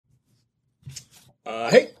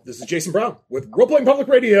Hey, this is Jason Brown with Role Playing Public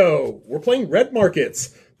Radio. We're playing Red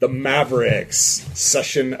Markets, the Mavericks,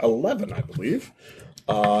 session 11, I believe.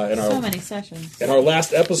 So many sessions. In our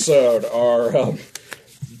last episode, our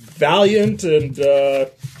valiant and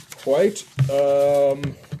quite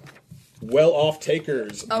well-off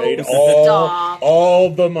takers made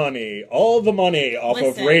all the money off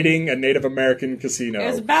of raiding a Native American casino. It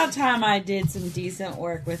was about time I did some decent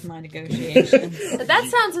work with my negotiations. That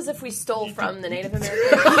sounds as if we stole from the Native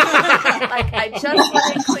Americans. Like, I just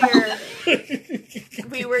want it clear,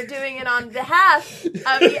 we were doing it on behalf of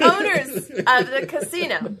the owners of the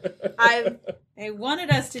casino. They wanted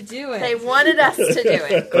us to do it. They wanted us to do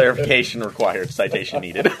it. Clarification required. Citation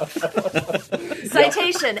needed.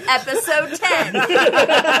 Citation, episode 10.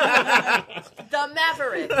 The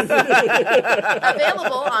Mavericks.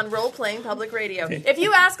 Available on Role Playing Public Radio. If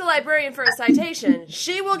you ask a librarian for a citation,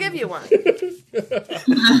 she will give you one.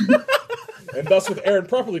 And thus, with Aaron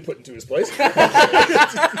properly put into his place.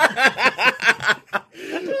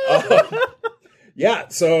 Yeah,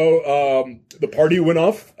 so the party went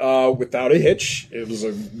off without a hitch. It was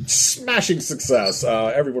a smashing success.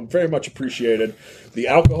 Everyone very much appreciated the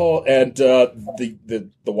alcohol, and the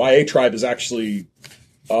YA tribe is actually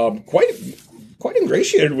quite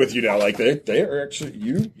ingratiated with you now. Like they are actually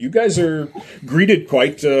you guys are greeted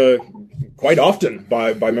quite often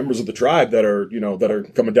by members of the tribe that are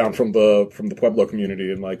coming down from the Pueblo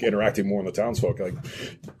community and like interacting more with the townsfolk. Like,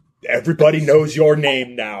 everybody knows your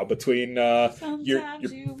name now between you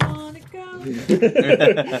wanna go.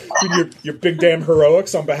 your big damn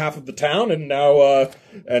heroics on behalf of the town, and now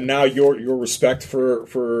your respect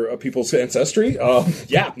for people's ancestry.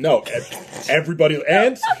 Everybody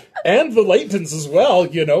and the Laytons as well.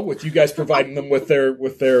 You know, with you guys providing them with their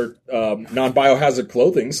non-biohazard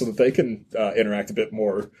clothing so that they can interact a bit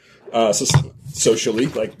more socially.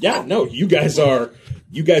 Like, you guys are.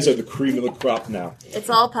 You guys are the cream of the crop now. It's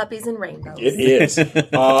all puppies and rainbows. It is.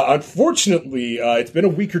 Unfortunately, it's been a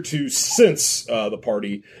week or two since the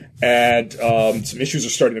party, and some issues are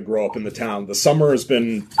starting to grow up in the town. The summer has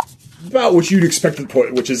been about what you'd expect at the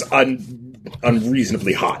point, which is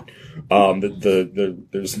unreasonably hot.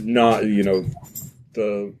 There's not,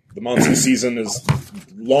 the monsoon season is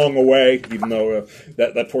long away, even though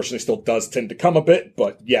that fortunately still does tend to come a bit.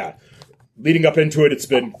 But yeah. Leading up into it, it's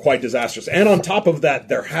been quite disastrous. And on top of that,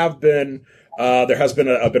 there has been a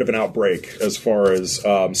bit of an outbreak as far as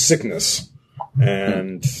sickness.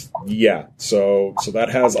 And so that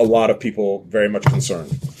has a lot of people very much concerned.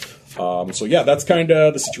 That's kind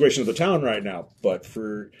of the situation of the town right now. But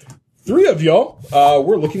for three of y'all,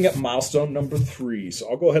 we're looking at milestone number 3. So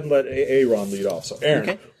I'll go ahead and let Aaron lead off. So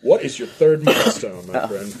Aaron, What is your third milestone, my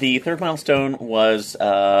friend? The third milestone was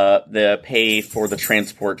the pay for the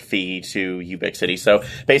transport fee to Ubic City. So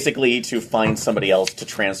basically to find somebody else to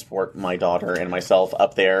transport my daughter and myself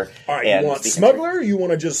up there. All right, you want smuggler or you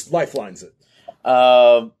want to just lifelines it?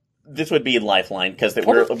 This would be Lifeline because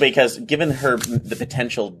given the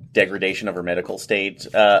potential degradation of her medical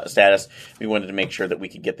status, we wanted to make sure that we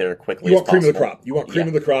could get there quickly. You want as possible. cream of the crop. You want cream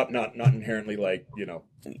of the crop, not inherently like All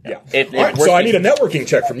right, so I need a networking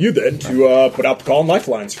check from you then to put out the call and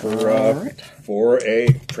lifelines for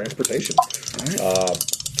a transportation,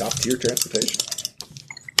 top tier transportation.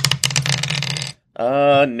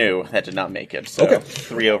 No, that did not make it. So okay,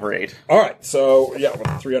 3 over 8. All right, so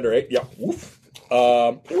 3 under 8. Yeah. Woof.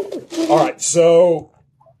 All right, so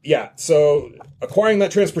acquiring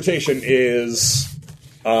that transportation is,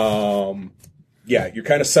 you're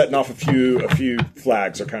kind of setting off a few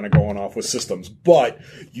flags are kind of going off with systems, but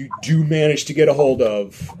you do manage to get a hold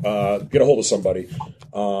of somebody,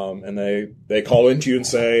 and they call into you and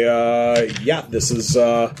say, this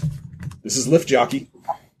is Lift Jockey.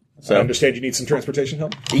 So I understand you need some transportation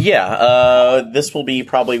help? Yeah, this will be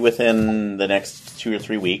probably within the next 2 or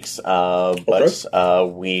 3 weeks. My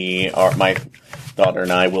daughter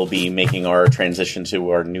and I will be making our transition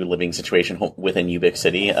to our new living situation within Ubic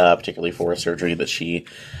City, particularly for a surgery that she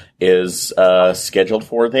is scheduled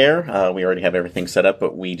for there. We already have everything set up,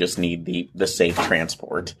 but we just need the safe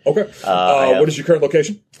transport. Okay. What is your current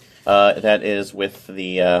location? That is with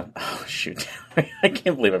the... I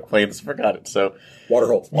can't believe I played this. I forgot it. So...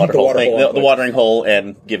 Waterhole. The watering hole,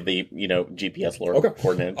 and give the GPS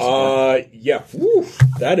coordinates. Woo.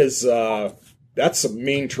 That is that's some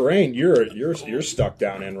mean terrain. You're stuck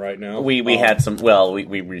down in right now. We had some. Well,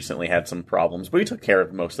 we recently had some problems, but we took care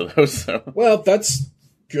of most of those. So. Well, that's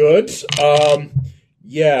good.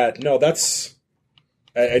 That's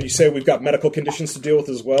And you say we've got medical conditions to deal with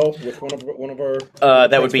as well with one of our.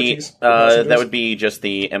 That would be just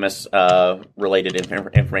the MS related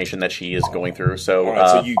information that she is going through. So, all right,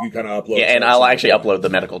 so you kind of upload. Yeah, and I'll actually upload the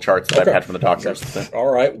medical charts that I've had from the doctors. Okay.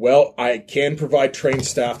 All right. Well, I can provide trained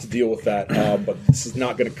staff to deal with that, but this is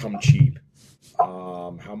not going to come cheap.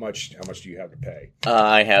 How much do you have to pay?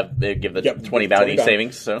 I have give the 20 bounty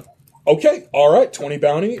savings. So. Okay, all right, 20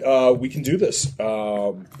 bounty. We can do this.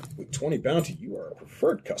 With 20 bounty, you are a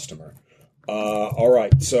preferred customer. All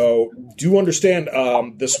right, so do understand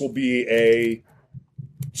this will be a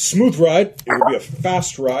smooth ride. It will be a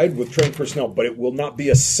fast ride with trained personnel, but it will not be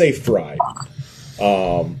a safe ride.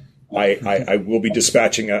 I will be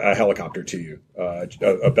dispatching a helicopter to you,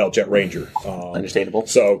 a Bell Jet Ranger. Understandable.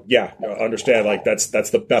 So yeah, understand. Like that's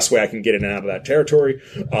the best way I can get in and out of that territory.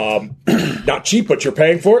 Not cheap, but you're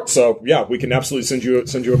paying for it. So yeah, we can absolutely send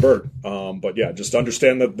you a bird. But yeah, just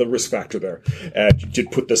understand the risk factor there. And you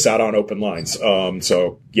did put this out on open lines.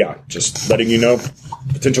 So yeah, just letting you know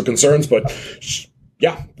potential concerns, but.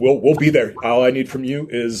 Yeah, we'll be there. All I need from you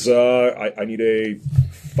is I need a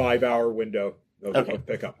 5-hour window of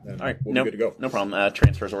pickup. And all right, we'll be good to go. No problem.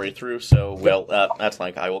 Transfer's already through, so that's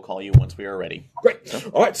like I will call you once we are ready. Great. So.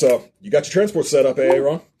 All right, so you got your transport set up,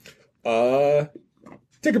 Ron?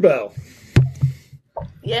 Tinkerbell.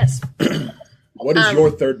 Yes. What is your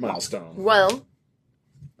third milestone? Well,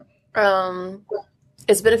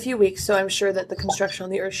 it's been a few weeks, so I'm sure that the construction on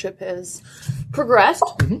the Earthship has progressed.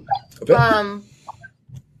 Mm-hmm. Okay.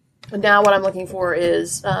 Now what I'm looking for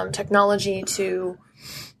is technology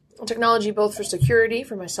both for security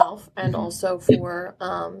for myself and also for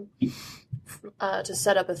to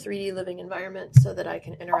set up a 3D living environment so that I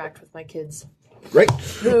can interact with my kids. Great.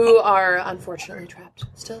 Who are unfortunately trapped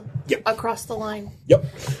still across the line. Yep.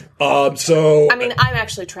 So I mean, I'm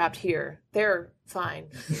actually trapped here. They're fine.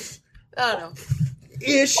 I don't know.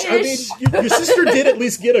 Ish. I mean, your sister did at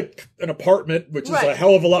least get an apartment, which is a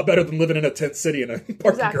hell of a lot better than living in a tent city in a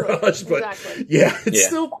parking garage. But yeah, it's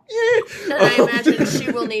still. And I imagine she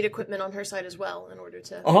will need equipment on her side as well in order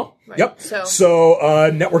to. Right. Yep. So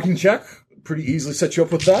networking check. Pretty easily set you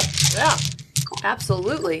up with that. Yeah.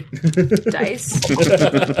 Absolutely. Dice.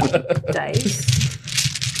 Dice.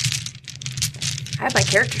 I had my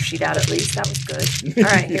character sheet out at least. That was good.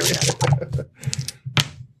 All right, here we go.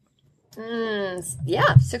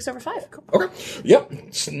 6 over 5. Cool. Okay. Yep.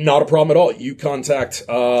 It's not a problem at all. You contact,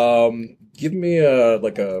 give me a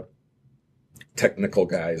technical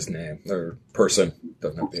guy's name or person.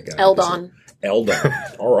 Doesn't have to be a guy. Eldon.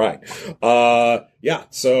 All right. Yeah.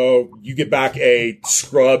 So you get back a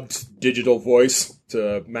scrubbed digital voice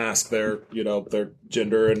to mask their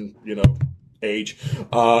gender and, age.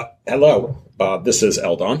 Hello. This is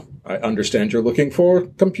Eldon. I understand you're looking for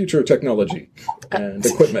computer technology and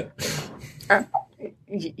equipment.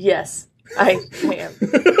 Yes, I am.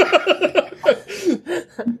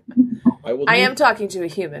 I am talking to a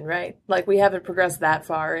human, right? Like, we haven't progressed that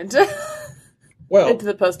far into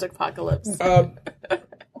the post-apocalypse.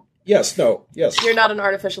 Yes, no, yes. You're not an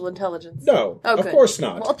artificial intelligence. No, of course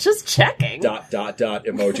not. Well, just checking. ...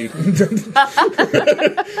 emoji.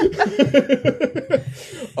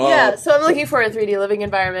 Yeah, so I'm looking for a 3D living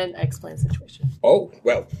environment. I explain the situation. Oh,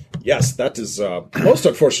 well, yes, that is most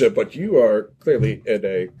unfortunate, but you are clearly in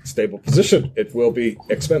a stable position. It will be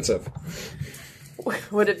expensive.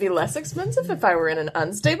 Would it be less expensive if I were in an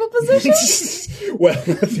unstable position? Well, I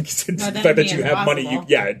think the fact that you have money,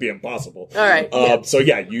 it'd be impossible. All right. So,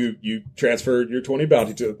 you transferred your 20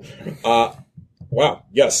 bounty to... wow,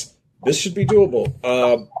 yes, this should be doable.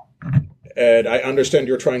 And I understand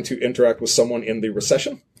you're trying to interact with someone in the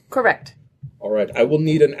recession? Correct. All right, I will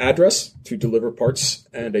need an address to deliver parts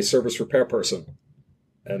and a service repair person.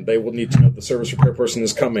 And they will need to know the service repair person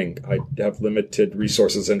is coming. I have limited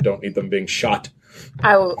resources and don't need them being shot.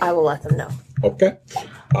 I will let them know. Okay.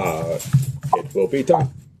 It will be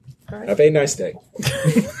done. All right. Have a nice day.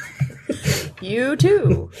 You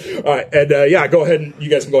too. All right, and go ahead and you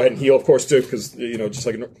guys can go ahead and heal, of course, too, because just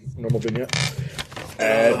like a normal vignette.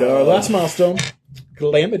 And last milestone,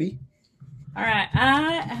 Calamity. All right,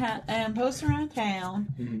 I am posting around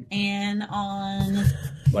town and on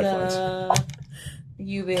the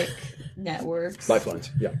Ubik networks.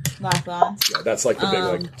 Lifelines, yeah. Lifelines. Yeah, that's like the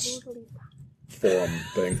big forum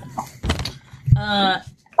thing.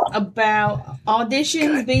 About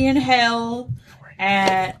auditions being held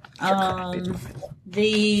at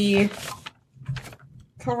the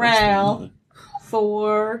corral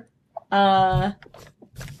for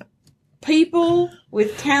people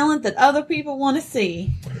with talent that other people want to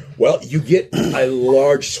see. Well, you get a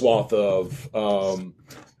large swath of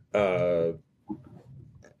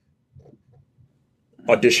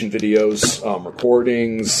audition videos,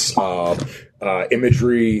 recordings,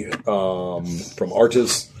 imagery from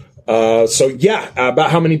artists. So yeah,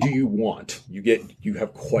 about how many do you want? You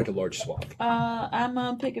have quite a large swath. I'm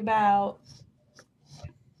gonna pick about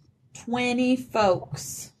 20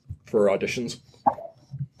 folks. For auditions?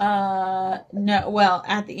 No, well,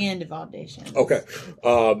 at the end of auditions. Okay.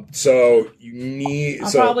 So you need...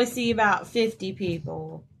 I'll probably see about 50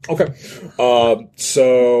 people. Okay.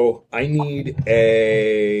 So I need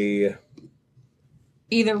a...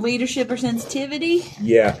 Either leadership or sensitivity?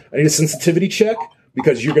 Yeah. I need a sensitivity check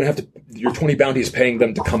because you're going to have to... Your 20 bounty is paying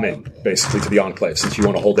them to come in, basically, to the Enclave, since you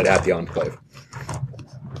want to hold it at the Enclave.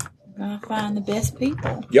 Gotta find the best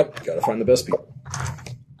people. Yep. Gotta find the best people.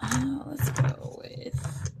 Let's go with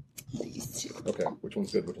these two. Okay. Which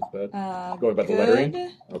one's good? Which one's bad? Going by the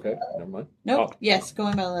lettering? Okay. Never mind. Nope. Oh. Yes,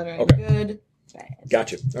 going by the lettering. Okay. Good, bad.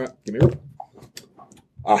 Gotcha. All right. Give me a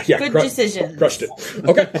roll. Yeah. Good decision. Crushed it.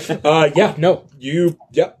 Okay. Yeah. No.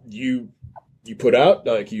 You put out,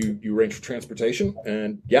 like, you arrange for transportation,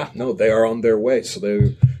 and yeah, no, they are on their way. So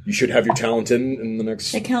you should have your talent in the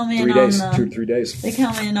next 2 to 3 days. They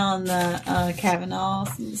come in on the Kavanaugh,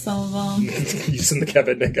 some of them. Using the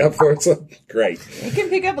Kevin up for it. So great. They can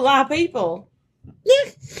pick up a lot of people.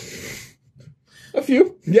 Yeah. A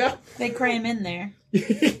few. Yeah. They cram in there.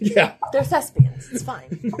 Yeah. They're thespians. It's fine.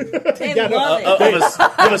 They Yeah, no, love Of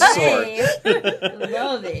a sort. it.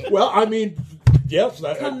 Love it. Well, I mean, yes.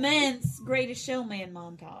 Commence Greatest Showman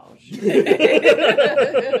montage.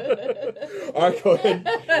 All right, go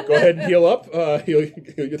ahead and heal up. Heal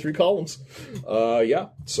your 3 columns. Yeah.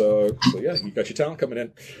 So yeah, you got your talent coming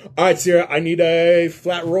in. All right, Sierra, I need a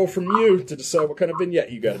flat roll from you to decide what kind of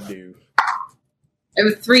vignette you got to do. I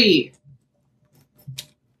have a 3.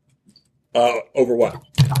 Over what?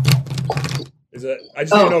 Is it? I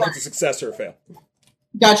just don't know if it's a success or a fail.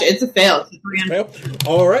 Gotcha. It's a fail. It's a 3 Fail.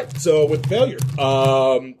 All right. So with failure,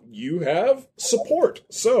 you have support.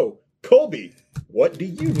 So Colby, what do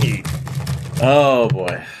you need? Oh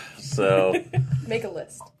boy. So Make a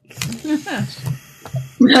list.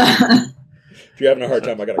 If you're having a hard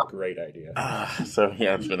time, I got a great idea. so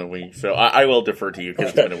yeah, it's been a week. So I will defer to you because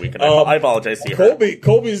it's been a week, and I apologize to you.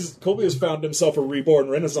 Colby has found himself a reborn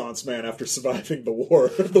Renaissance man after surviving the war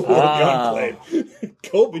of the Enclave.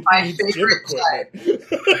 Colby My needs gym equipment.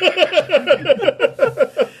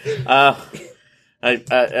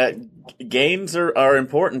 Gains are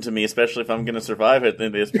important to me, especially if I'm going to survive at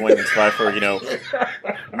this point and survive for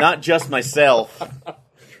not just myself.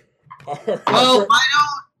 Well, why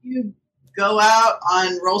don't you go out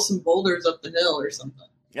and roll some boulders up the hill or something?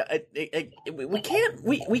 Yeah, we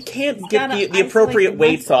can't get the appropriate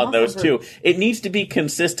weights on those too. It needs to be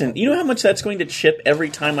consistent. You know how much that's going to chip every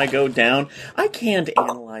time I go down? I can't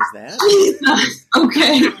analyze that.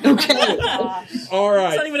 Okay. All right.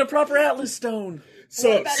 It's not even a proper Atlas stone.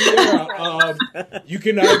 So Sierra, you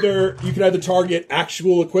can either target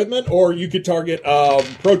actual equipment or you could target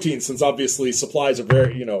protein, since obviously supplies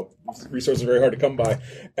are resources are very hard to come by.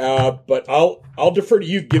 But I'll defer to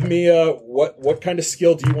you. Give me what kind of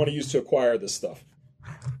skill do you want to use to acquire this stuff?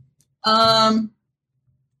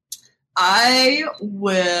 I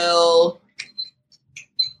will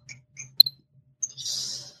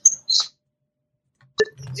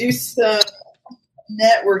do some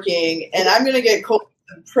networking, and I'm going to get some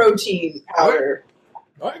protein powder.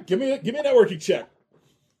 All right, give me a networking check.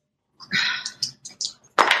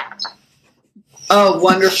 Oh,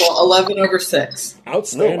 wonderful. 11 over 6.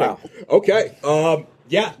 Outstanding. Oh, wow. Okay.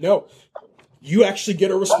 Yeah, no. You actually get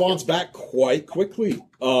a response back quite quickly.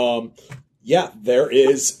 Yeah, there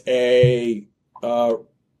is a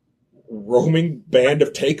roaming band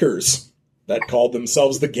of takers that call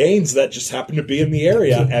themselves the Gaines that just happen to be in the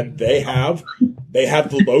area, and they have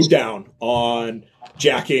the lowdown on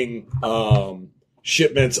jacking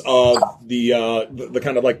shipments of the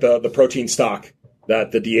kind of like the protein stock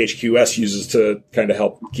that the DHQS uses to kind of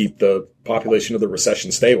help keep the population of the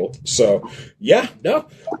recession stable. So, yeah, no.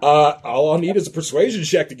 All I'll need is a persuasion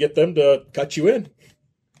check to get them to cut you in.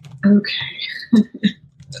 Okay.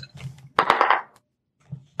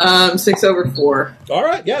 6 over 4. All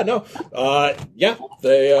right, yeah, no. Yeah,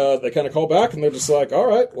 they kind of call back and they're just like, all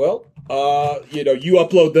right, well, you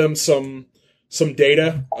upload them some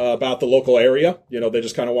data about the local area. They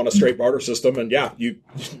just kind of want a straight barter system. And yeah, you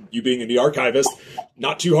being the archivist,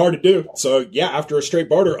 not too hard to do. So yeah, after a straight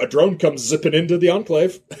barter, a drone comes zipping into the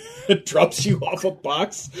Enclave and drops you off a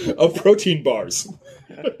box of protein bars.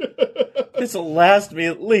 This will last me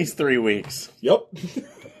at least 3 weeks. Yep.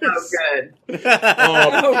 Oh, good.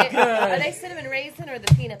 Are they cinnamon raisin or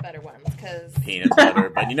the peanut butter ones? Because Peanut butter.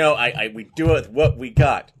 But we do it with what we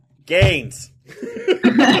got. Gains.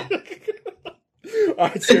 All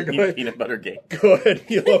right, so go ahead. Peanut butter game. Go ahead and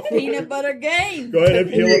heal up. Peanut butter game. Go ahead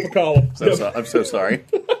and heal up a column. I'm so sorry.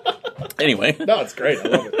 Anyway. No, it's great. I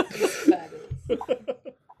love it.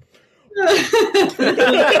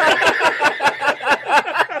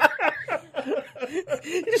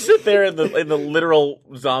 You just sit there in the literal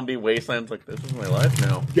zombie wasteland like, this is my life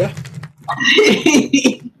now. Yeah.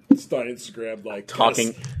 It's on Instagram, like,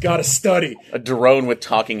 Talking. Gotta study. A drone with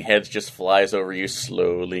talking heads just flies over you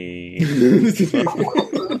slowly.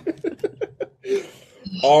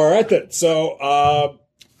 All right, then. So,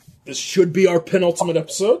 this should be our penultimate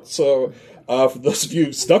episode. So, for those of you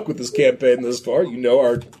who've stuck with this campaign this far, you know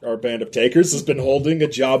our band of takers has been holding a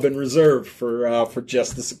job in reserve for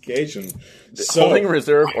just this occasion. So, Holding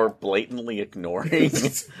reserve or blatantly ignoring.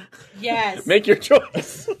 Yes. Make your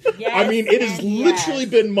choice. Yes. I mean, it has and literally yes.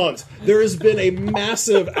 been months. There has been a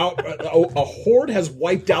massive a horde has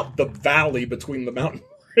wiped out the valley between the mountain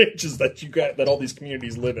ranges that all these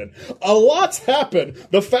communities live in. A lot's happened.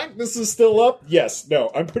 The fact this is still up, yes, no,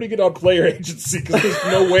 I'm pretty good on player agency because there's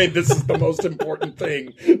no way this is the most important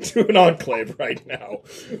thing to an enclave right now.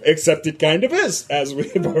 Except it kind of is, as we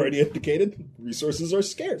have already indicated. Resources are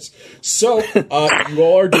scarce. So you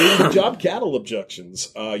all are doing the job cattle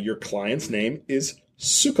objections. Your client's name is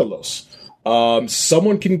Sukalos.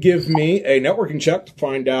 Someone can give me a networking check to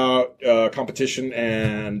find out competition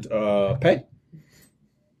and pay.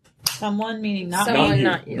 Someone meaning not Someone, me.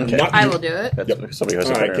 not you. Okay. Not I you. will do it. That's somebody who has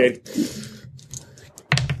All a right, better-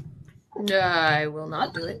 Kate. I will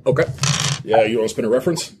not do it. Okay. Yeah, you want to spin a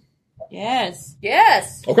reference? Yes.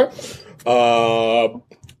 Yes. Okay.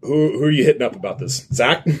 Who are you hitting up about this?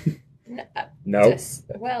 Zach? No.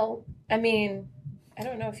 Well, I mean, I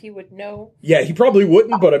don't know if he would know. Yeah, he probably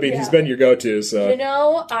wouldn't, but I mean, he's Yeah. been your go-to, so. You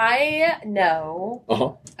know, I know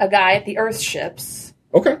Uh-huh. a guy at the Earth Ships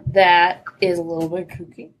Okay. that is a little bit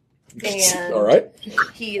kooky. And All right.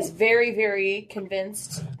 he is very, very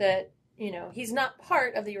convinced that, he's not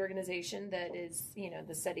part of the organization that is,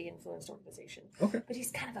 the SETI influenced organization. Okay. But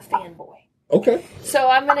he's kind of a fanboy. Okay. So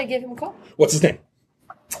I'm going to give him a call. What's his name?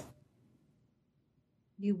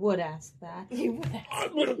 You would ask that. You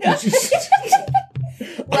would ask.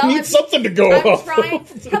 I Well, need I'm- something to go I'm off. trying.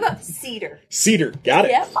 How about Cedar? Cedar. Got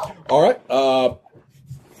it. Yep. All right.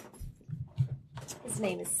 His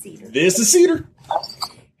name is Cedar. This is Cedar.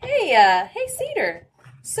 Hey, Cedar.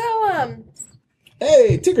 So,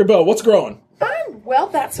 Hey, Tinkerbell, what's growing? well,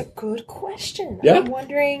 that's a good question. Yeah? I'm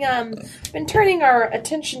wondering, been turning our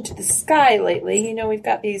attention to the sky lately. We've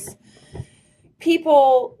got these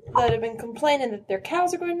people that have been complaining that their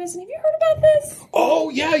cows are going missing. Have you heard about this? Oh,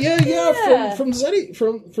 yeah. Yeah. From Zeta,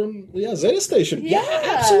 from Zeta Station. Yeah,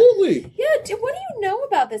 Yeah. absolutely. Yeah, what do you know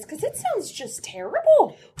about this? Because it sounds just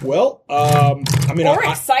terrible. Well, I mean, Or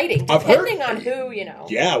exciting, I've heard- depending on who,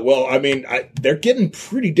 Yeah, well, I mean, they're getting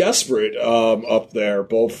pretty desperate up there,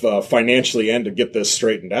 both financially and to get this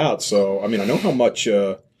straightened out. So, I mean, I know how much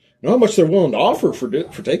they're willing to offer for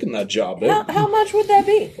taking that job. How much would that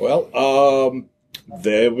be? Well,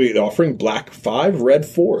 they'll be offering black 5, red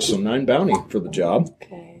 4, so 9 bounty for the job.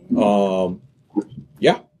 Okay.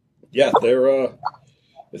 Yeah, they're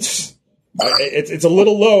it's a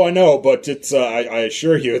little low, I know, but it's I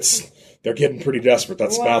assure you, they're getting pretty desperate.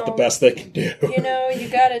 That's about the Well, best they can do. You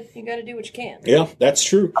gotta do what you can. Yeah, that's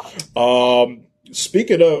true.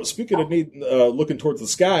 Speaking of looking towards the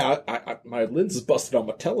sky, I my lens is busted on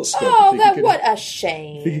my telescope. Oh, Think you what a think you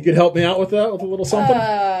shame. could help me out with that, with a little something?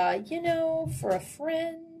 For a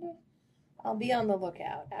friend, I'll be on the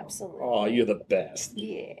lookout. Absolutely. Oh, you're the best.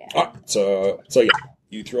 Yeah. All right, so yeah,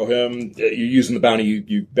 you throw him. You're using the bounty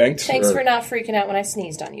you banked. Thanks or- for not freaking out when I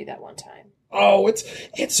sneezed on you that one time. Oh,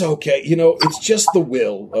 it's okay. It's just the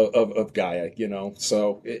will of Gaia.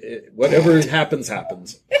 So whatever happens.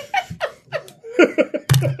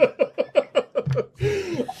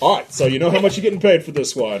 All right, so you know how much you're getting paid for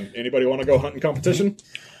this one. Anybody want to go hunting competition?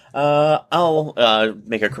 I'll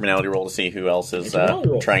make a criminality roll to see who else is Criminality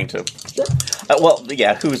roll. trying to. Sure.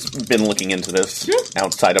 Who's been looking into this Yeah.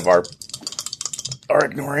 outside of our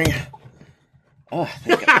ignoring.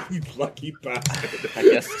 You lucky bastard. I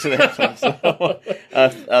guess to that.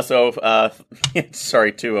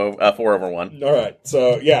 Sorry, 4 over 1. All right,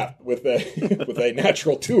 so yeah, with a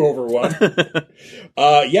natural 2 over 1.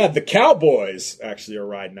 The Cowboys actually are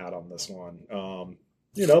riding out on this one.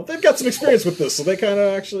 They've got some experience with this, so they kind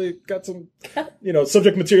of actually got some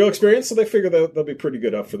subject material experience, so they figure they'll be pretty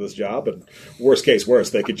good up for this job. And worst case,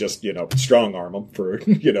 they could just, strong arm them for, a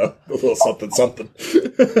little something.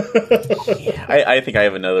 I think I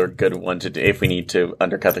have another good one to do if we need to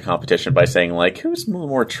undercut the competition by saying, like, who's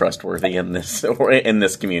more trustworthy in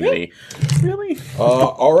this community? Really?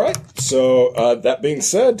 All right. So that being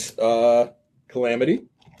said, Calamity,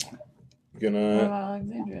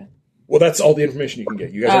 Alexandria. Well, that's all the information you can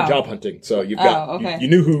get. You guys are job hunting, so you've got okay. you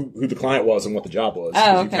knew who the client was and what the job was.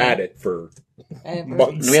 Oh, You've had it for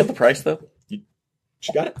months. Do we have the price though?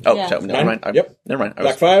 She got it. Oh, Yeah. so, never mind. Yep. Never mind.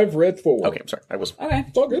 Black 5, red 4. Okay, I'm sorry. I was. Okay.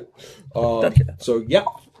 It's all good. Done here. So yeah,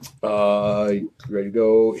 you ready to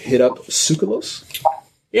go hit up Sukalos?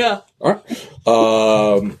 Yeah. All right.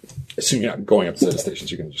 Assuming you're not going up to the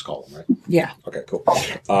stations, you're going to just call them, right? Yeah. Okay, cool.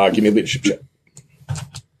 Give me a leadership check.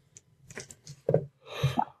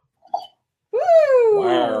 Woo!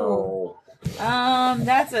 Wow.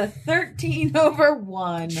 That's a 13 over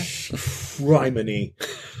 1. Criminy.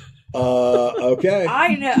 Okay.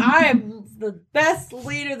 I know. I am the best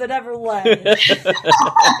leader that ever led.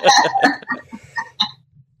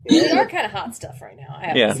 We are kind of hot stuff right now. I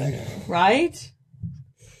have to say. Right?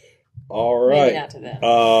 All right. Maybe not to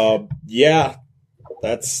them. Yeah.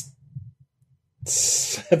 That's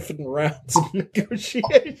 7 rounds of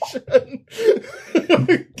negotiation.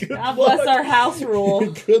 Good God luck. bless our house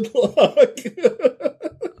rule. Good luck.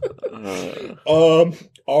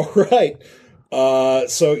 All right.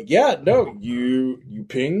 So yeah, no, you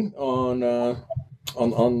ping on your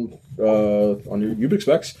Ubix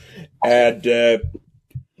specs, and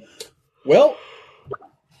well,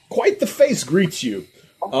 quite the face greets you.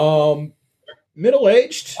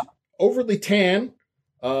 Middle-aged, overly tan,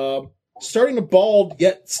 starting to bald,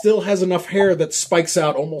 yet still has enough hair that spikes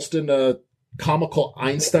out almost in a comical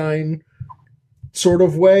Einstein sort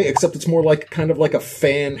of way, except it's more like kind of like a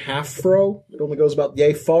fan half fro. It only goes about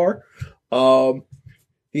yay far.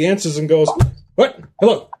 He answers and goes, "What?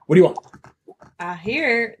 Hello. What do you want?" I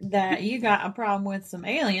hear that you got a problem with some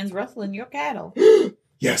aliens rustling your cattle.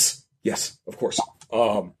 Yes, of course.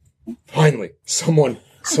 Finally, someone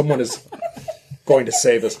is going to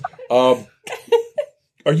save us.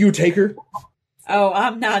 Are you a taker? Oh,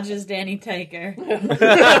 I'm not just any taker. Well,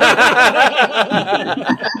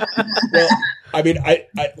 I mean, I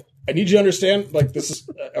need you to understand, like, this is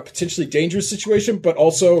a potentially dangerous situation, but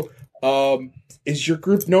also, is your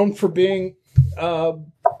group known for being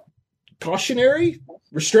cautionary,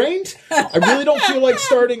 restrained? I really don't feel like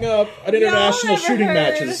starting up an international shooting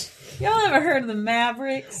matches. Y'all ever heard of the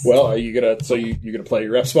Mavericks? Well, are you gonna? So you're gonna play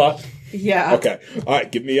your rep spot? Yeah. Okay. All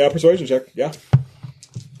right. Give me a persuasion check. Yeah.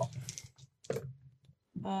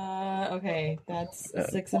 Okay, that's a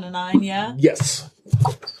 6 and a 9. Yeah. Yes.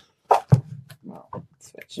 Well,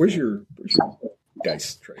 switch. Where's your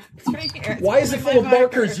dice tray? It's right here. It's Why is it my full of marker.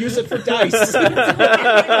 markers? Use it for dice.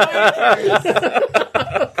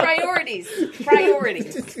 Priorities.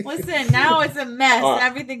 Listen, now it's a mess. All right.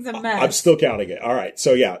 Everything's a mess. I'm still counting it. All right.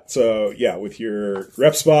 So yeah, with your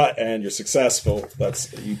rep spot and you're successful,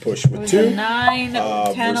 that's you push It with was 2. a 9,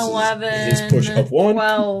 10, versus 11, his push of 1.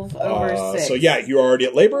 12 over 6. So yeah, you're already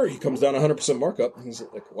at labor. He comes down 100% markup. He's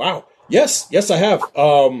like, "Wow, yes, I have.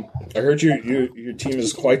 I heard your team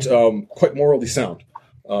is quite morally sound.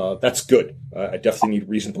 That's good. I definitely need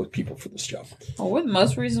reasonable people for this job." Well, we're the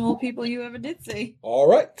most reasonable people you ever did see. All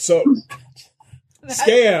right, so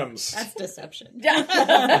scams. That's deception.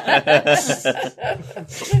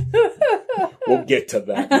 We'll get to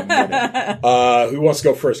that in a minute. Who wants to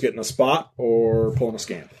go first, getting a spot or pulling a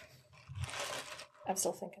scam? I'm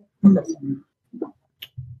still thinking.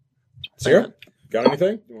 Sarah, got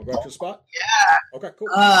anything? You want to go after a spot? Yeah. Okay, cool.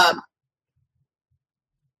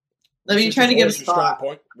 Let me try to get a spot.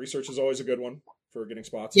 Point. Research is always a good one for getting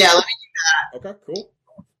spots. Yeah, let me Okay, cool.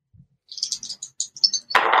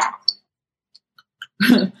 do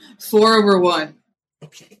that. 4 over 1.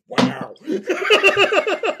 Okay. Wow.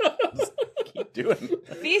 Keep doing.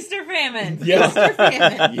 Feast or famine. Yeah. Feast or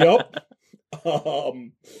famine. Yep.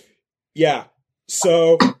 Yeah.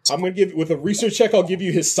 So I'm going to give, with a research check, I'll give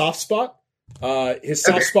you his soft spot. His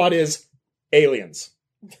soft spot is aliens.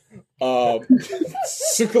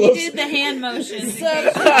 Sukalos. He did the hand motion.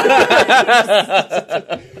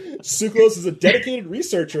 Sukalos is a dedicated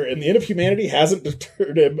researcher, and the end of humanity hasn't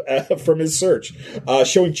deterred him from his search.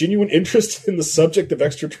 Showing genuine interest in the subject of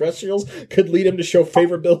extraterrestrials could lead him to show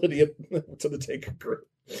favorability to the Taker group.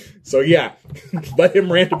 So yeah, let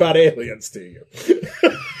him rant about aliens to you.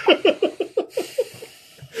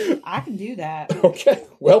 I can do that. Okay,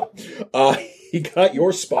 well, he got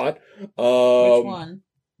your spot. Which one?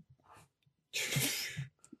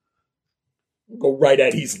 go right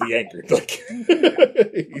at easily angered. Like,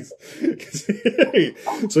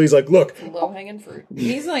 so he's like, look, Low hanging fruit.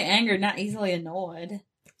 Easily angered, not easily annoyed.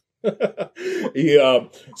 so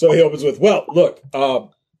he opens with, well, look,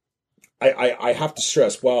 I have to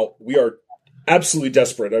stress, while we are absolutely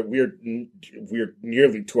desperate, we are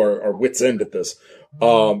nearly to our wits' end at this.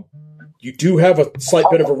 You do have a slight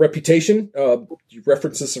bit of a reputation.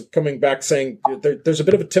 References are coming back saying there's a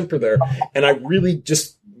bit of a temper there, and I really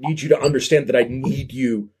just need you to understand that I need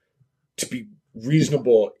you to be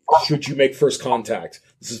reasonable should you make first contact.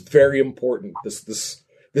 This is very important.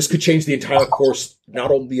 This could change the entire course,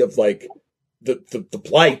 not only of like the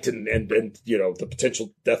plight and the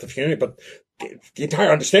potential death of humanity, but the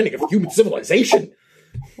entire understanding of human civilization.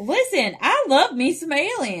 Listen, I love me some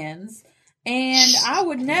aliens, and I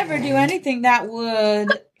would never do anything that would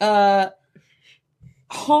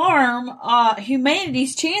harm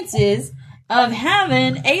humanity's chances of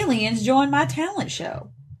having aliens join my talent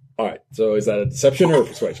show. All right, so is that a deception or a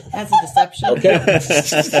persuasion? That's a deception. Okay.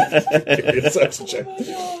 Give me a deception check.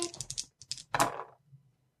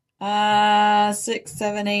 6,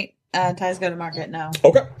 7, 8. Ties go to market. No.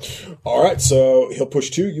 Okay. All right, so he'll push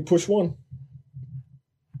 2, you push 1.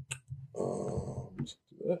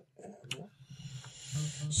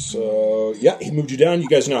 So, yeah, he moved you down. You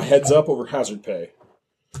guys are now heads up over hazard pay.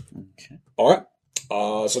 Okay. All right.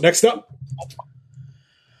 So next up,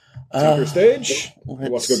 Tinker stage. He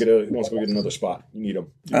wants to go get another spot. You need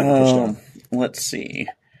him. You need him pushed down. Let's see.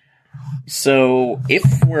 So,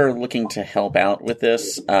 if we're looking to help out with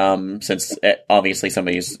this, since obviously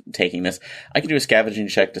somebody's taking this, I can do a scavenging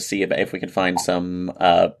check to see if we can find some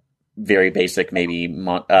very basic, maybe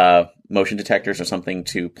motion detectors or something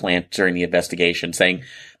to plant during the investigation,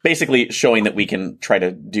 basically showing that we can try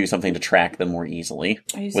to do something to track them more easily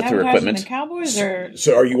Are you with her sabotaging equipment. the Cowboys or?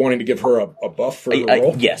 So are you wanting to give her a buff for the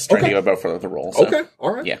roll? Yes, trying to give a buff for the roll. So. Okay,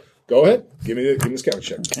 all right. Yeah. Go ahead. Give me the scavenge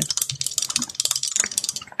check.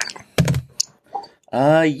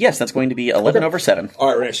 Okay. Yes, that's going to be 11 over 7. All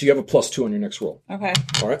right, Renee, so you have a +2 on your next roll. Okay.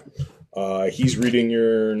 All right. He's reading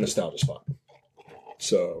your nostalgia spot.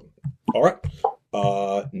 So, all right.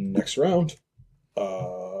 Next round.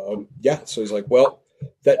 Yeah, so he's like, well,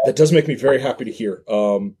 that does make me very happy to hear.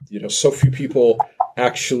 So few people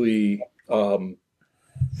actually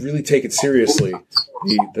really take it seriously,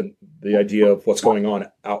 the idea of what's going on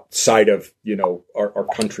outside of, our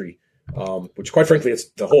country. Which, quite frankly, it's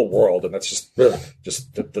the whole world, and that's just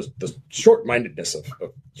the short-mindedness of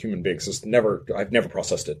human beings. I've never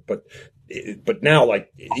processed it, but now,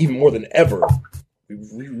 like even more than ever,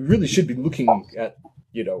 we really should be looking at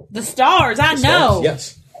the stars. I know.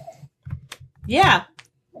 Yes. Yeah.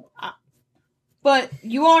 But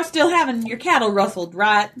you are still having your cattle rustled,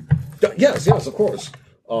 right? Yes, of course.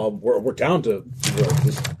 We're down to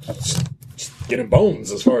just getting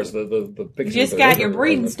bones as far as the You picture. just got your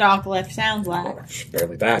breeding stock left, sounds like.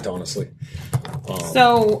 Barely that, honestly.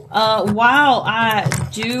 So, while I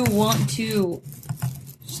do want to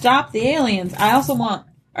stop the aliens, I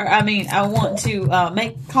want to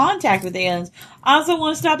make contact with the aliens. I also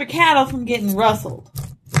want to stop your cattle from getting rustled.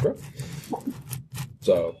 Okay.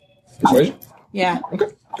 So, persuasion? Yeah. Okay,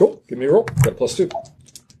 cool. Give me a roll. Got a +2.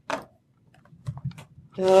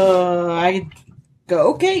 I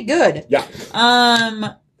go, okay, good. Yeah.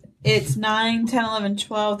 It's 9, 10, 11,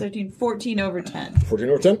 12, 13, 14 over 10. 14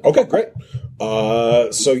 over 10? Okay, great.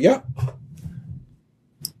 So, yeah.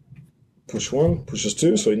 Push 1, pushes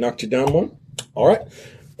 2, so he knocked you down 1. All right.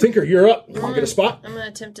 Tinker, you're up. You want to get a spot? I'm going to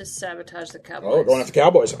attempt to sabotage the Cowboys. Oh, going after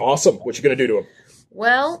Cowboys. Awesome. What you going to do to him?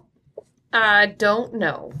 Well, I don't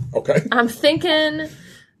know. Okay. I'm thinking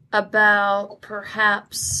about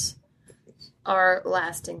perhaps our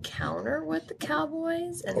last encounter with the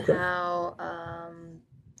Cowboys and how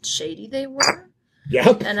shady they were. Yeah.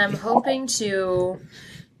 And I'm hoping to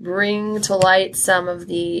bring to light some of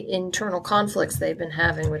the internal conflicts they've been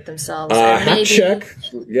having with themselves. And Hack check.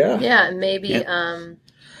 Yeah. Yeah, and maybe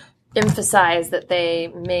emphasize that they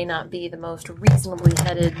may not be the most reasonably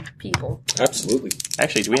headed people. Absolutely.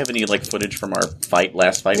 Actually, do we have any footage from our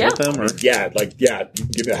last fight with them? Or? Yeah, you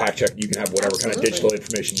give me a hack check. You can have whatever kind of digital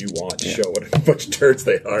information you want to show what a bunch of turds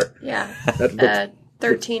they are. Yeah.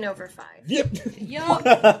 13 over 5. Yep.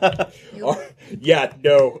 Yup. Yeah,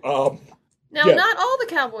 no. Now, not all the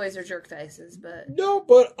Cowboys are jerk faces, but... No,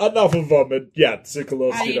 but enough of them. And yeah,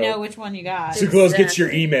 Tsoukalos, How do you know which one you got? Tsoukalos gets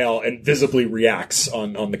your email and visibly reacts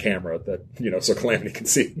on the camera that, so Calamity can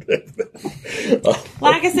see.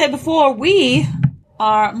 Like I said before, we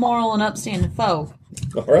are moral and upstanding folk.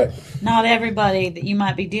 All right. Not everybody that you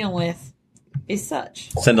might be dealing with is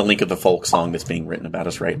such. Send a link of the folk song that's being written about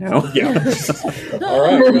us right now. Yeah. All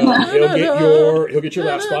right. Well, he'll get your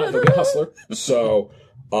last spot. And he'll get Hustler. So,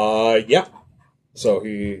 yeah. So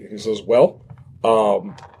he says, well,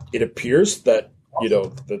 it appears that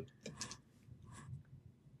that.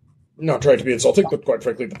 Not trying to be insulting, but quite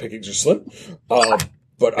frankly, the pickings are slim.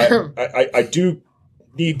 But I do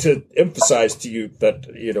need to emphasize to you that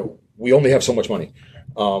we only have so much money.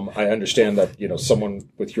 I understand that someone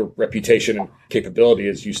with your reputation and capability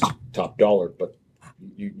is used to top dollar, but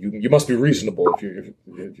you must be reasonable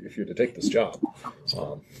if you're to take this job.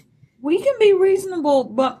 We can be reasonable,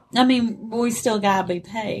 but we still gotta be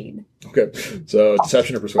paid. Okay, so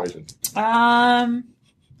deception or persuasion?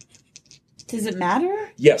 Does it matter?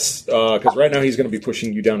 Yes, because right now he's going to be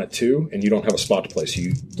pushing you down at 2, and you don't have a spot to play. So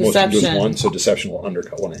most of you do is 1, so deception will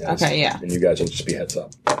undercut one of his. Okay, yeah. And you guys will just be heads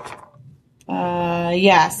up.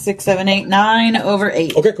 6, 7, 8, 9 over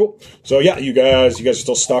 8. Okay, cool. So yeah, you guys are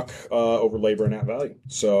still stuck over labor and at value.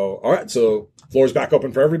 So all right, so floor's back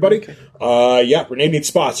open for everybody. Okay. Yeah, Renee needs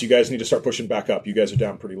spots. You guys need to start pushing back up. You guys are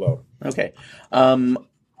down pretty low. Okay.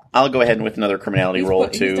 I'll go ahead with another criminality roll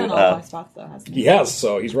too. He's done all my spots though, hasn't he? He has,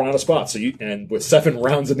 so he's run out of spots. So and with 7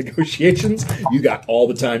 rounds of negotiations, you got all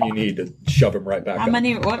the time you need to shove him right back up.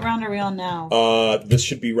 What round are we on now? This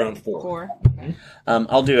should be round 4. 4. Okay.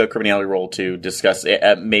 I'll do a criminality roll to discuss,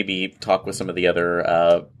 maybe talk with some of the other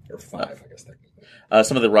or 5, I guess.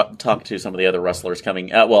 Talk to some of the other rustlers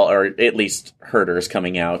coming, or at least herders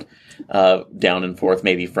coming out down and forth,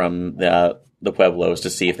 maybe from the Pueblos,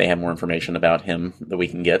 to see if they have more information about him that we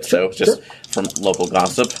can get. So just from local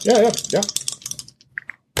gossip. Yeah.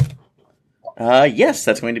 Yes,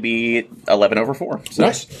 that's going to be 11 over 4. So.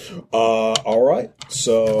 Nice. All right.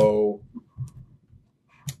 So,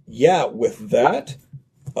 yeah, with that,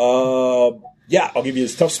 I'll give you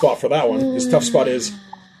his tough spot for that one. His tough spot is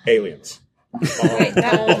aliens.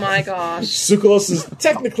 Oh my gosh. Tsoukalos is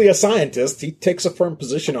technically a scientist. He takes a firm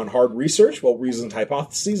position on hard research, well-reasoned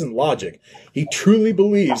hypotheses, and logic. He truly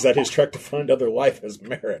believes that his trek to find other life has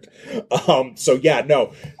merit.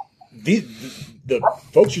 The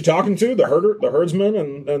folks you're talking to, the herdsmen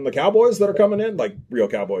and the cowboys that are coming in, like real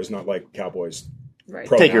cowboys, not like cowboys. Right.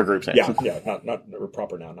 Pronoun. Take your group name. Yeah, not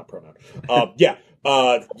proper noun, not pronoun.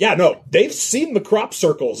 They've seen the crop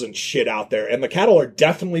circles and shit out there, and the cattle are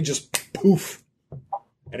definitely just poof.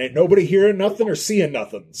 And ain't nobody hearing nothing or seeing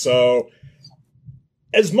nothing. So,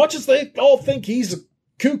 as much as they all think he's a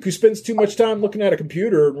kook who spends too much time looking at a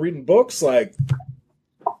computer and reading books, like,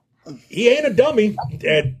 he ain't a dummy.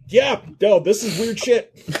 And this is weird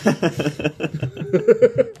shit.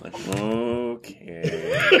 Okay.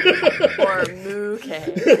 Or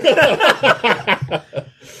mookie.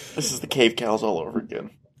 This is the cave cows all over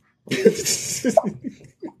again.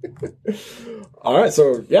 All right,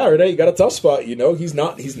 so Renee, you got a tough spot. He's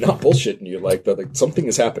not bullshitting you. Like something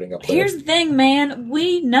is happening up there. Here's the thing, man.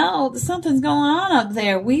 We know that something's going on up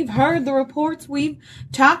there. We've heard the reports. We've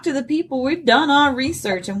talked to the people. We've done our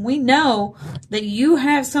research, and we know that you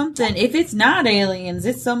have something. If it's not aliens,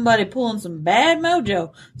 it's somebody pulling some bad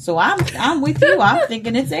mojo. So I'm with you. I'm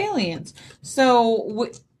thinking it's aliens. So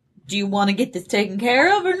do you want to get this taken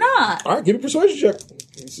care of or not? All right, give me a persuasion check.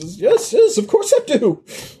 He says, yes, of course I do.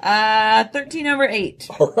 13 over 8.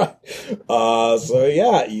 All right.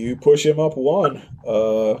 You push him up 1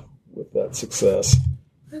 with that success.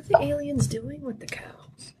 What are the aliens doing with the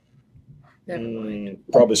cows? Never mind.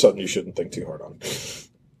 Probably something you shouldn't think too hard on.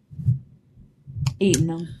 Eating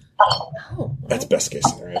them. Oh, That's best case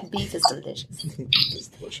scenario. beef is delicious. It's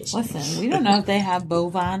delicious. Listen, we don't know if they have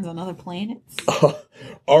bovines on other planets.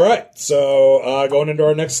 All right, so going into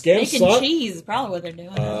our next scam Making slot. cheese is probably what they're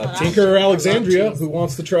doing. Tinker Alexandria, who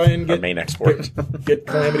wants to try and Our main export. get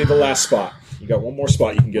Calamity the last spot. You got one more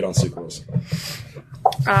spot you can get on Tsoukalos.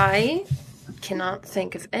 I cannot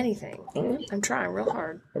think of anything. All right. I'm trying real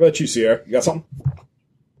hard. How about you, Sierra? You got something?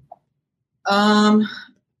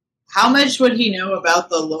 How much would he know about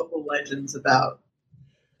the local legends about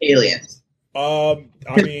aliens?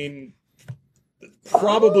 Probably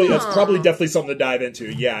that's definitely something to dive into.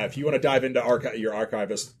 Yeah, if you want to dive into your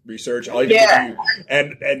archivist research, I'll even give you.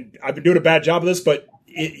 And I've been doing a bad job of this, but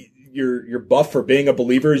your buff for being a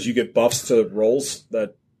believer is you get buffs to rolls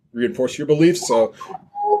that reinforce your beliefs. So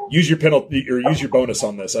use your penalty or use your bonus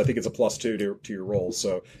on this. I think it's a +2 to your rolls.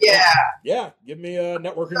 So give me a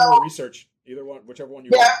networking or research. Either one, whichever one you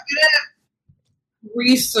want. I'm gonna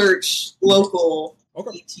research local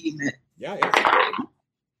team. Yeah.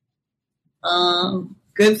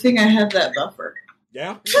 Good thing I have that buffer.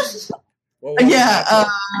 Yeah.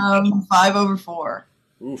 5 over 4.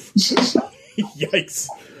 Oof. Yikes.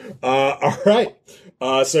 All right.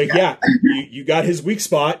 You got his weak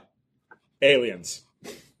spot. Aliens.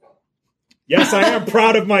 Yes, I am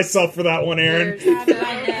proud of myself for that one, Aaron. How did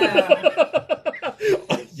I know?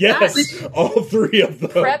 Yes, all three of them.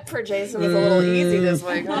 Prep for Jason was a little easy this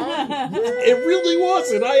week, huh? It really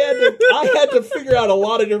wasn't. I had to figure out a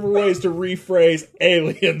lot of different ways to rephrase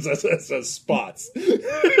aliens as spots.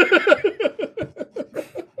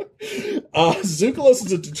 Zookalos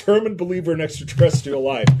is a determined believer in extraterrestrial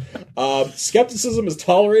life. Skepticism is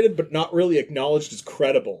tolerated, but not really acknowledged as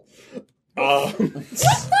credible.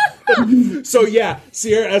 So yeah,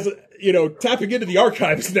 Sierra, as tapping into the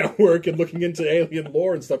Archives Network and looking into alien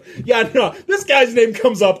lore and stuff. Yeah, no, this guy's name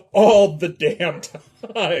comes up all the damn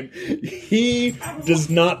time. He does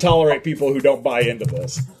not tolerate people who don't buy into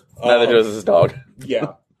this. Neither does his dog.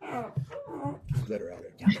 Yeah. Let her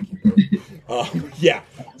out. Yeah.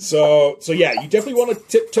 So yeah, you definitely want to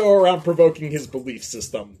tiptoe around provoking his belief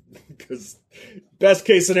system, because best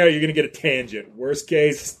case scenario, you're going to get a tangent. Worst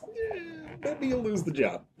case, maybe you'll lose the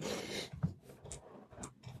job.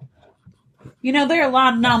 There are a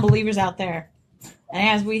lot of non-believers out there. And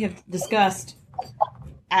as we have discussed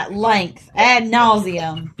at length, ad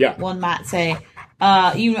nauseum, one might say,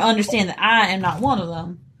 you understand that I am not one of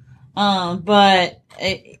them. But,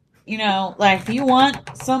 if you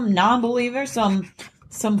want some non-believer, some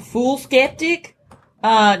fool skeptic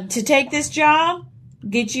to take this job,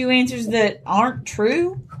 get you answers that aren't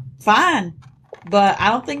true, fine. But I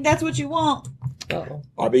don't think that's what you want. Uh-oh.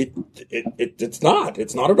 I mean, it's not.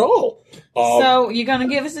 It's not at all. So you're going to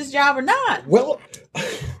give us this job or not? Well,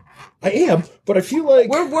 I am, but I feel like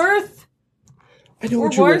we're worth. I know we're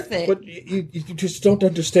what you're worth it. But you just don't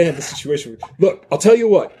understand the situation. Look, I'll tell you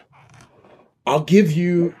what. I'll give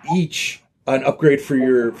you each an upgrade for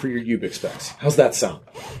your Ubix specs. How's that sound?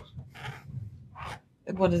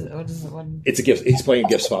 What is it? It's a gift. He's playing a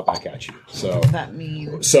gift spot back at you. So what does that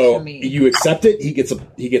mean? So to me? you accept it. He gets a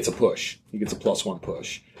push. He gets a +1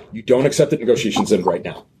 push. You don't accept it. Negotiations end right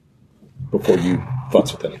now before you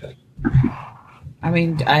futz with anything. I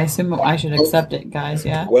mean, I assume I should accept it, guys.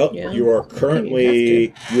 Yeah. Well, Yeah. you are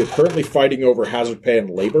currently fighting over hazard pay and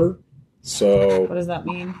labor. So What does that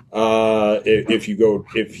mean?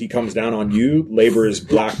 if he comes down on you, labor is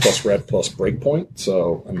black plus red plus breakpoint.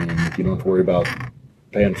 So I mean, you don't have to worry about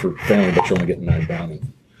paying for family, but you're only getting 9 bounty.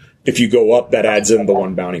 If you go up, that adds in the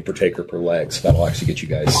 1 bounty per taker per leg, so that'll actually get you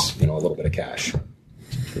guys, a little bit of cash.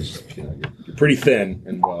 Because you're pretty thin,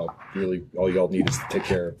 and really all y'all need is to take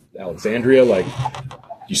care of Alexandria. Like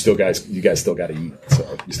you guys still got to eat,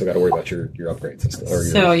 so you still got to worry about your upgrades and stuff.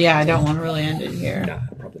 So yeah, I don't want to really end it here. Nah,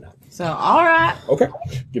 probably not. So all right, Okay,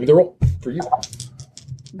 give me the roll for you.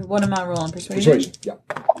 what am I rolling? Persuasion. Yeah.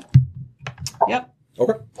 Yep.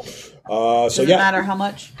 Okay. Doesn't matter how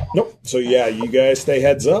much. Nope. So yeah, you guys stay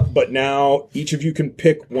heads up, but now each of you can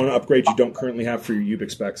pick one upgrade you don't currently have for your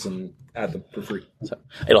Ubix specs and add them for free. So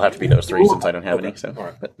it'll have to be those 3 since I don't have any. So All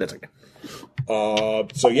right. but that's okay.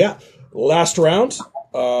 So yeah, last round.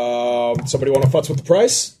 Somebody want to futz with the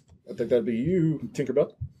price? I think that'd be you,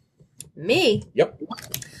 Tinkerbell. Me? Yep.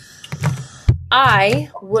 I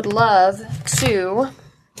would love to.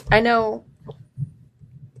 I know.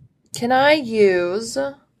 Can I use.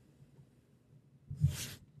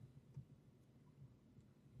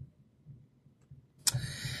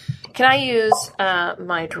 Can I use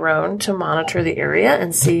my drone to monitor the area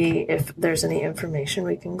and see if there's any information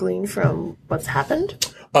we can glean from what's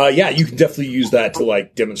happened? Yeah, you can definitely use that to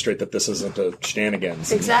demonstrate that this isn't a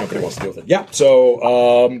shenanigans. And Exactly. nobody wants to deal with it. Yeah.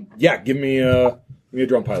 So give me a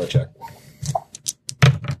drone pilot check.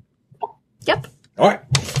 Yep. All right.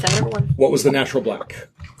 7 What was the natural black?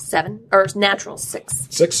 7 or natural 6.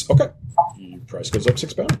 6. Okay. Your price goes up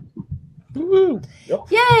 6 pounds. Woo! Yep.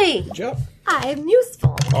 Yay! Good job. I'm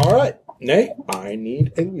useful. All right, Nate. I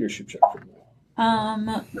need a leadership check from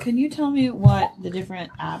you. Can you tell me what the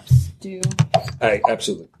different apps do?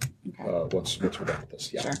 Absolutely. Okay. Once we're done with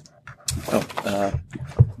this, yeah. Sure. Oh,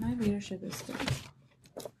 My leadership is 3.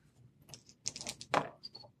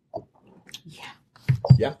 Yeah.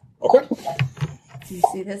 Yeah. Okay. Do you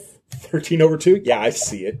see this? 13 over 2. Yeah, I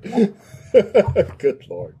see it. Good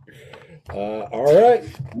Lord. All right.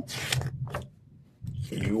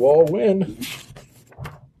 You all win.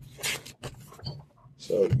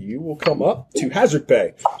 So you will come up to hazard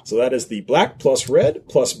pay. So that is the black plus red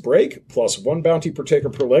plus break plus 1 bounty per taker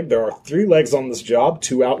per leg. There are 3 legs on this job,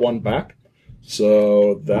 2 out, 1 back.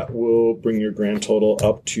 So that will bring your grand total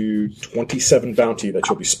up to 27 bounty that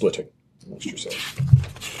you'll be splitting amongst yourselves.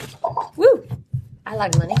 Woo! I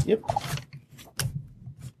like money. yep.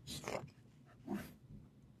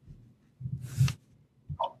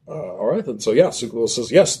 All right, then. So yeah, Sukula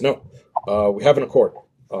says yes. No, we have an accord.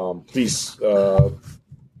 Please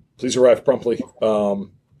arrive promptly.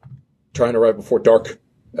 Try and arrive before dark,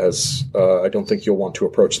 as I don't think you'll want to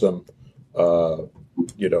approach them,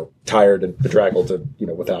 tired and bedraggled, and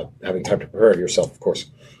without having time to prepare yourself, of course.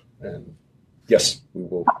 And yes, we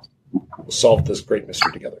will solve this great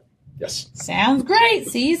mystery together. Yes. Sounds great.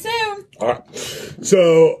 See you soon. All right.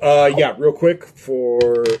 So, real quick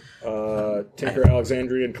for Tinker,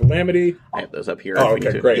 Alexandria, and Calamity. I have those up here. Oh,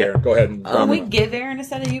 okay, great. Yeah. Aaron, go ahead. And, Can we give Aaron a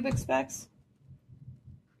set of Ubix specs?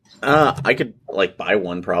 I could buy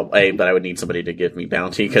one probably, but I would need somebody to give me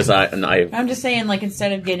bounty because I'm just saying,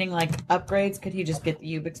 instead of getting upgrades, could he just get the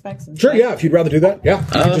Ubix specs? Sure, yeah. If you'd rather do that, yeah.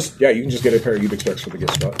 You can just get a pair of Ubix specs for the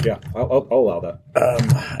gift spot. Yeah, I'll allow that.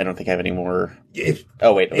 I don't think I have any more. It's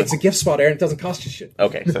It's a gift spot, Aaron. It doesn't cost you shit.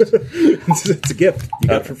 Okay, so it's a gift. You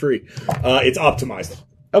got it for free. It's optimized.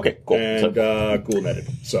 Okay, cool. And Ghoul netted.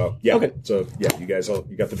 So yeah. Okay. So yeah, you guys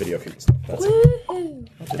you got the video feed and stuff. That's it. Woohoo!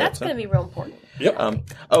 That's going to be real important. Yep.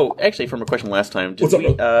 Actually, from a question last time, What's up,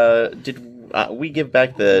 did we give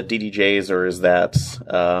back the DDJs, or is that?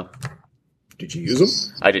 Did you use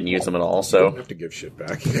them? I didn't use them at all, You so don't have to give shit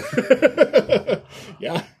back.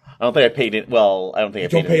 Yeah. I don't think I paid it. Well, I don't think I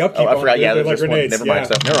Don't paid pay it. upkeep. I forgot. Yeah, they're there's like one. grenades. Never mind.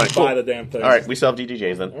 Yeah. So never mind. Buy Cool. the damn thing. All right, we still have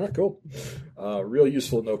DDJs then. All right, cool. Real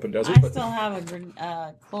useful in open desert. I still have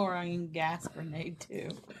a chlorine gas grenade, too.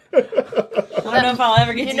 I don't know if I'll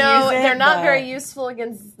ever get to use it. They're not but very useful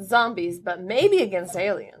against zombies, but maybe against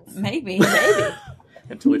aliens. Maybe. Maybe.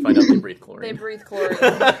 Until we find out they breathe chlorine. They breathe chlorine.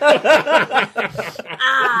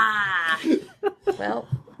 Well,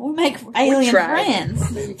 We'll make alien tried. friends. I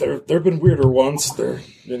mean, there have been weirder ones.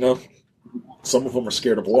 Some of them are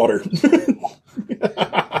scared of water.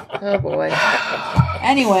 oh boy.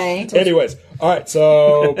 Anyway. Anyways, all right.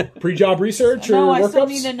 So pre-job research or No, I workups? still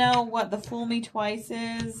need to know what the Fool Me Twice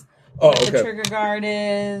is. Oh, What the okay. trigger guard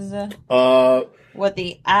is. What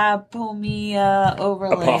the Apomia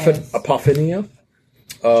overlay is. Apophenia.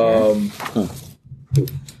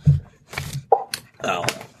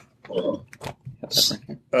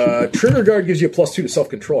 Trigger guard gives you a +2 to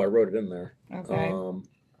self-control. I wrote it in there. Okay.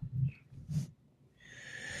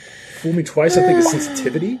 Fool me twice, I think, is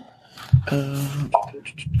sensitivity.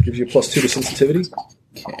 Gives you a +2 to sensitivity.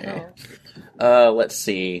 Okay. Let's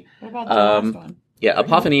see. What about the last one? Yeah,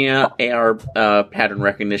 Apophenia, AR pattern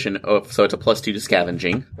recognition, so it's a +2 to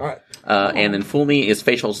scavenging. All right. And then Fool Me is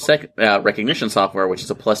facial recognition software, which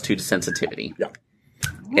is a +2 to sensitivity. Yeah.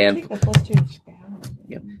 I think the +2 is scavenging.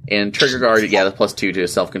 Yeah. And Trigger Guard, the +2 to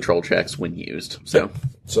self-control checks when used. So,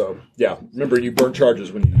 So, yeah. Remember, you burn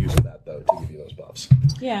charges when you use that, though, to give you those buffs.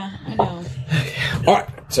 Yeah, I know. All right.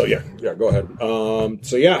 So, yeah, go ahead.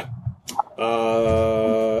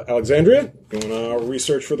 Alexandria, going to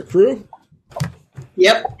research for the crew.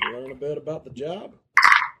 Yep. Learn a bit about the job.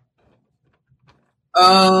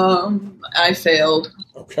 I failed.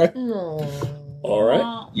 Okay. All right.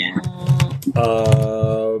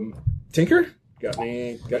 Tinker, got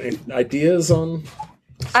any ideas on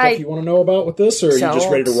stuff you want to know about with this, or are you just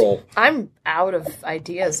ready to roll? I'm out of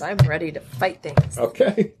ideas. I'm ready to fight things.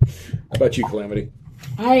 Okay. How about you, Calamity?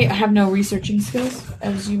 I have no researching skills,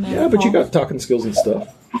 as you may Yeah, but you recall. got talking skills and stuff.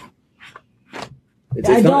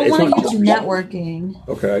 I don't want to use just- networking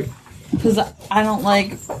Okay. because I don't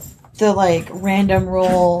like the random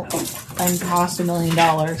roll and cost $1 million.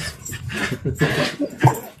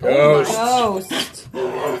 Ghost. Ghost.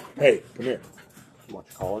 Hey, come here. You want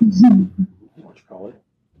your collar? You want your collar?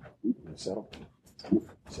 Settle.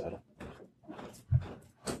 Settle.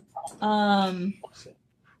 I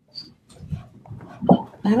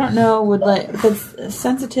don't know. Because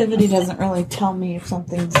sensitivity doesn't really tell me if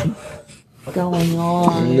something's going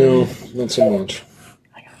on. No, not so much.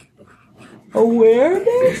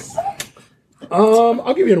 Awareness?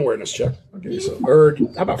 I'll give you an awareness check. I'll give you some. Or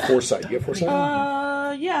how about foresight? You have foresight?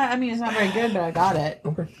 Yeah. I mean, it's not very good, but I got it.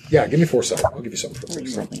 Okay. Yeah, give me foresight. I'll give you something for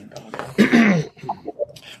foresight.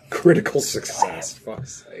 Critical success.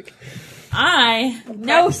 Fuck's sake. I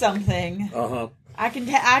know something. Uh-huh. I can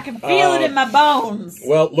feel it in my bones.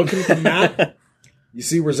 Well, looking at the map, you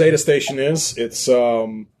see where Zeta Station is. It's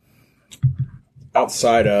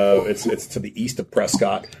outside of it's to the east of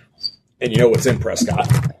Prescott. And you know what's in Prescott?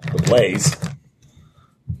 The Blaze.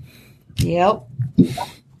 Yep.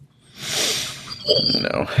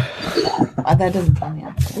 no. That doesn't tell me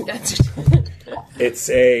anything. It's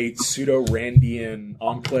a pseudo-Randian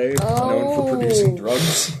enclave known for producing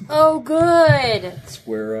drugs. Oh, good. It's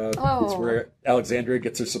where Alexandria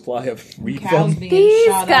gets her supply of weed Cows from. being These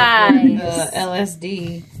shot up with guys. the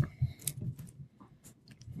LSD.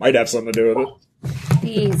 Might have something to do with it.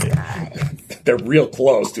 These guys. they're real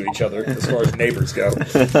close to each other as far as neighbors go.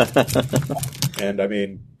 And I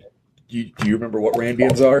mean, do you remember what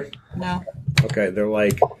Randians are? No. Okay, they're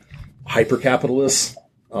like hyper-capitalists.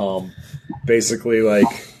 Basically, like,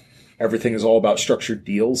 everything is all about structured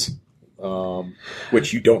deals,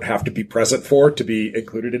 which you don't have to be present for to be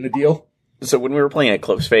included in a deal. So when we were playing at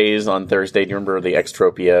Close Phase on Thursday, do you remember the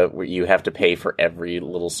Extropia where you have to pay for every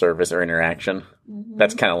little service or interaction? Mm-hmm.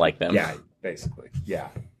 That's kind of like them. Yeah, basically. Yeah.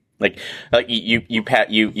 Like you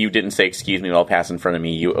didn't say excuse me while pass in front of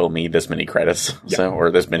me. You owe me this many credits, or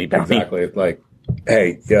this many bounty. Exactly. Like,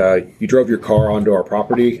 hey, you drove your car onto our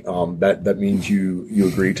property. That means you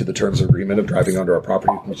agree to the terms of agreement of driving onto our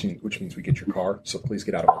property, which means we get your car. So please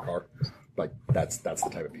get out of our car. Like, that's the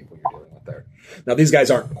type of people you're dealing with there. Now, these guys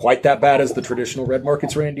aren't quite that bad as the traditional Red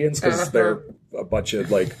Markets Randians, because they're a bunch of,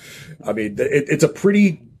 like, I mean, it's a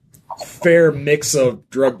pretty fair mix of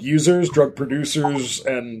drug users, drug producers,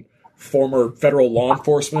 and former federal law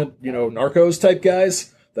enforcement, narcos type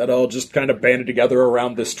guys that all just kind of banded together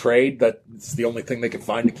around this trade. That's the only thing they can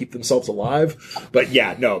find to keep themselves alive. But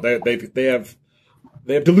yeah, no, they have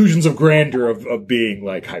delusions of grandeur of being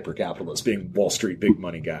like hyper capitalists, being Wall Street big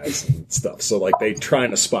money guys and stuff. So like they try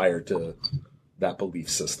and aspire to that belief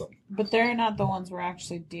system. But they're not the ones we're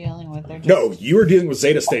actually dealing with. They're just... No, you are dealing with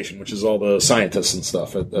Zeta Station, which is all the scientists and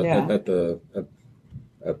stuff at the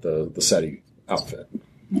SETI outfit.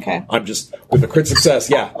 Okay. I'm just with the crit success.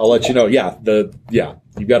 Yeah, I'll let you know. Yeah,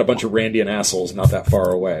 you've got a bunch of Randian assholes not that far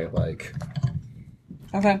away. Like,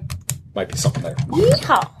 okay, might be something there.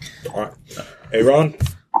 Yeehaw. All right. Hey, Ron,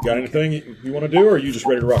 got anything you want to do, or are you just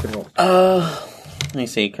ready to rock and roll? Let me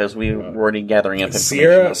see, because we were already gathering up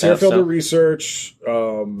information. Sierra failed her research.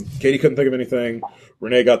 Katie couldn't think of anything.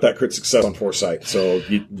 Renee got that crit success on Foresight, so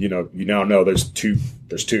you now know there's two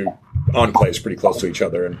enclaves pretty close to each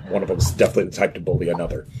other, and one of them is definitely the type to bully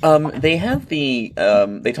another. They have they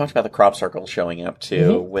talked about the crop circle showing up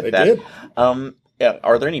too. Mm-hmm. With they that. Did. Yeah,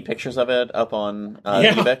 are there any pictures of it up on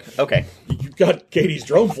eBay? Okay. You've got Katie's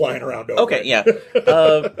drone flying around over Okay, it. yeah.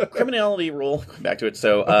 Criminality rule, back to it.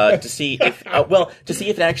 So, to see if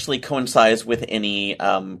it actually coincides with any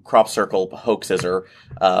crop circle hoaxes or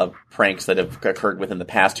pranks that have occurred within the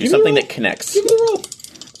past, do something that connects. Give me the roll.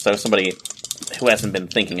 So somebody who hasn't been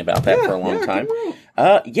thinking about that for a long time.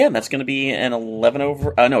 That's going to be an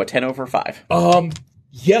 10 over 5.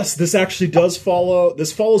 Yes, this actually does follow.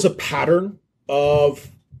 This follows a pattern of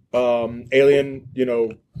alien,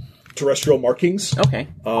 terrestrial markings. Okay.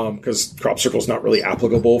 Because crop circle's not really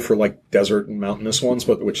applicable for like desert and mountainous ones,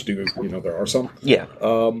 but which do, there are some. Yeah.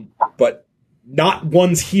 But not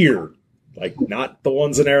ones here. Like not the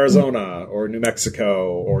ones in Arizona or New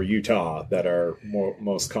Mexico or Utah that are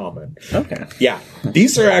most common. Okay. Yeah.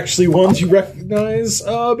 These are actually ones you recognize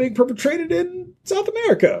being perpetrated in South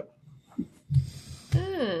America.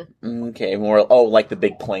 Okay, more like the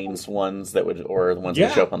big plains ones or the ones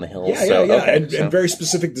that show up on the hills. And very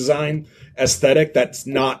specific design aesthetic that's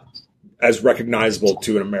not as recognizable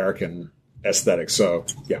to an American aesthetic. So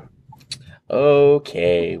yeah.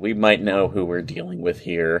 Okay, we might know who we're dealing with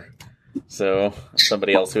here. So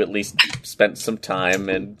somebody else who at least spent some time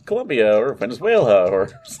in Colombia or Venezuela or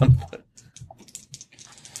something.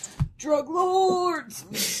 Drug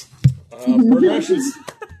lords. Progressions.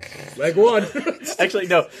 Leg one. Actually,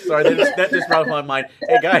 no. Sorry, that just brought to my mind.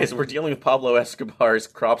 Hey, guys, we're dealing with Pablo Escobar's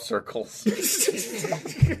crop circles.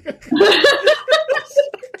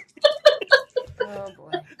 Oh,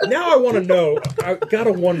 boy. Now I want to know. I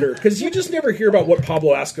gotta wonder because you just never hear about what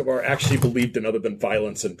Pablo Escobar actually believed in other than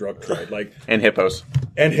violence and drug trade, like and hippos.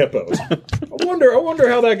 I wonder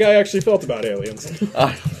how that guy actually felt about aliens,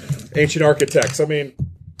 ancient architects. I mean,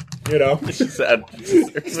 Sad.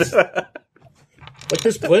 like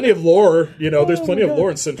there's plenty of lore. There's plenty of lore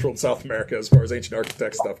in Central and South America as far as ancient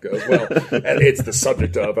architect stuff goes. Well, and it's the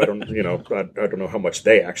subject of. I don't know how much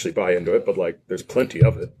they actually buy into it, but like there's plenty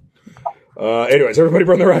of it. Anyways, everybody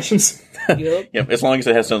run their rations. Yep, as long as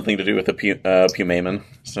it has something to do with the Pumaman.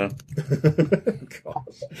 So,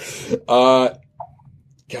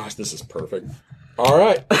 gosh, this is perfect. All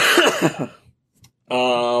right.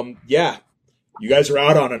 Yeah, you guys are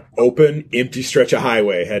out on an open, empty stretch of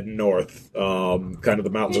highway heading north. Kind of the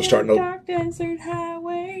mountains are starting to dark desert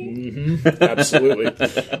highway. Mm-hmm, absolutely.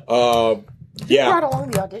 Yeah, Brought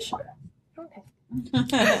along the audition. Okay.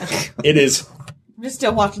 it is. I'm just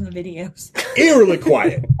still watching the videos. Eerily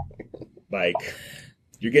quiet. Like,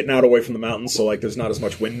 you're getting out away from the mountains, so, like, there's not as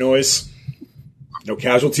much wind noise. No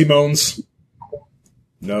casualty moans.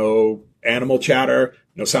 No animal chatter.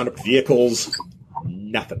 No sound of vehicles.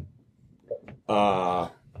 Nothing.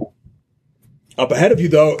 Up ahead of you,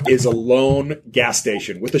 though, is a lone gas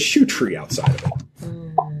station with a shoe tree outside of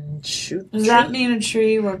it. Shoot. Does that mean a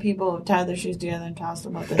tree where people have tied their shoes together and tossed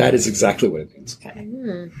them up? That is exactly what it means. Okay.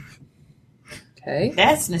 Okay.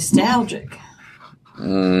 That's nostalgic.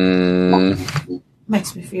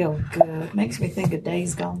 Makes me feel good. Makes me think of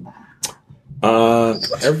days gone by.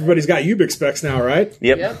 Everybody's got Ubix specs now, right?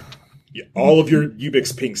 Yep. Yeah, all of your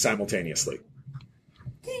Ubix ping simultaneously.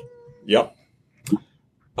 Ding. Yep.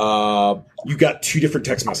 You got 2 different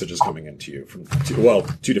text messages coming into you from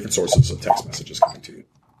 2 different sources of text messages coming to you.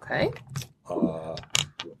 Okay.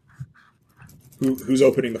 Who's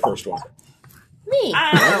opening the first one? Me.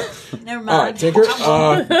 Never mind. All right, Tinker.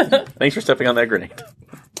 Thanks for stepping on that grenade.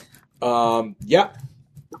 Yeah.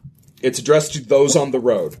 It's addressed to those on the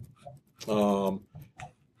road.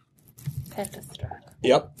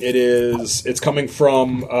 Yep, it is. It's coming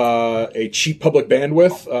from a cheap public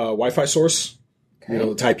bandwidth Wi-Fi source. Okay. You know,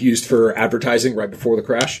 the type used for advertising right before the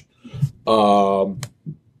crash.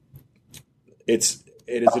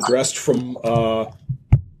 It is addressed from.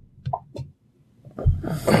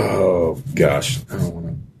 Oh gosh, I don't want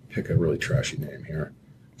to pick a really trashy name here.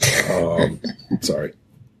 Sorry,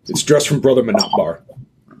 it's addressed from Brother Manatbar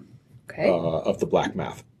Okay. of the Black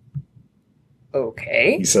Math.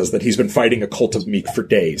 Okay. He says that he's been fighting a cult of Meek for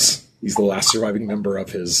days. He's the last surviving member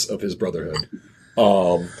of his brotherhood.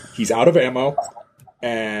 He's out of ammo,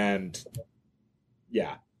 and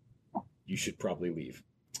yeah, you should probably leave.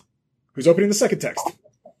 Who's opening the second text?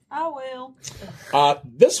 I will.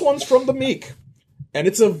 This one's from the Meek, and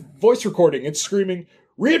it's a voice recording. It's screaming,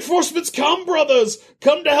 "Reinforcements come, brothers!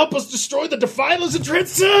 Come to help us destroy the Defilers and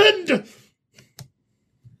transcend!"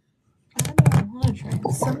 I don't want to try.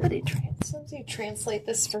 Somebody translate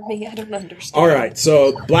this for me. I don't understand. All right,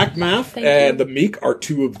 so Black Math Thank and you. the Meek are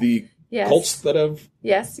 2 of the Yes. cults that have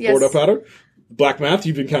Yes. poured up at her. Black Math,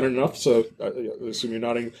 you've encountered enough, so I assume you're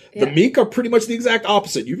nodding. The Meek are pretty much the exact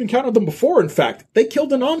opposite. You've encountered them before, in fact. They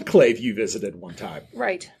killed an enclave you visited one time.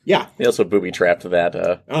 Right. Yeah. They also booby-trapped that.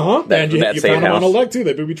 Uh-huh. That- And you that safe found them on a house. leg, too.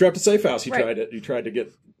 They booby-trapped a safe house you Right. tried to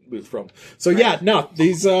get loot from. So, yeah, no,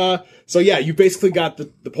 these... So, yeah, you basically got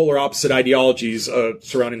the polar opposite ideologies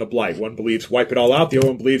surrounding the Blight. One believes wipe it all out. The other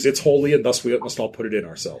one believes it's holy, and thus we must all put it in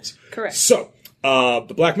ourselves. Correct. So...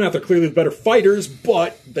 the Black Math are clearly the better fighters,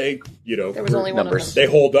 but they, There was only one of numbers. them. they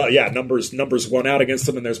hold, numbers won out against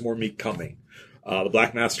them, and there's more Meek coming. The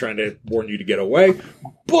Black Math's trying to warn you to get away,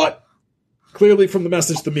 but clearly from the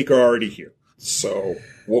message, the Meek are already here. So,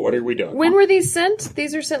 what are we doing? When were these sent?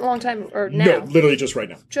 These are sent a long time, or now? No, literally just right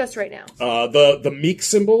now. Just right now. The Meek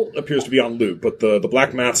symbol appears to be on loop, but the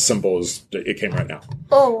Black Math symbol it came right now.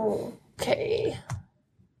 Oh, okay.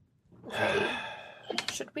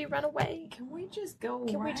 Should we run away? Can we just go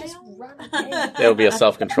Can we around? just run away? That would be a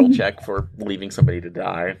self-control check for leaving somebody to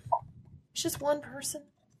die. It's just one person.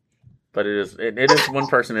 But it is one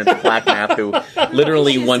person in the Black Math who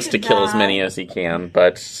literally Just wants to to kill as die. many as he can.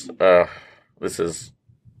 But this is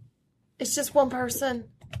It's just one person.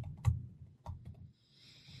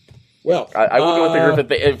 Well, I would go with the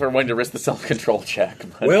group if we're wanting to risk the self-control check.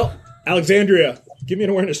 But well, Alexandria, give me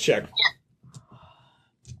an awareness check.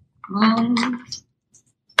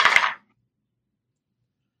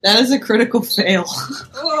 That is a critical fail.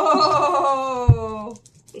 Whoa!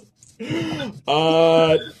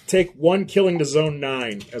 Take 1 killing to zone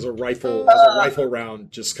 9 as a rifle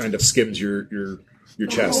round just kind of skims your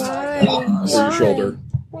chest Why? or your shoulder.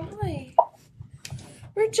 Why?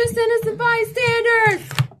 We're just innocent bystanders.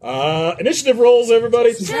 Initiative rolls,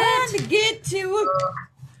 everybody. Trying to get to a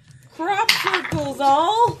crop circles,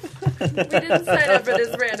 all. We didn't sign up for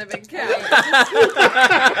this random encounter.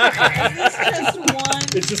 Just one.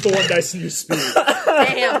 It's just the one dice in your speed.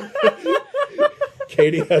 Damn.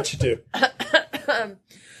 Katie, how'd you do?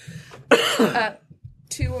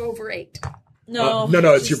 2 over 8. No,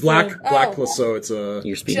 No, it's your just black Oh. plus, so it's a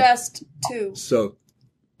your speed. Just 2. so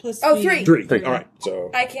plus Oh, speed. 3. 3. All right, so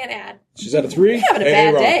I can't add. she's at a 3. Having a Hey,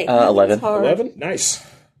 bad Rob. day. 11. Hard. 11, nice.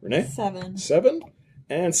 Renee, 7. 7,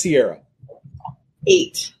 and Sierra,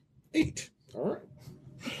 8. 8. All right.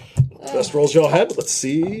 Best rolls y'all had. Let's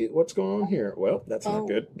see what's going on here. Well, that's not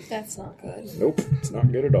good. That's not good. Nope, it's not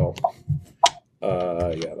good at all.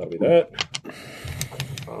 Yeah, that'll be that.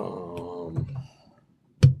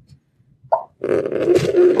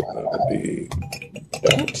 That would be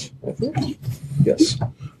that, I think. Yes.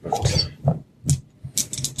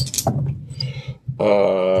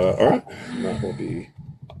 All right. That will be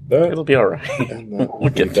that. It'll be all right. And that will We'll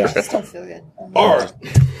be get through that. it. Still feel good. All right.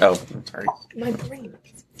 Oh, sorry. My brain.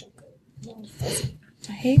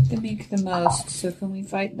 I hate the Meek the most, so can we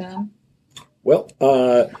fight them? Well,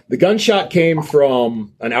 the gunshot came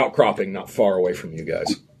from an outcropping not far away from you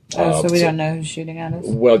guys. Oh, so we don't know who's shooting at us?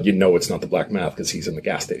 Well, you know it's not the Black Math because he's in the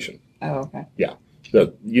gas station. Oh, okay. Yeah.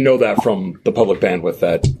 You know that from the public bandwidth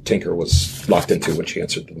that Tinker was locked into when she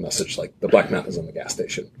answered the message, like, the Black Math is in the gas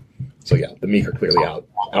station. So, yeah, the Meek are clearly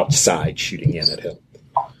outside shooting in at him.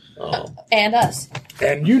 And us.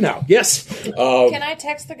 And you now, yes. Can I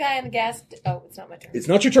text the guy in the gas? Oh, it's not my turn. It's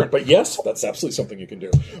not your turn, but yes, that's absolutely something you can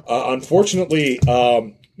do. Unfortunately,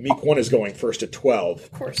 Meek 1 is going first at 12.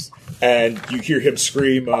 Of course. And you hear him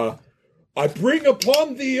scream, I bring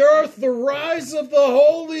upon the earth the rise of the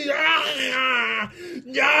holy...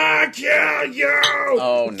 kill you!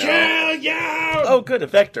 Oh, no. Kill you! Oh, good, a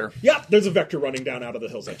vector. Yep, there's a vector running down out of the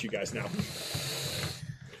hills at you guys now.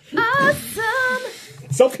 Awesome!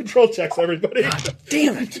 Self-control checks, everybody.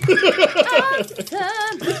 Damn it.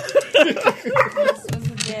 Awesome! This was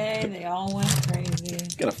the day they all went crazy.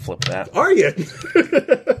 Gonna flip that. Are you?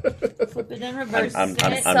 Flip it in reverse. I'm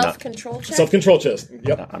not. Self-control check? Self-control checks.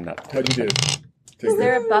 Yep. I'm not. How'd you do? Is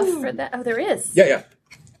there a buff for that? Oh, there is. Yeah.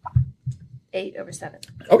 8 over 7.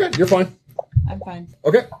 Okay, you're fine. I'm fine.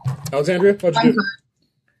 Okay. Alexandria, how'd you I'm do?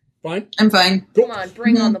 Fine? I'm fine. Cool. Come on,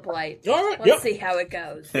 bring on the blight. All right, Let's see how it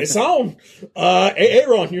goes. It's on.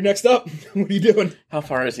 Aaron, you're next up. What are you doing? How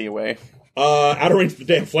far is he away? Out of range of the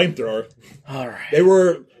damn flamethrower. All right. They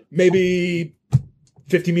were maybe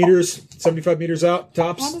 50 meters, 75 meters out,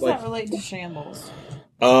 tops. How does that relate to shambles?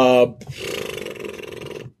 Let's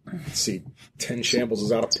see. 10 shambles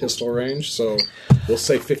is out of pistol range, so we'll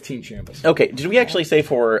say 15 shambles. Okay. Did we actually say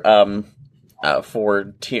for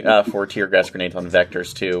tear gas grenades on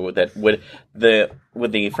vectors too that would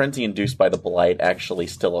the frenzy induced by the blight actually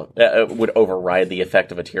still would override the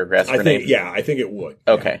effect of a tear gas grenade? I think it would.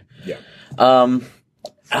 Okay. Yeah.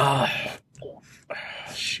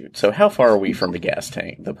 Shoot. So how far are we from the gas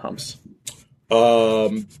tank, the pumps?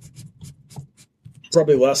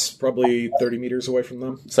 Probably less. Probably 30 meters away from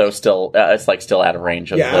them. So still, it's like still out of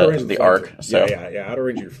range of out of range of the arc. flamethrower. So Yeah, out of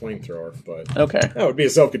range of your flamethrower. But okay. that would be a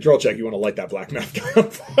self-control check. You want to light that black math gun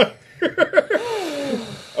on fire.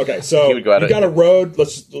 Okay, so you got a road.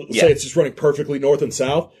 Let's say it's just running perfectly north and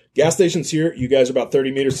south. Gas station's here. You guys are about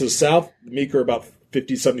 30 meters to the south. The Meek are about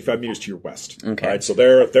 50, 75 meters to your west. Okay. All right, so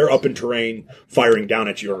they're up in terrain, firing down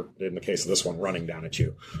at you, or in the case of this one, running down at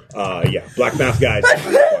you. Black math guys.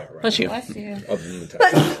 Bless you. Bless you. Other than the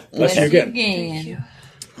text. Bless you again. Thank you.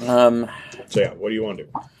 So what do you want to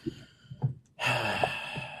do?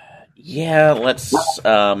 Yeah, let's.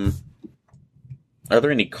 Are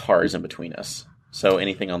there any cars in between us? So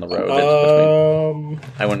anything on the road that's between?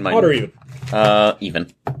 I wouldn't mind. Odd or even?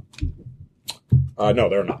 Even. No,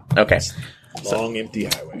 they're not. Okay. Long, empty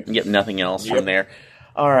highway. Yep, nothing else from there.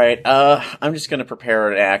 All right. I'm just going to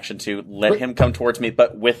prepare an action to let him come towards me,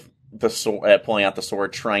 but with the sword, pulling out the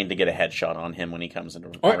sword, trying to get a headshot on him when he comes into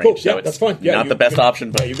range. All right, cool. So that's fine. Yeah, not the best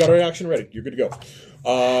option, but you got our action ready. You're good to go.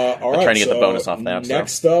 All right. trying to get the bonus off that.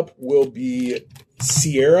 Next up will be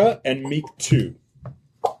Sierra and Meek 2.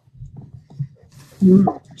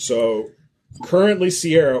 So currently,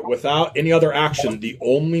 Sierra, without any other action, the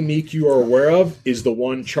only Meek you are aware of is the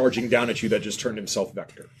one charging down at you that just turned himself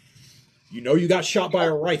Vector. You know you got shot by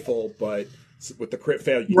a rifle, but with the crit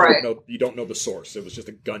fail, you don't know the source. It was just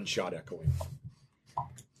a gunshot echoing.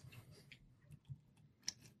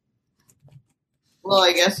 Well,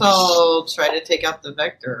 I guess I'll try to take out the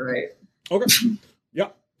Vector, right? Okay.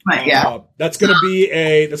 Yep. Yeah. That's gonna be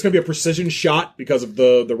a precision shot because of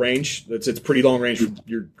the range. It's pretty long range for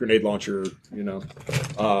your grenade launcher. You know.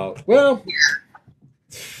 Well,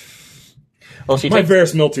 my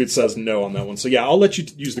verisimilitude says no on that one. So yeah, I'll let you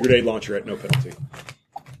use the grenade launcher at no penalty.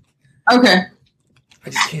 Okay. I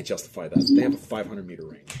just can't justify that. They have a 500 meter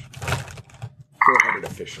range. 400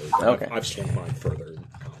 officially. Okay. I've swung mine further in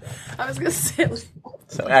combat. I was going to say...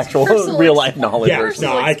 So actual real life knowledge. Yeah, versus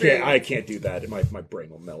no, I can't do that. My brain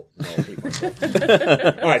will melt.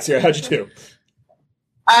 All right, Sarah, how'd you do?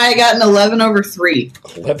 I got an 11 over 3.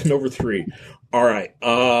 11 over 3. All right.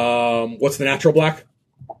 What's the natural black?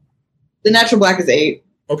 The natural black is 8.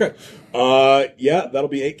 Okay. Yeah, that'll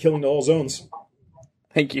be 8 killing to all zones.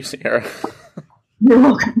 Thank you, Sierra. You're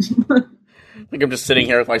welcome. Like I'm just sitting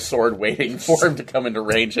here with my sword waiting for him to come into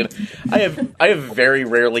range, and I have very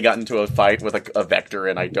rarely gotten into a fight with a Vector,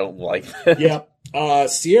 and I don't like that. Yeah.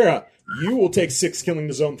 Sierra, you will take 6 killing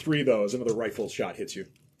to zone 3, though, as another rifle shot hits you.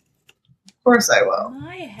 Of course I will.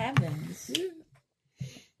 My heavens.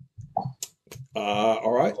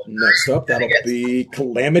 All right. Next up, that'll be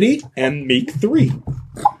Calamity and Meek 3.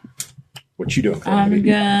 What you doing,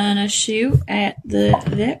 Calamity? I'm gonna shoot at the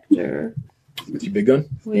Vector with your big gun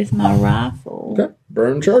with my rifle. Okay.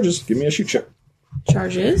 Burn charges. Give me a shoot check.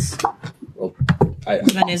 Charges. Well,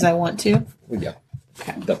 As many as I want to. yeah.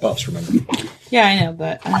 Okay. That buffs, remember. Yeah, I know,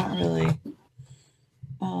 but I don't really.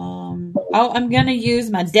 I'm gonna use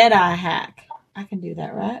my Deadeye hack. I can do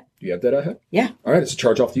that, right? Do you have that ahead? Yeah. All right, it's a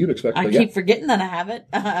charge off the Ubix spec. I but keep forgetting that I have it.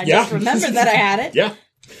 I Yeah. just remembered that I had it. Yeah.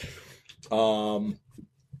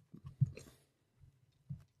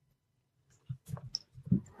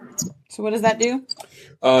 So what does that do?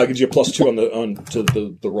 Gives you a +2 to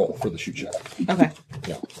the roll for the shoot check. Okay.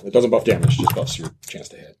 Yeah. It doesn't buff damage, just buffs your chance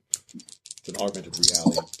to hit. It's an augmented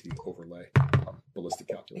reality overlay. Ballistic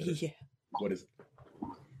calculator. Yeah. What is it?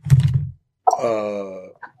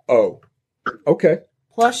 Oh. Okay.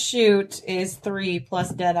 Plus shoot is 3, plus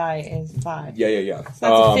Deadeye is 5. Yeah.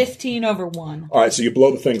 So that's a 15 over 1. All right, so you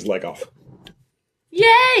blow the thing's leg off.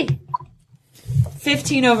 Yay!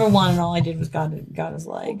 15 over 1, and all I did was got his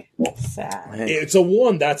leg. Sad. It's a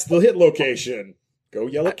 1. That's the hit location. Go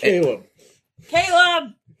yell at Caleb.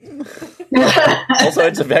 Caleb! Also,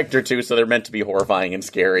 it's a vector too, so they're meant to be horrifying and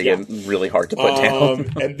scary and really hard to put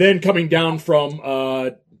down. And then coming down from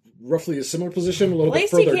roughly a similar position, a little At bit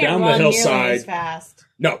least he further can't down the run nearly hillside. as fast.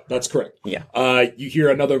 No, that's correct. Yeah. You hear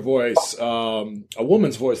another voice, a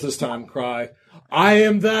woman's voice this time, cry, "I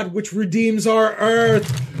am that which redeems our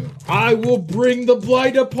earth. I will bring the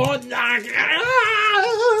blight upon..."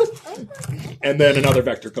 And then another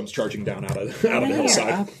vector comes charging down out of the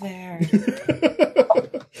hillside. Up there.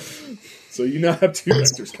 So you now have 2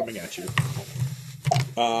 vectors coming at you.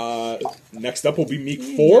 Next up will be Meek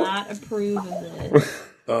 4. Not approve of this.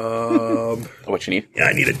 What you need? Yeah,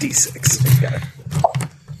 I need a D6. Got it.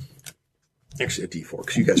 Actually, a D4,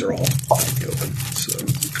 because you guys are all open. So,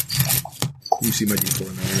 you see my D4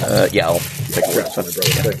 in there? Yeah, I'll take a Crap, look. my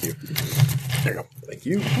brother. Thank you. There you go. Thank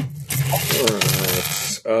you. All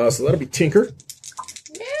right. So that'll be Tinker.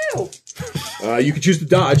 No. You can choose to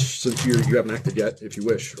dodge, since you haven't acted yet, if you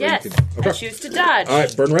wish. Or Yes. You can, I choose to dodge. All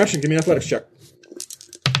right, Burn Ration, give me an athletics check.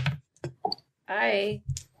 I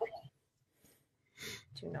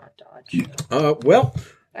do not dodge. Well,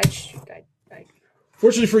 I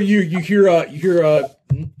fortunately for you, you hear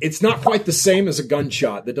it's not quite the same as a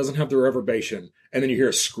gunshot that doesn't have the reverberation, and then you hear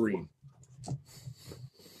a scream.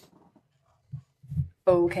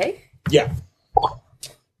 okay. Yeah.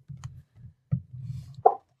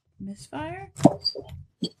 Misfire?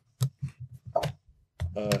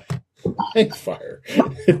 Hank fire.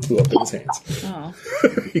 It blew up in his hands. Oh.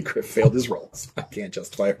 He failed his rolls. I can't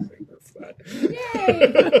justify everything for that.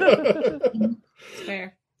 Yay!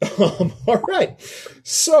 Fair. All right.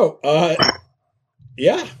 So,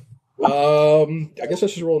 yeah. I guess I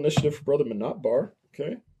should roll initiative for Brother Minotbar.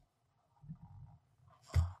 Okay.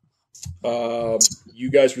 You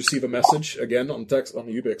guys receive a message again on text on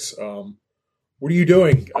the Ubix. What are you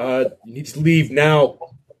doing? You need to leave now.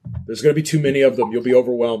 There's going to be too many of them. You'll be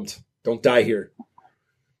overwhelmed. Don't die here.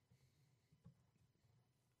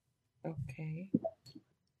 Okay.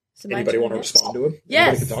 So my Anybody turn want to next? respond to him? Yes.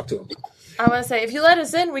 Anybody can talk to him. I want to say, if you let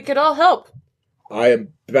us in, we could all help. I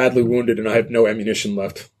am badly wounded and I have no ammunition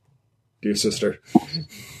left. Dear sister.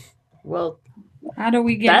 Well, How do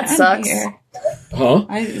we get That out sucks. of here? Huh?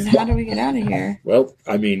 How do we get out of here? Well,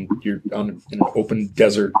 I mean, you're in an open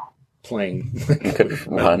desert plane.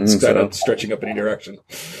 Run, Instead so. of stretching up any direction.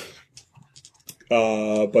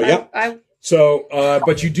 But yeah. I So,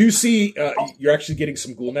 but you do see, you're actually getting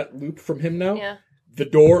some GhoulNet loop from him now. yeah. The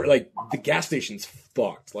door, like, the gas station's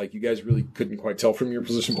fucked. Like, you guys really couldn't quite tell from your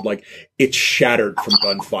position, but, like, it's shattered from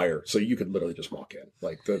gunfire. So you could literally just walk in.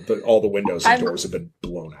 Like, all the windows and doors have been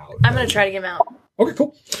blown out. I'm gonna try to get him out. Okay,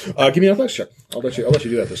 cool. Give me an athletics check. I'll let you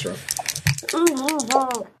do that this round.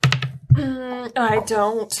 I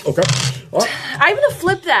don't. Okay. All right. I'm gonna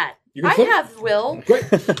flip that. You can I flip? have will. Great.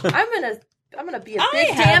 I'm gonna be a I big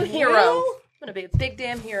have damn hero. will. I'm gonna be a big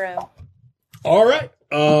damn hero. All right.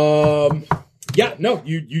 Yeah, no,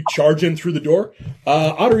 you charge in through the door.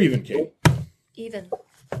 Odd or even, Kate? Even.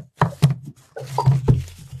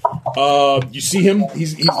 You see him.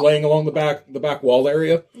 He's laying along the back wall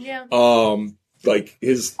area. Yeah. Like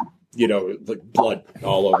his, like blood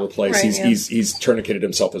all over the place. Right, He's tourniqueted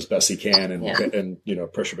himself as best he can, and Yeah.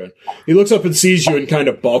 and pressure band. He looks up and sees you and kind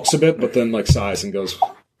of balks a bit, but then like sighs and goes,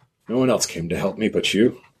 "No one else came to help me but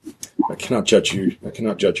you. I cannot judge you. I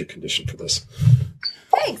cannot judge your condition for this."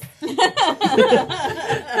 Thanks.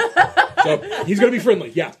 So he's going to be friendly.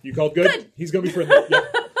 Yeah, you called good. He's going to be friendly. Yeah.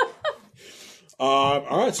 All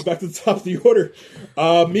right, so back to the top of the order.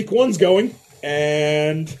 Meek 1's going,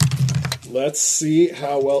 and let's see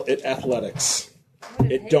how well it athletics.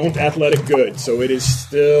 It don't athletic good, so it is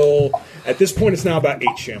still at this point. It's now about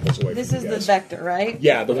 8 shambles away. This from is you the guys. vector, right?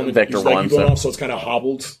 Yeah, the one that Vector is like one, you going so- off, so it's kind of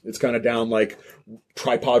hobbled. It's kind of down like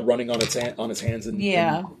tripod running on its hands and,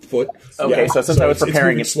 Yeah. and foot. Okay, Yeah, so since I was it's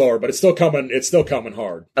preparing moving it- slower, but it's still coming. It's still coming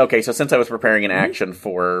hard. Okay, so since I was preparing an action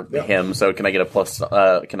for Yeah. him, so can I get a plus?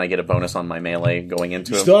 Can I get a bonus on my melee going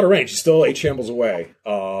into You're him? still out of range. You're still 8 shambles away.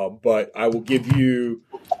 But I will give you.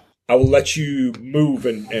 I will let you move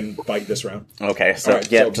and fight this round. Okay, so All right,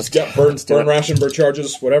 yeah, so, just yeah, burn let's do it. ration, burn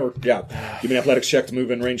charges, whatever. Yeah, give me an athletics check to move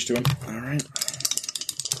in range to him. All right.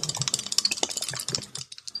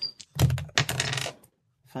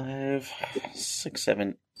 5, 6,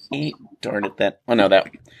 7, 8. Darn it! That. Oh no,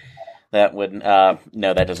 that would. No,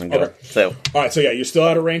 that doesn't go. Okay. So All right, so yeah, you're still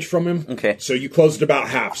out of range from him. okay. So you closed about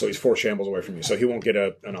half, so he's 4 shambles away from you. So he won't get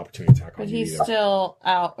an opportunity attack on But you he's either. still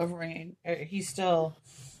out of range. Or he's still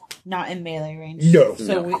not in melee range. No.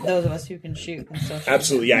 So those of us who can shoot can still shoot.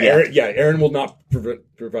 Absolutely, yeah. Yeah. Aaron will not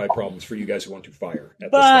provide problems for you guys who want to fire.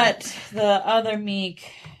 At But this the other Meek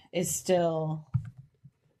is still.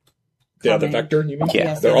 the other coming. vector, you mean? Yeah.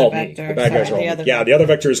 Yes, They're the all other me. vector. The bad guys Sorry, are all the me. other Yeah, the other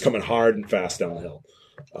vector is coming hard and fast down the hill.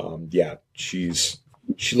 Yeah, she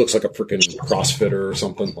looks like a freaking CrossFitter or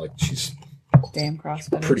something. Like she's Damn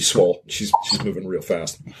CrossFit. pretty swole. She's moving real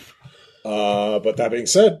fast. But that being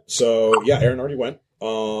said, so yeah, Aaron already went.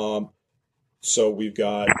 So we've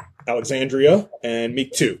got Alexandria and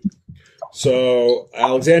Meek 2. So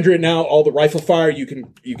Alexandria, now all the rifle fire, you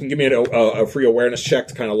can give me a free awareness check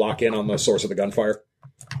to kind of lock in on the source of the gunfire.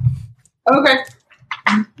 Okay.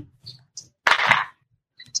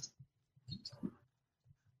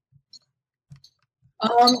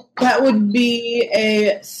 That would be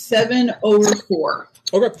a 7 over 4.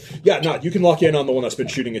 Okay. Yeah, no, you can lock in on the one that's been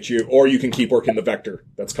shooting at you, or you can keep working the vector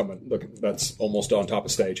that's coming. Look, that's almost on top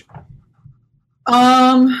of stage.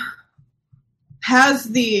 Has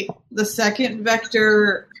the second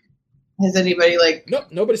vector? Has anybody like? Nope,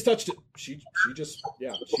 nobody's touched it. She just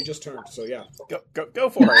turned. So yeah. Go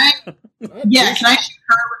for it. All right, Yeah, please. can I shoot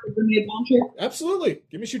her with the grenade launcher? Absolutely.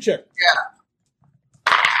 Give me a shoot check.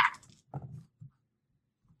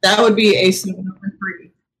 That would be a 7 over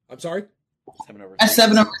 3. I'm sorry. 7 over A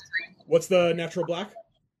 7 over What's the natural black?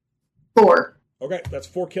 4. Okay, that's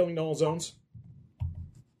 4 killing to all zones.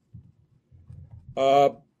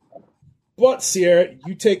 But Sierra,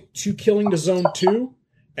 you take 2 killing to zone 2,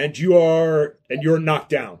 and you're knocked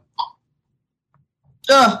down.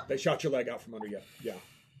 Ugh, They shot your leg out from under you. Yeah.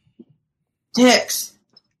 dicks.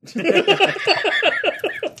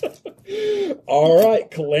 All right,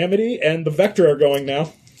 Calamity and the Vector are going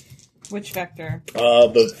now. Which vector?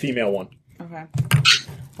 The female one. Okay.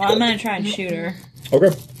 Well, I'm gonna try and shoot her. Okay.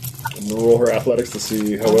 I'm gonna roll her athletics to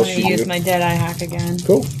see how I'm well gonna she use can do. my Deadeye hack again.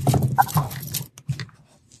 Cool.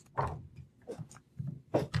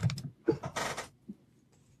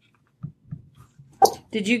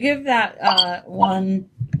 Did you give that one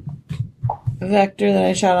vector that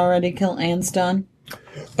I shot already kill and stun?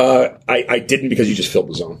 I didn't because you just filled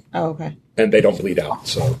the zone, Oh, okay. and they don't bleed out,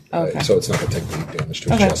 so Okay. so it's not gonna take bleed damage to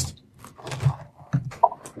his Okay. chest.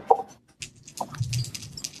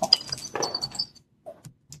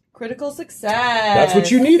 Critical success. That's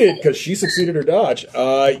what you needed because she succeeded her dodge.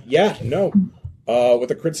 Yeah, no.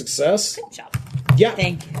 With a crit success. Good job. Yeah.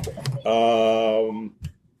 Thank you.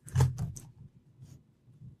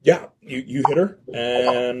 Yeah, you hit her,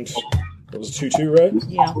 and it was a 2-2, right?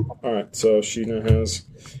 Yeah. All right, so she now has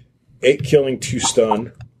 8 killing, 2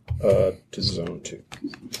 stun to zone 2.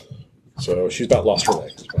 So she's about lost her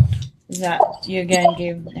leg as well. Is that you again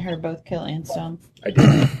gave her both kill and stun? I did.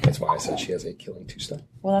 That's why I said she has 8 killing, 2 stun.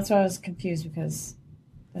 Well, that's why I was confused because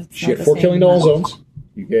that's She not had the 4 same killing to all amount. zones.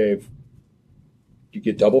 You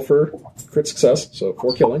get double for crit success, so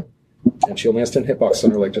 4 killing, and she only has 10 hitbox on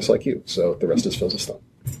her leg, just like you. So the rest is filled with stun.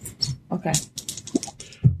 Okay.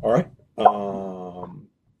 All right.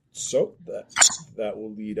 So that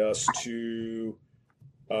will lead us to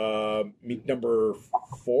meet number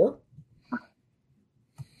 4.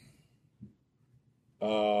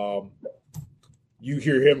 You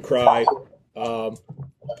hear him cry,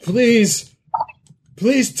 "Please,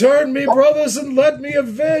 please turn me, brothers, and let me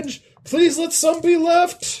avenge. Please let some be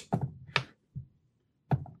left."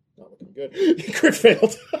 Not looking good. Crit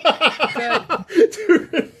failed.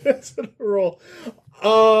 Dude, that's a roll.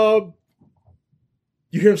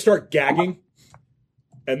 You hear him start gagging,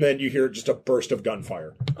 and then you hear just a burst of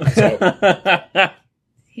gunfire. So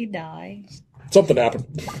He died. something happened.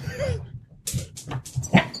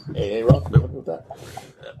 Hey, Rock, with that.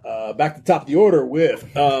 Back to the top of the order with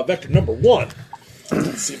vector number 1.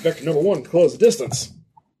 Let's see if vector number 1 can close the distance.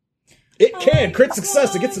 It can. Crit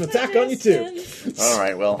success. It gets an attack on you, too. All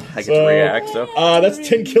right, well, I get to react, so. That's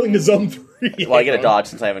 10 killing to zone 3. Well, I get a dodge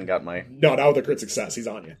since I haven't got my... No, not with a crit success. He's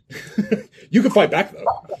on you. You can fight back, though.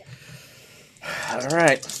 All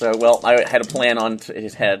right, so, well, I had a plan on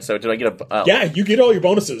his head, so did I get a... Yeah, you get all your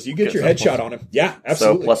bonuses. You get your headshot on him. Yeah,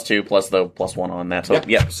 absolutely. So +2 plus the +1 on that. So,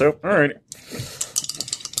 yeah, so, all right.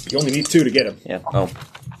 You only need 2 to get him. Yeah, oh.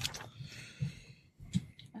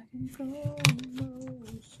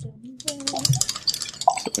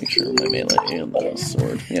 Make sure my melee and the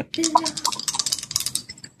sword. Yeah.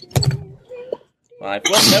 5.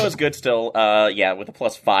 Well, that was good still. Yeah, with a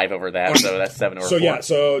 +5 over that, so that's 7 over 4. So, yeah,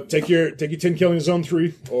 so take your 10 killing to zone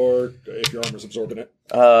 3, or if your armor's absorbing it.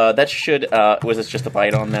 That should, was this just a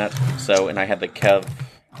bite on that? So, and I had the Kev...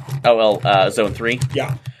 Oh, well, zone 3?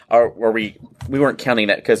 Yeah. Or were we weren't counting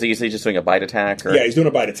that, because he's just doing a bite attack? Or? Yeah, he's doing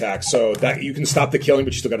a bite attack, so that you can stop the killing,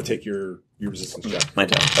 but you still got to take your resistance check. My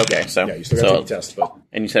turn. Okay, so... Yeah, you still got to take a test, but...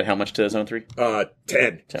 And you said how much to zone 3? 10.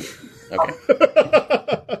 10. Okay.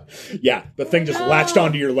 Yeah, the thing just latched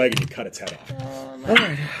onto your leg and you cut its head off. All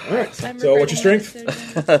right. So, what's your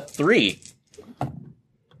strength? 3.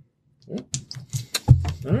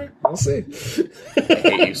 All right, we'll see. I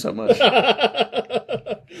hate you so much.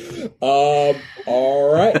 All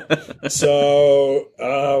right. So,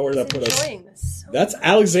 where did I put us? Enjoying this. That's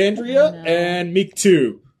Alexandria and Meek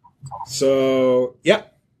 2. So, yeah.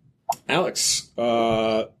 Alex.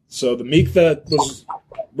 So the Meek that was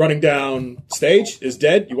running down stage is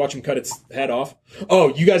dead. You watch him cut its head off.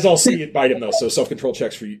 Oh, you guys all see it bite him, though, so self-control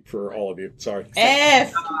checks for all of you. Sorry.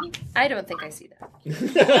 F. I don't think I see that. I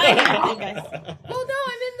think I- Well, no,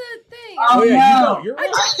 I'm in the thing. Oh, yeah, no. you know. You're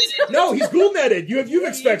right. No, he's ghoul netted. You have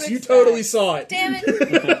UVIC specs. You totally saw it. Damn it.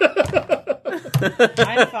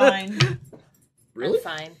 I'm fine. Really? I'm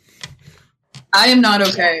fine. I am not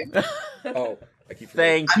okay. Oh, I keep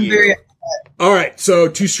forgetting. Thank I'm you. very. All right, so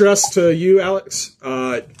 2 stress to you, Alex. You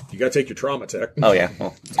got to take your trauma tech. Oh, yeah.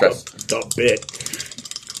 Well, stress. The bit.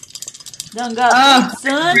 Done got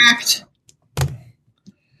son. Cracked.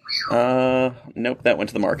 Nope, that went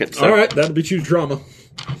to the market. So. All right, that'll beat you to trauma.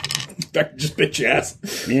 That just bit your ass.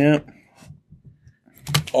 Yeah.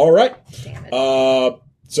 All right. Damn it.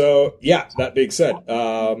 So, yeah, that being said.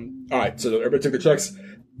 All right, so everybody took their checks.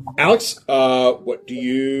 Alex, what do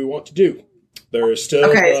you want to do? There's still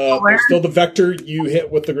the vector you hit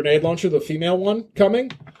with the grenade launcher, the female one, coming.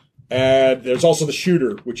 And there's also the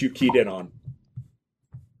shooter, which you keyed in on.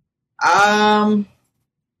 I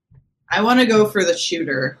want to go for the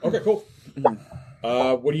shooter. Okay, cool.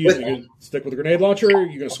 What do you use? Are you going to stick with the grenade launcher, or are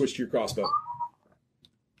you going to switch to your crossbow?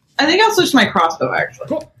 I think I'll switch my crossbow, actually.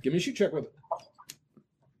 Cool. Give me a shoot check with it.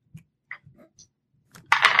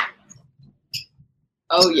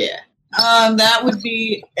 Oh, yeah. That would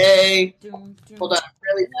be a... Hold on, I'm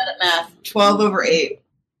really bad at math. 12 over 8.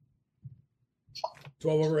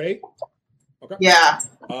 12 over 8? Okay. Yeah.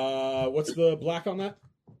 What's the black on that?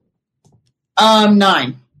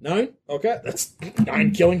 9. 9? Okay, that's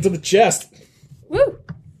 9 killing to the chest. Woo.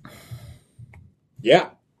 Yeah,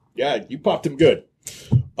 you popped him good.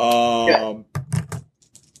 But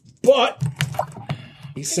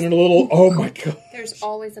he's sending a little. Oh my god, There's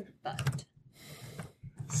always a but.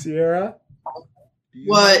 Sierra. Do you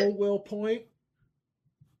What? have a will point?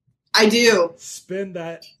 I do. Spend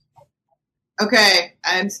that Okay,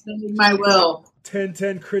 I'm spending my will.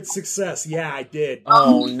 10-10 crit success. Yeah, I did.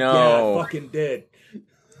 Oh, Yeah, no. I fucking did.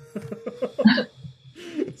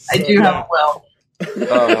 I do have a will.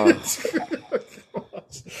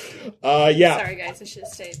 Yeah. Sorry, guys. I should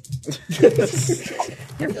have stayed.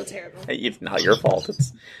 I feel terrible. It's not your fault.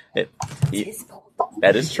 It's his fault.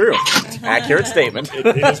 That is true. Accurate statement. It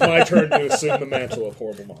is my turn to assume the mantle of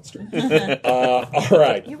horrible monster. All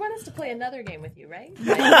right. You want us to play another game with you, right?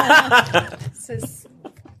 This is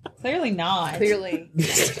Clearly not. clearly.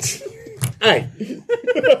 Hey.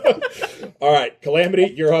 All right,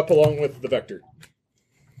 Calamity, you're up along with the Vector.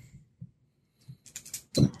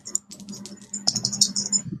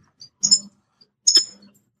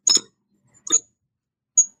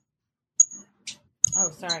 Oh,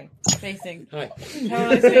 sorry. Spacing. Hi.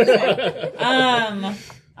 Totally spacing.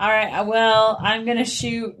 All right. Well, I'm gonna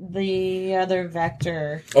shoot the other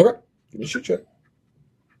vector, Okay. Give me a shoot check.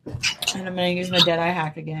 and I'm gonna use my Deadeye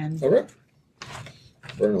hack again. Okay.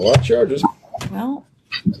 Burning a lot of charges. Well,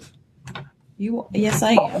 yes,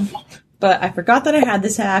 I am. But I forgot that I had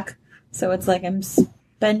this hack, so it's like I'm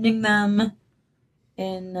spending them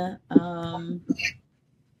in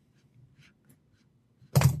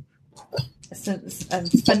since I'm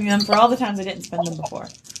spending them for all the times I didn't spend them before.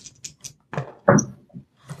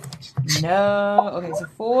 No. Okay, so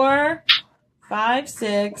 4, 5,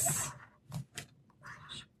 6,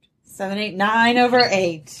 7, 8, 9 over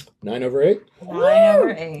 8. 9 over 8. 9 over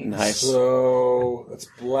 8. Nice. So that's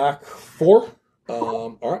black 4.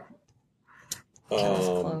 All right. That was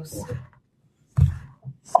close.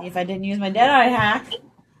 See if I didn't use my Deadeye hack.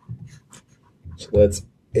 So that's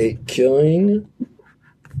 8 killing,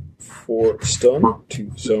 4 stun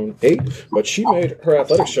to zone 8. But she made her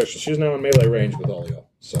athletics check, so she's now in melee range with all y'all.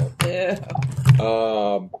 So,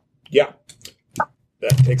 yeah.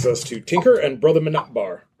 That takes us to Tinker and Brother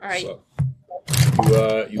Minotbar. All right.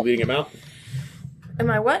 So, you leading him out? Am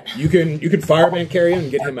I what? You can fireman carry him and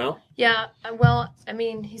get him out. Yeah. Well, I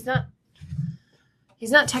mean, he's not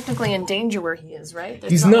technically in danger where he is, right?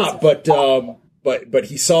 He's not, but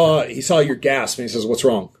he saw your gasp and he says, "What's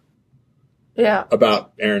wrong?" Yeah.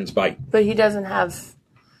 About Aaron's bite. But he doesn't have.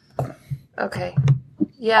 Okay.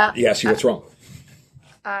 Yeah. He asks you what's wrong.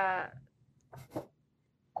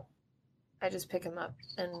 I just pick him up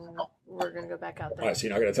and we're gonna go back out there. All right, so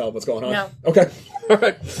you're not gonna tell him what's going on? No. Okay. All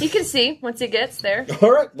right. He can see once he gets there.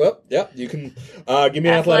 All right. Well, yeah. You can give me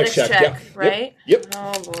an athletics check. Yeah. Right? Yep.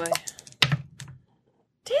 Oh boy.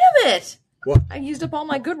 Damn it! What? I used up all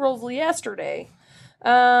my good rolls yesterday.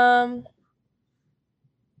 I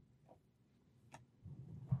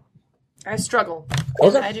struggle.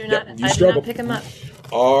 Okay. I do not. Yep, you I do struggle. not pick him up.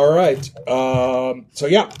 All right. So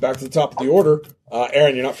yeah, back to the top of the order.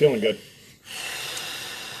 Aaron, you're not feeling good.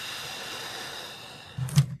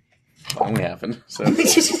 Something happened. So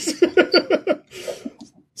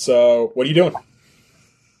So what are you doing?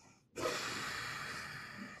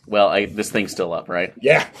 well, this thing's still up, right?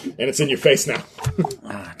 Yeah, and it's in your face now.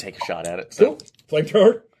 Take a shot at it. So. Cool.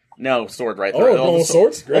 Flamethrower. No, sword right Oh, there. going with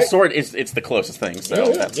swords? Well, Great. sword is it's the closest thing, so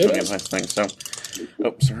Yeah, that's it really is. the nice thing. So,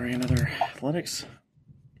 oh, sorry, another athletics.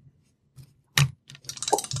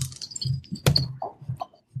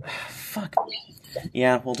 Fuck.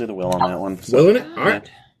 Yeah, we'll do the will on that one. So, Willing it? All right.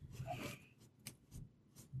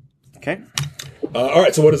 Okay. All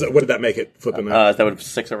right. So what is it? What did that make it? Flipping that. That would have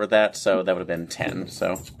 6 over that, so that would have been 10.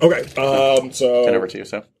 So Okay. So 10 over 2.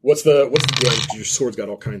 So what's the damage? Your sword's got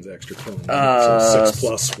all kinds of extra killing. So 6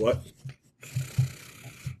 plus what?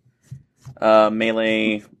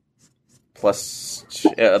 melee plus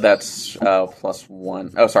that's plus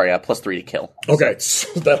 1. Oh, sorry, plus 3 to kill. Okay,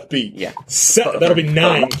 so that'll be Yeah. that'll be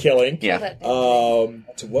 9 killing. Yeah.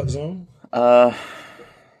 To what zone?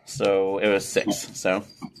 So it was 6. So,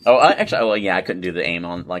 yeah, I couldn't do the aim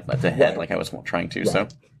on like the head like I was trying to. So,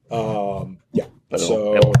 Yeah. but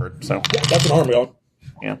So it'll hurt. So, yeah, that's an arm gun.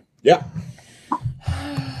 yeah. Yeah.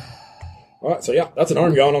 All right, so yeah, that's an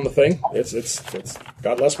arm gun on the thing. It's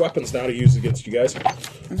got less weapons now to use against you guys.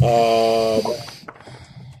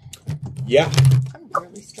 Yeah. I'm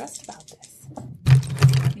really stressed about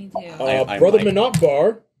this. Me too. I Brother might-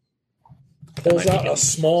 Minotbar pulls might be out a good.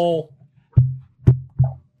 small.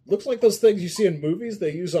 Looks like those things you see in movies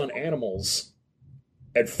they use on animals,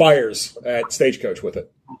 and fires at Stagecoach with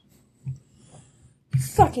it.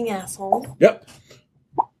 Fucking asshole. Yep.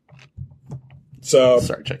 So.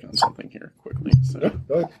 Sorry, checking on something here quickly. So, Yeah,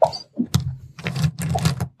 go ahead.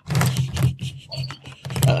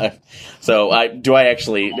 do I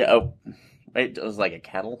actually? Oh, it was like a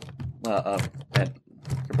cattle. At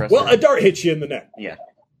compressor. Well, a dart hits you in the neck, yeah.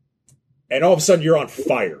 and all of a sudden you're on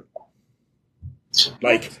fire.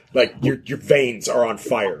 Like your veins are on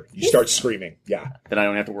fire. You start screaming. Yeah. Then I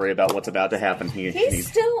don't have to worry about what's about to happen. He's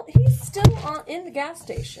still in the gas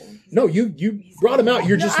station. No, you brought him out.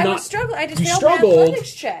 You're just I not. was struggling. I just you failed my struggled.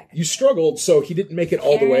 athletics check. You struggled, so he didn't make it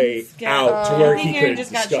all the way Aaron's got- out to where I he think could Aaron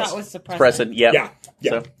just got discuss. shot with suppressant. Present. Yep. Yeah.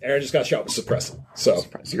 So, Aaron just got shot with suppressant. So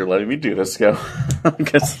you're letting me do this, go?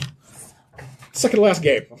 Because second to last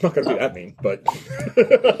game. I'm not going to be that mean, but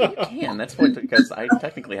man, that's point because I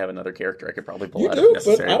technically have another character I could probably pull you out do. if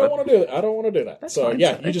But necessary. I don't want to do it. I don't want to do that. That's So fine.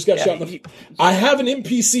 yeah, you just got Yeah, shot in the. I have an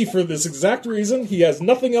NPC for this exact reason. He has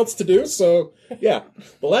nothing else to do. So yeah,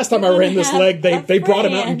 the last time I ran this have leg, a they brought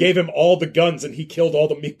him out and friend. gave him all the guns, and he killed all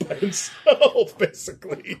the meat by himself,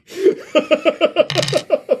 basically.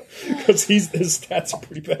 Because his stats are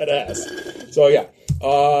pretty badass. So yeah.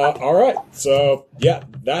 All right. So yeah,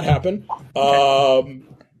 that happened.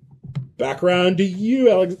 Background to you,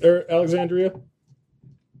 Alexandria.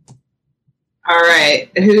 All right,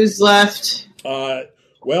 who's left?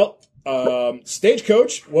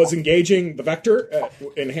 Stagecoach was engaging the Vector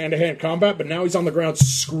in hand-to-hand combat, but now he's on the ground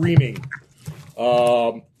screaming.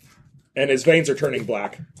 And his veins are turning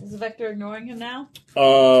black. Is the Vector ignoring him now?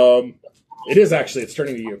 It is actually. It's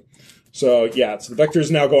turning to you. So, yeah, so the Vector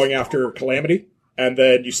is now going after Calamity, and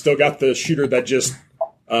then you still got the shooter that just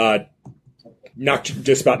knocked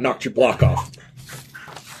your block off.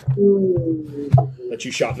 That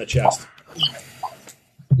you shot in the chest.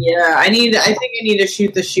 Yeah, I think I need to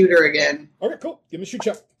shoot the shooter again. Okay, cool. Give me a shoot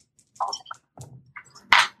check.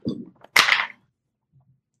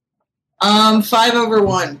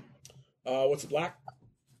 5/1. What's the black?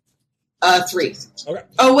 3. Okay.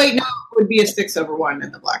 Oh wait, no, it would be a 6/1,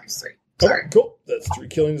 and the black is 3. Sorry. Okay, cool. That's 3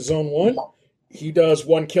 killing to zone 1. He does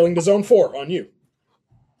 1 killing to zone 4 on you.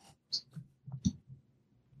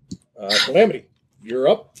 Calamity, you're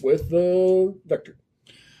up with the Vector.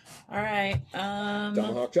 All right.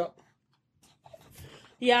 Tomahawk chop.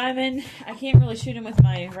 Yeah, I can't really shoot him with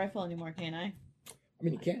my rifle anymore, can I? I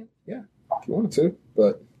mean, you can, yeah, if you wanted to,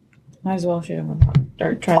 but Might as well shoot him with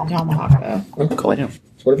or try the tomahawk though. Go lay down.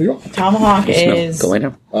 it's whatever you want. Tomahawk is Go lay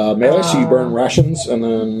down. Melee, so you burn rations and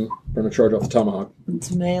then burn a charge off the tomahawk. it's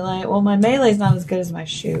melee. Well, my melee's not as good as my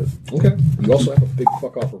shoot. Okay. You also have a big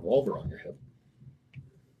fuck off revolver on your hip.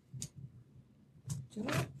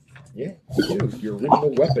 Yeah, you do. Your original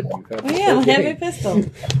weapon. You have. Oh yeah, a Okay. heavy pistol.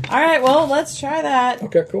 All right, well let's try that.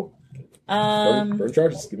 Okay, cool. Burn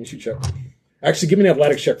charges. Give me a shoot check. Actually, give me an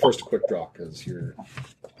athletics check first, a quick draw, because you've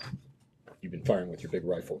been firing with your big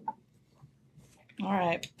rifle. All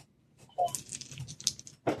right.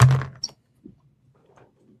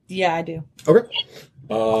 Yeah, I do. Okay.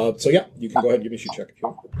 So yeah, you can go ahead and give me a shoot check if you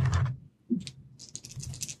want.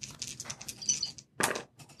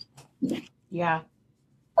 Yeah.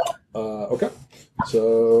 Okay.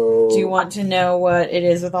 So. Do you want to know what it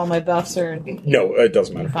is with all my buffs or? No, it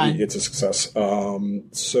doesn't matter. Fine. It's a success.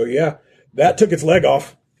 So yeah, that took its leg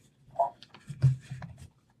off.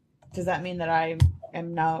 Does that mean that I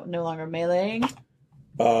am now no longer meleeing?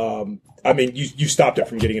 I mean, you stopped it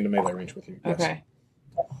from getting into melee range with you. Yes. Okay.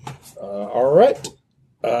 All right.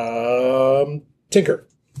 Tinker.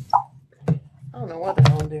 I don't know what the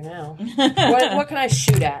hell I'm doing now. What can I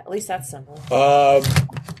shoot at? At least that's simple.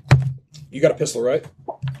 You got a pistol, right?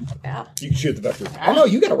 Yeah, You can shoot at the vector. Oh no,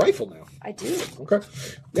 you got a rifle now. I do. Okay.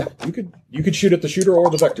 Yeah, you could shoot at the shooter or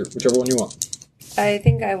the vector, whichever one you want. I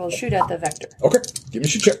think I will shoot at the vector. Okay. Give me a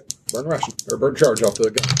shoot check. Burn ration or burn charge off the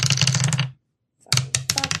gun.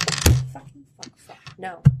 Fuck.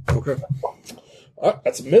 No. Okay.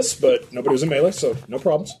 That's a miss, but nobody was in melee, so no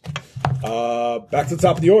problems. Back to the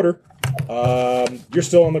top of the order. You're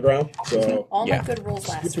still on the ground, so All Yeah. my good rolls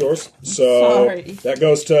skip last. yours. So Sorry. that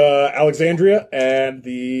goes to Alexandria and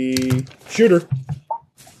the shooter.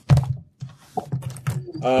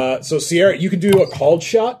 So Sierra, you can do a called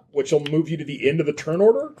shot, which will move you to the end of the turn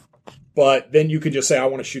order, but then you can just say, "I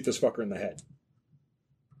want to shoot this fucker in the head."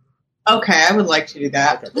 Okay, I would like to do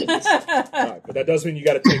that. Okay. All right, but that does mean you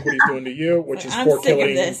got to take what he's doing to you, which is I'm 4 sick killing.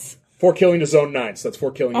 of this. 4 killing to zone 9, so that's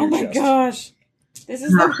 4 killing Oh your my chest. gosh. This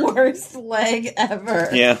is the worst leg ever.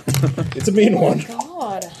 Yeah. It's a mean one.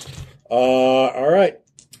 God. All right.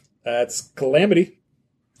 That's Calamity.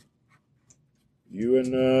 You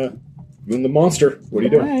and the monster. What are you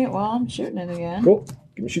doing? All right, well, I'm shooting it again. Cool.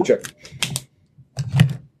 Give me a shoot check.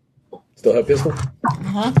 Still have pistol?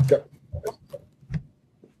 Uh-huh. Okay.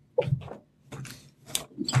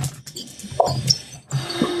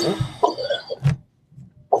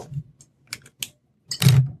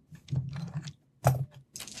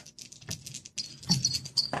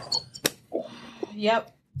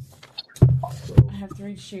 Yep. I have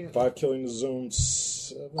 3 to shoot. 5 killing to zone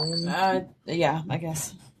 7. Yeah, I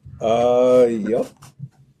guess. Yep.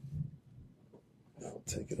 I'll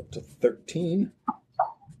take it up to 13.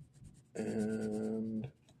 And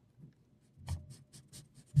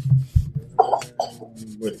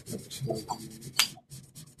wait, no,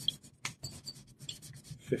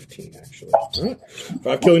 15 actually. All right.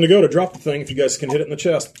 5 killing to go to drop the thing if you guys can hit it in the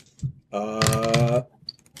chest.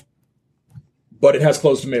 But it has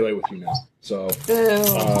close to melee with you now. So Boo.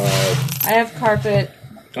 I have carpet.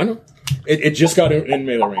 I know. It just got in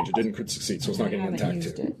melee range. It didn't succeed, so it's not I getting haven't attacked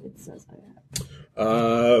used too. it. It says I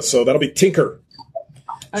have. So that'll be Tinker.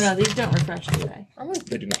 Oh no, these don't refresh, do they? I'm gonna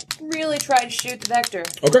They do not. really try to shoot the vector.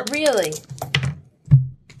 Okay. Really.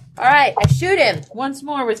 All right, I shoot him. Once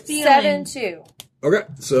more with feeling. 7-2. Okay,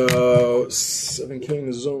 so 7 killing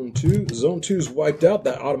to zone 2. Zone 2 is wiped out.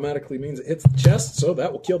 That automatically means it hits the chest, so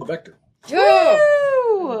that will kill the vector.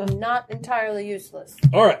 Woo! Not entirely useless.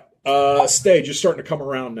 All right, stage is starting to come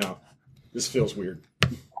around now. This feels weird.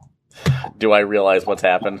 Do I realize what's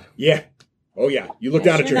happened? Yeah. Oh yeah. You look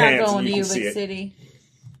down at your You're hands not and going you to can see Ubik it. City.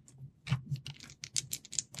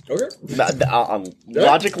 Okay.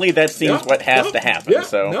 Logically, that seems Yeah, what has no, to happen. Yeah,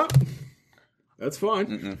 so no. That's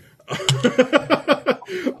fine. That-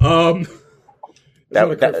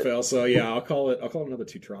 Not a crit that- fail, so yeah, I'll call it another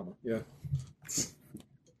 2 trauma. Yeah.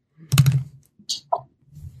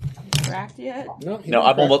 cracked yet? No, he No, didn't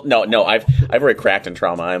I'm crack. almost no. I've already cracked in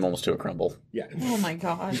trauma. I'm almost to a crumble. Yeah. Oh my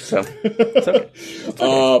god. So it's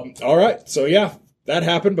okay. All right. So yeah, that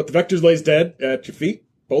happened. But the Vector lays dead at your feet,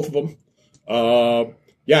 both of them.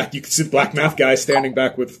 Yeah, you can see the Black Math guy standing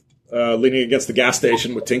back with leaning against the gas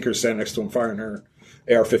station with Tinker standing next to him, firing her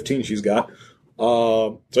AR-15 she's got.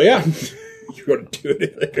 So yeah, you're going to do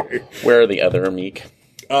it. Where are the other Meek?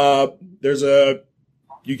 There's a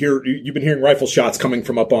you've been hearing rifle shots coming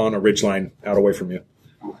from up on a ridgeline out away from you,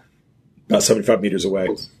 about 75 meters away.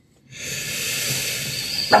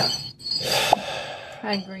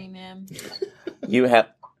 I agree, ma'am. You have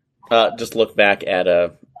just look back at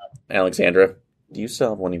Alexandra. Do you still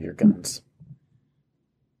have one of your guns?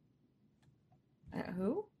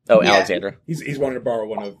 Who? Oh, Yeah. Alexandra. He's wanting to borrow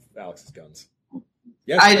one of Alex's guns.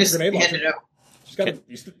 Yeah, I she's got just the grenade launcher. handed it.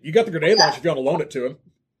 She's got you got the grenade launcher if you want to loan it to him.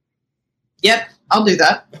 Yep, I'll do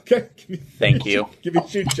that. Okay. Thank you. Give me a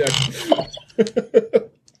shoot check.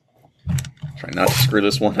 Try not to screw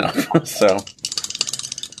this one up. So,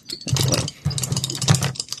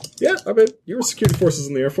 Yeah, I mean, you were security forces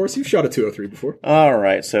in the Air Force. You've shot a 203 before. all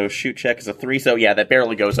right. So shoot check is a 3. So yeah, that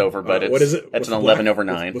barely goes over. But it's, what is it? It's What's an the 11 black? over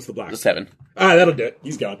 9. What's the black? A 7. Ah, that'll do it.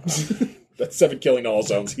 He's gone. That's 7 killing all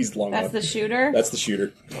zones. He's long That's gone. the shooter? That's the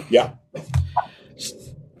shooter. Yeah.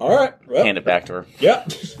 All right. Well, Hand it back to her. yeah.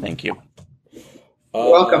 Thank you.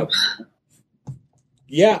 Welcome.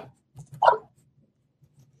 Yeah.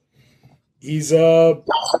 He's the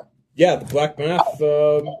Black Math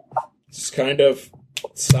just kind of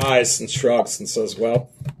sighs and shrugs and says, "Well,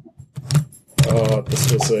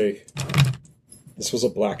 this was a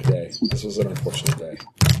black day. This was an unfortunate day.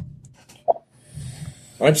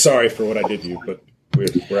 I'm sorry for what I did to you, but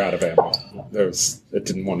we're out of ammo. It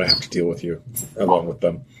didn't want to have to deal with you along with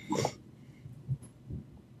them."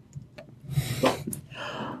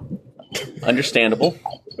 Understandable.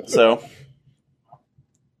 So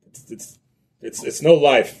It's no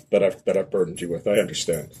life that I've burdened you with. I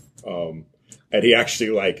understand. And he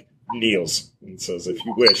actually kneels and says, "If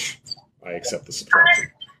you wish, I accept the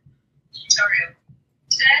subtraction."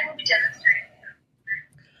 Today we'll be demonstrating.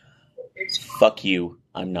 fuck you.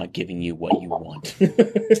 I'm not giving you what you want.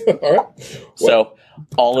 All right. So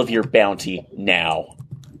all of your bounty now.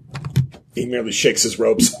 He merely shakes his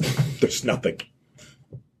robes. There's nothing.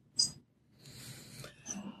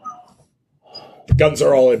 The guns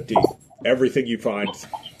are all empty. Everything you find.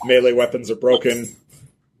 Melee weapons are broken.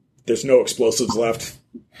 There's no explosives left.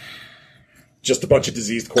 Just a bunch of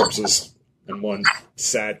diseased corpses and one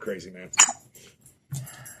sad, crazy man.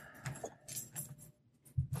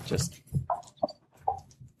 Just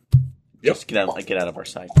Yep. get out of our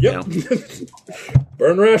sight. Yep. You know?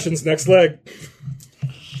 Burn rations, next leg.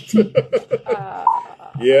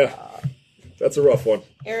 Yeah. That's a rough one.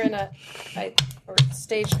 Aaron, or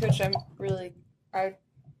Stagecoach,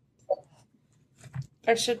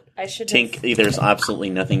 I should Tink, there's absolutely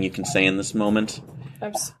nothing you can say in this moment.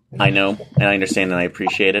 have, I know, and I understand, and I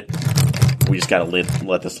appreciate it. We just gotta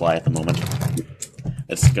let this lie at the moment.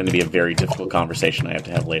 It's going to be a very difficult conversation I have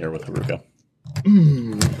to have later with Haruko.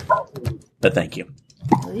 But thank you.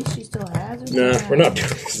 At least she still has her. Nah, we're not doing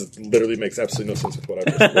this. It literally makes absolutely no sense with what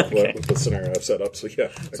with the scenario I've set up. So yeah,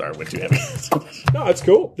 Sorry, I went too heavy. no, it's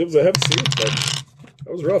cool. It was a heavy scene, but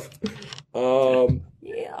that was rough.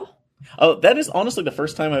 Yeah. Oh, that is honestly the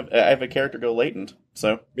first time I have a character go latent.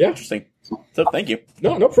 So Yeah. interesting. So thank you.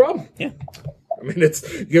 No problem. Yeah. I mean, it's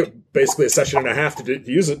basically a session and a half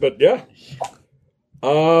to use it, but yeah.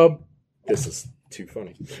 This is too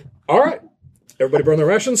funny. All right, everybody burn their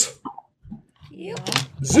rations.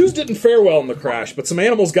 Zoos didn't fare well in the crash, but some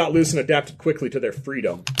animals got loose and adapted quickly to their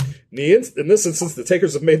freedom. In this instance, the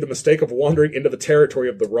takers have made the mistake of wandering into the territory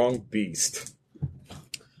of the wrong beast.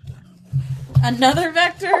 Another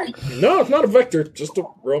vector? No, it's not a vector, just a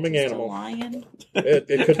roaming A animal. lion?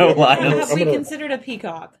 It could No be. lion. I'm Have we gonna- considered a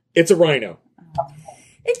peacock? It's a rhino.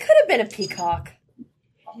 It could have been a peacock.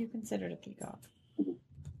 You considered a peacock.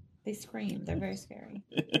 They scream. They're very scary.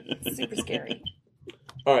 Super scary.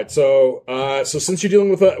 All right, so since you're dealing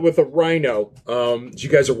with a rhino, as you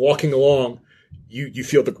guys are walking along, you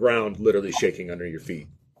feel the ground literally shaking under your feet.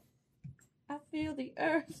 I feel the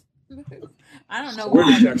earth move. I don't know Where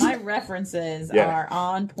why, did but Jackson- my references Yeah. are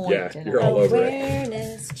on point. Yeah, tonight. you're all over it.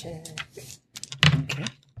 Awareness check. Okay.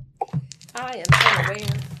 I am unaware.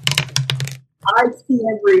 I see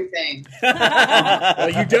everything.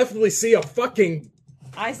 You definitely see a fucking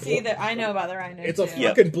I see that. I know about the rhino. It's a too.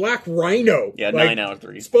 fucking black rhino. Yeah, Like, 9 out of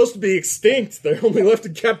 3. It's supposed to be extinct. They're only left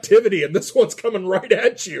in captivity, and this one's coming right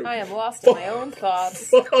at you. I am lost in my own thoughts.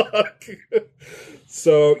 Fuck.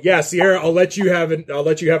 So yeah, Sierra, I'll let you have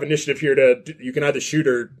initiative here. You can either shoot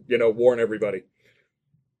or warn everybody.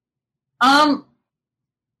 I'm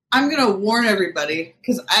gonna warn everybody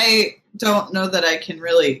because I don't know that I can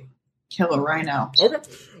really kill a rhino. Okay.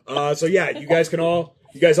 So yeah, you guys all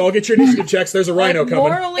get your initiative checks. There's a rhino coming.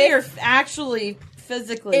 Morally or actually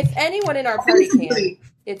physically? If anyone in our party can,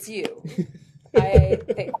 it's you. I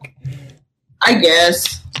think. I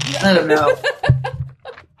guess. I don't know.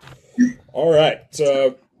 All right.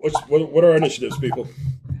 So what are our initiatives, people?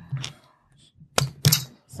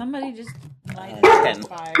 Somebody just lighted 10.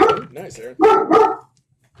 fire. Nice, Aaron.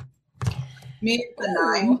 Me the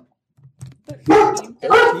 9.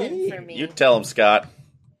 11 for me. You tell him, Scott.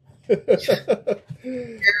 Fair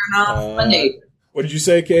enough. An 8. What did you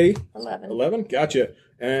say, Katie? 11. 11. Gotcha.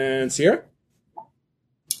 And Sierra?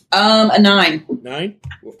 A 9. 9.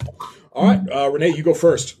 All right, Renee, you go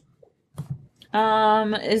first.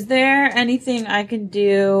 Is there anything I can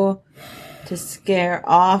do to scare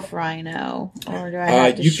off Rhino, or do I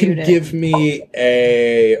have to You shoot can it? give me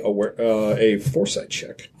a foresight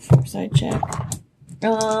check. Foresight check.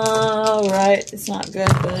 Right, it's not good,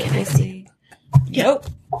 but we'll see. Nope.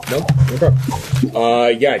 Nope.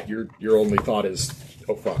 Okay. Yeah, your only thought is,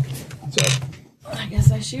 oh fuck. So. I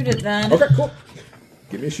guess I shoot it then. Okay, cool.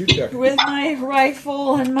 Give me a shoot check. With my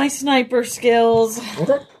rifle and my sniper skills.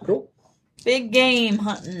 Okay, cool. Big game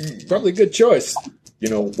hunting. Probably a good choice. You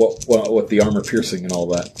know what the armor piercing and all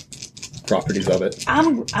that properties of it.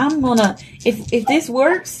 I'm gonna if this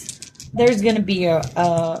works, there's gonna be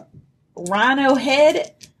a rhino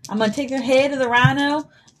head. I'm gonna take the head of the rhino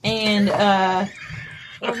and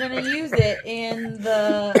we're gonna use it in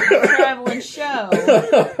the traveling show.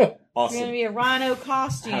 It's Awesome. gonna be a rhino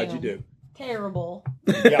costume. How'd you do? Terrible.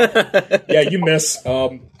 Yeah, you miss.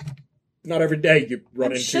 Not every day you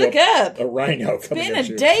run I'm into shook up. a rhino It's coming been at a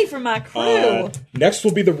you. day for my crew. Next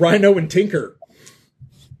will be the rhino and Tinker.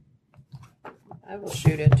 I will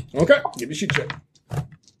shoot it. Okay, give me a shoot check.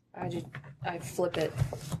 I flip it.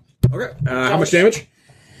 Okay, how much damage?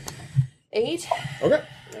 8. Okay,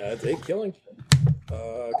 that's 8 killing.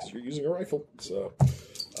 Because you're using a rifle. So,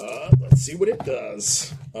 let's see what it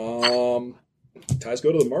does. Ties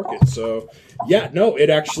go to the market. So, yeah, no, it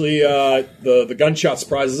actually, the gunshot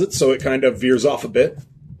surprises it, so it kind of veers off a bit,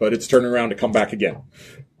 but it's turning around to come back again.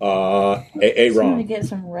 I'm gonna Ron. get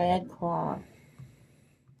some red cloth.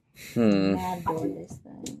 Mad boy this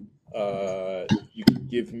thing. You can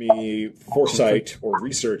give me foresight or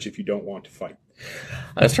research if you don't want to fight.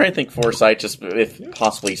 I was trying to think foresight, just if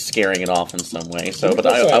possibly scaring it off in some way. So, but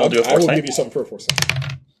I will do a I will foresight. give you something for a foresight.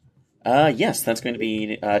 Yes, that's going to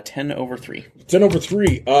be 10 over 3. 10 over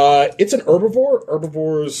 3. It's an herbivore.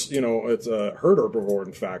 Herbivores, it's a herd herbivore,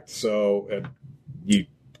 in fact. So you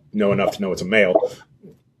know enough to know it's a male.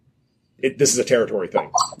 This is a territory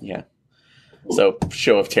thing. Yeah. So,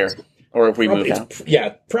 show of terror. Or if we move out.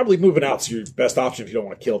 Probably moving out's your best option if you don't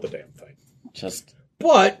want to kill the damn thing. Just.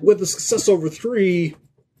 But with a success over 3,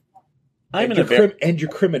 I'm and in a very. your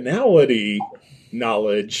criminality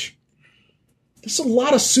knowledge, there's a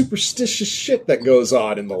lot of superstitious shit that goes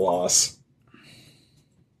on in the loss.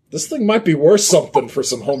 This thing might be worth something for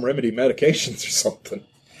some home remedy medications or something.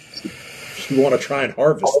 If you want to try and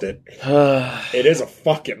harvest it. It is a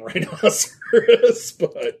fucking rhinoceros,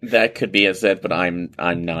 but... That could be it, but I'm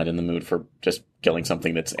not in the mood for just killing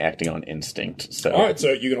something that's acting on instinct. So, all right, so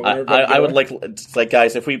you're going to want everybody to I go would away? like,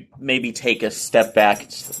 guys, if we maybe take a step back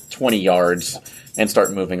 20 yards and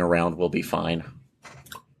start moving around, we'll be fine.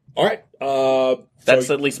 All right. That's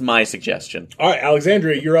at least my suggestion. All right,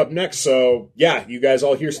 Alexandria, you're up next. So, yeah, you guys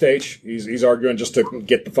all hear Stage. He's arguing just to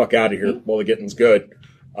get the fuck out of here while the getting's good.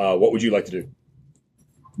 What would you like to do?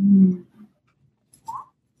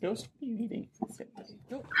 Ghost, what are you eating?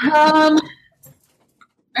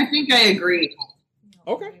 I think I agree.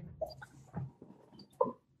 Okay.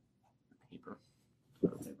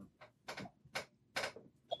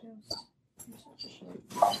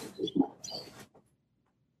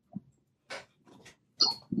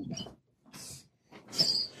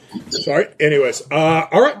 Sorry. Anyways, all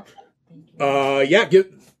right.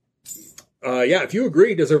 If you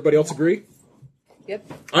agree, does everybody else agree?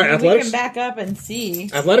 Yep. All right, We athletics. can back up and see.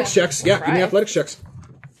 Athletics checks. Yeah, give me Try. athletics checks.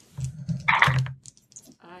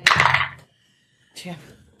 Yeah,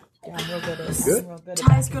 I'm real good at this. Good. I'm real good at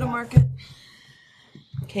Ties backing go to up. market.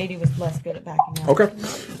 Katie was less good at backing up. Okay.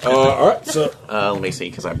 All right. So, Let me see,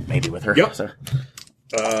 because I may be with her. Yep. So.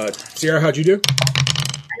 Sierra, how'd you do?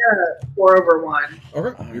 4/1.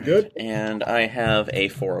 Okay, you're good. And I have a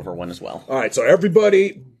 4/1 as well. All right, so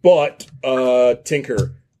everybody but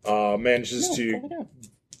Tinker manages to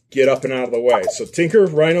get up and out of the way. So Tinker,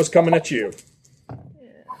 Rhino's coming at you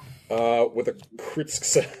with a crit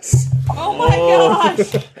success. Oh my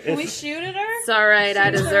gosh! Can we shoot at her? It's all right.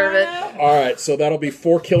 I deserve it. All right, so that'll be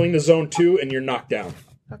 4 killing to zone 2, and you're knocked down.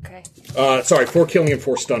 Okay. Sorry, 4 killing and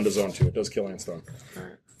 4 stun to zone 2. It does kill and stun.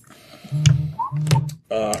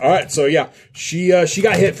 All right, so yeah, she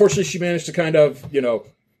got hit. Fortunately, she managed to kind of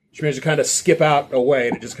skip out away,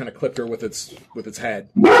 and it just kind of clipped her with its head,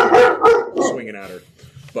 swinging at her.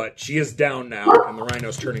 But she is down now, and the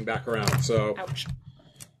Rhino's turning back around. So, Ouch.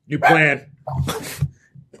 new plan.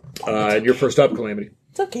 And you're first up, Calamity.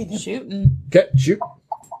 It's okay. Shooting. Okay, shoot.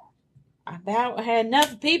 I about had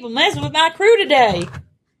enough people messing with my crew today.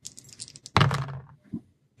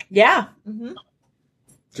 Yeah. Mm-hmm.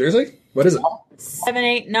 Seriously? What is it? 7,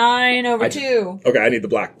 8, 9 over 2. Okay, I need the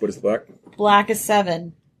black. What is the black? Black is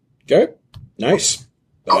 7. Okay, nice.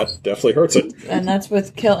 That definitely hurts it. And that's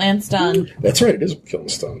with kill and stun. That's right, it is kill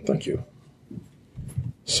and stun. Thank you.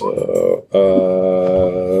 So,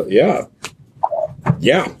 yeah.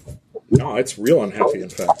 Yeah. No, it's real unhappy, in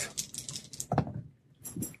fact.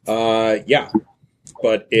 Yeah.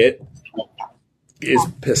 But it is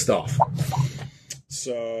pissed off.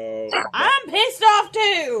 So... I'm pissed off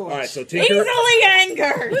too. All right, so Tinker... Easily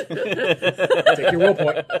angered. Take your will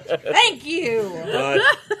point. Thank you.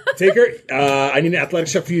 Tinker, I need an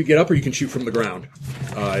athletics check for you to get up, or you can shoot from the ground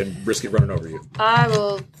and risk it running over you. I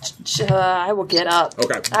will get up.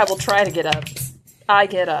 Okay. I will try to get up. I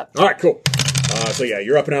get up. All right, cool. So yeah,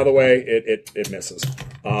 you're up and out of the way. It misses.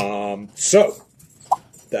 So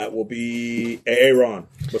that will be Aaron.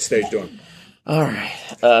 What's stage doing? All right.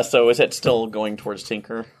 So is it still going towards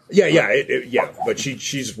Tinker? Yeah, yeah. But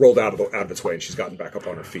she's rolled out of its way and she's gotten back up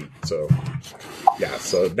on her feet. So yeah.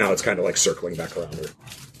 So now it's kind of like circling back around her.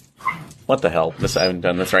 What the hell? I haven't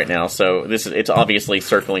done this right now. So it's obviously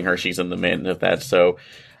circling her. She's in the middle of that. So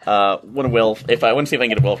I want to see if I can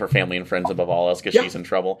get a will for family and friends above all else because she's in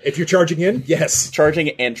trouble. If you're charging in, yes. Charging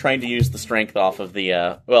and trying to use the strength off of the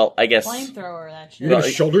I guess Flamethrower, that shit. You're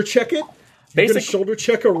gonna shoulder check it. You're gonna shoulder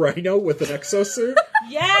check a Rhino with an exosuit.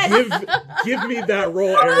 Yes. Give me that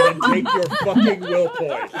roll, Aaron, and take your fucking will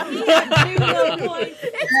point. He had 2 will points.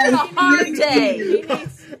 It's been a hard day. He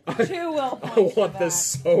needs 2 will I points. want this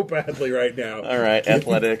so badly right now. All right,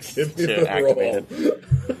 athletics Give me to the activate roll.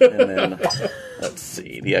 it, and then let's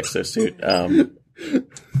see the exosuit.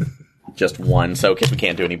 Just 1, so we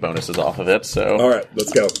can't do any bonuses off of it. So All right,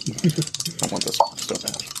 let's go. I want this so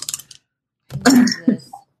bad.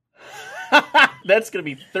 That's going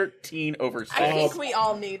to be 13 over 6. I think we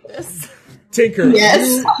all need this. Tinker,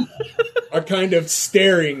 Yes. you are kind of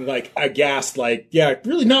staring like aghast, like, yeah,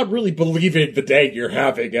 really not really believing the day you're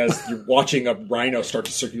having as you're watching a Rhino start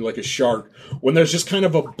to circle you like a shark, when there's just kind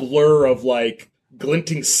of a blur of like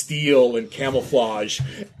glinting steel and camouflage,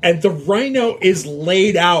 and the Rhino is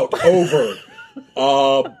laid out over.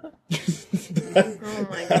 Oh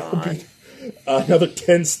my god. Another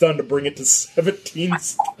 10 stun to bring it to 17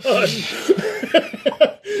 stun.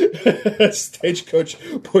 Stagecoach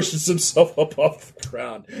pushes himself up off the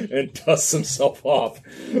ground and dusts himself off.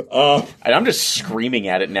 And I'm just screaming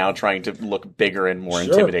at it now, trying to look bigger and more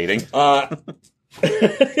intimidating.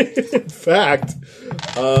 In fact,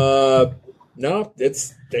 no,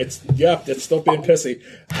 it's still being pissy.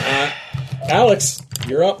 Alex,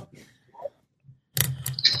 you're up.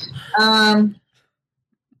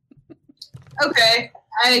 Okay,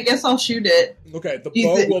 I guess I'll shoot it. Okay, the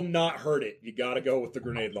bow will not hurt it. You gotta go with the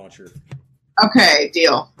grenade launcher. Okay,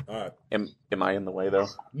 deal. All right. Am I in the way though?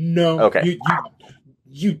 No. Okay.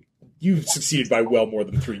 You succeeded by well more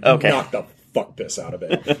than 3. You Okay. knocked the fuck piss out of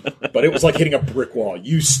it. But it was like hitting a brick wall.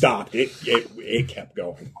 You stopped. It kept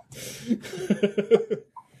going.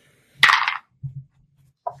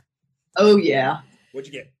 Oh yeah.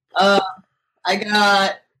 What'd you get? I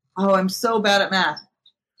got. Oh, I'm so bad at math.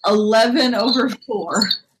 11 over 4.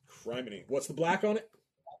 Criminy. What's the black on it?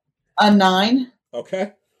 A 9.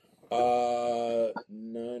 Okay. 9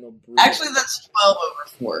 will bring Actually, that's 12 over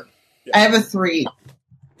 4. Yeah. I have a 3.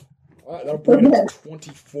 All right, that'll bring it to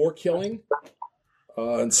 24 killing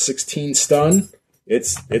and 16 stun.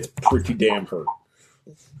 It's pretty damn hurt.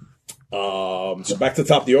 So back to the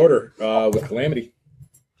top of the order with Calamity.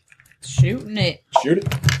 Shooting it. Shoot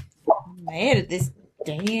it. Mad at this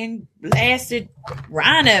damn blasted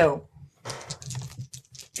Rhino.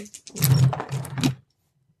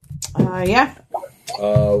 Yeah.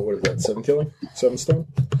 What is that? 7 killing? 7 stun?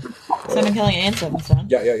 7 killing and 7 stun.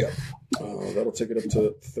 Yeah. That'll take it up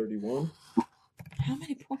to 31. How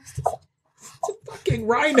many points does it? It's a fucking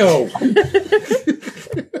rhino.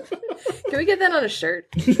 Can we get that on a shirt?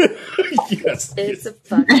 Yes. It's a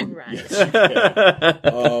fucking rhino.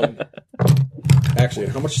 Actually,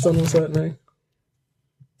 how much stun was that, Nay?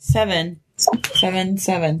 7.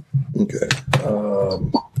 7. Okay.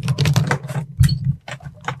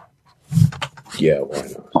 Yeah, why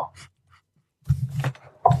not?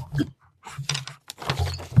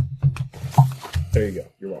 There you go.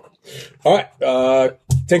 You're welcome. All right,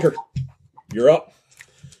 Tinker, you're up.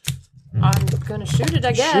 I'm gonna shoot it,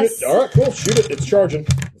 I guess. Shoot it. All right, cool. Shoot it. It's charging.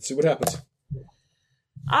 Let's see what happens.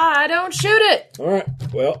 I don't shoot it. All right.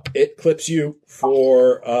 Well, it clips you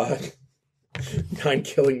for 9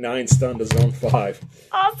 killing, 9 stun to zone 5.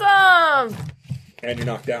 Awesome. And you're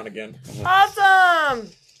knocked down again. Awesome.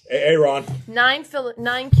 Hey, Ron. 9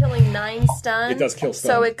 killing, 9 stun. It does kill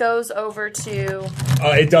stun. So it goes over to.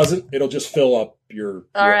 It doesn't. It'll just fill up your.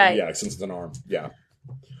 All right. Yeah, since it's an arm. Yeah.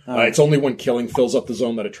 It's only when killing fills up the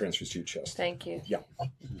zone that it transfers to your chest. Thank you. Yeah.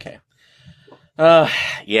 Okay.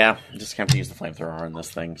 Yeah, just have to use the flamethrower on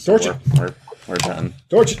this thing. So Torch it. we're done.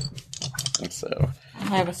 Torch it. And so I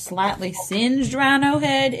have a slightly singed rhino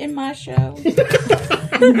head in my show.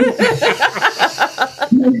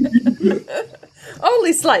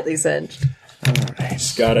 Only slightly singed.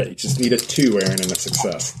 You just need a 2, Aaron, and a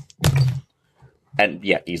success. and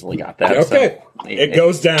yeah, easily got that. Okay. So it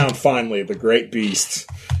goes down finally. The great beast.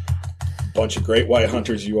 Bunch of great white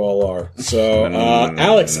hunters you all are. So,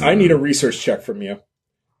 Alex, I need a research check from you.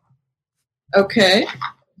 Okay.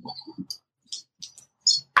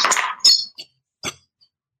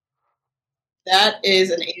 That is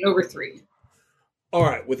an 8/3. All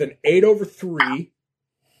right, with an 8/3.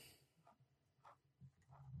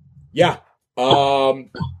 Yeah.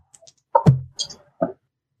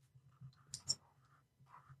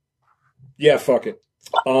 Yeah, fuck it.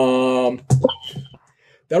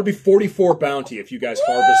 That'll be 44 bounty if you guys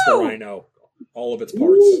harvest the rhino. All of its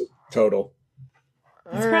parts total.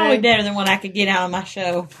 It's probably better than what I could get out of my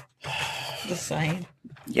show. Just saying.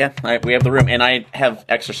 Yeah, we have the room, and I have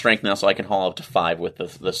extra strength now, so I can haul up to 5 with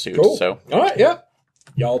the suit. Cool. So, all right, yeah.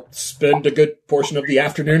 Y'all spend a good portion of the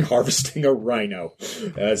afternoon harvesting a rhino,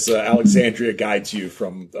 as Alexandria guides you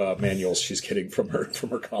from manuals she's getting from her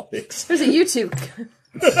colleagues. There's a YouTube.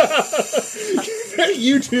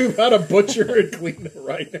 YouTube how to butcher and clean a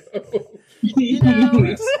rhino.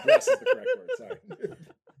 Yes, is the correct word. Sorry.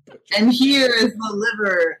 And here is the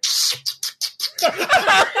liver.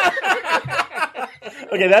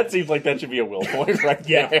 okay, that seems like that should be a will point right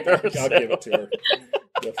Yeah, there. I'll give it to her.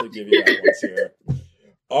 Definitely give you that one, Sarah.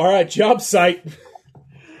 All right, job site.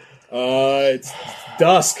 It's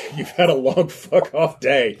dusk. You've had a long fuck off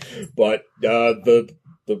day, but the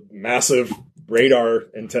massive radar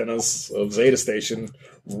antennas of Zeta Station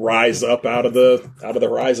rise up out of the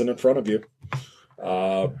horizon in front of you.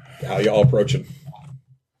 How y'all approaching?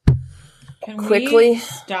 Can Quickly we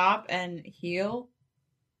stop and heal?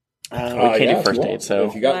 We can't do first aid, so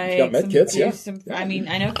if you got med kits, yeah. I mean,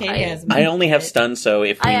 I know Katie has. I only have stun, so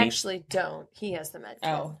if we I need... actually don't. He has the med kit.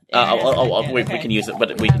 we can use it,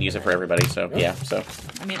 but we can use it for everybody. So yeah, so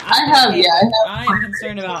I mean, I I'm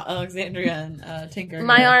concerned about Alexandria and Tinker.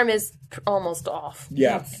 My arm is almost off.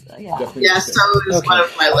 Yeah, Definitely. Yeah, so is one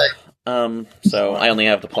of my legs. So I only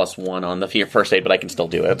have the +1 on the first aid, but I can still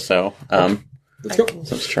do it. So let's go.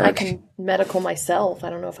 So let's I charge. can medical myself. I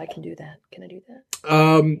don't know if I can do that. Can I do that?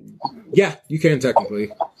 Yeah, you can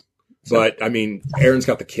technically. But, I mean, Aaron's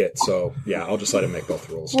got the kit, so, yeah, I'll just let him make both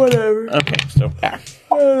rules. Whatever. Okay, so back.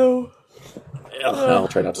 I'll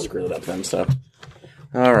try not to screw it up then. So,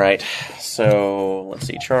 all right. So let's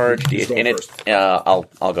see. Charge. Who's going And it. first?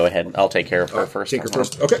 I'll go ahead. I'll take care of her first. Tinker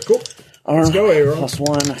first. Okay, cool. Let's go, Aaron.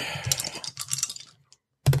 +1.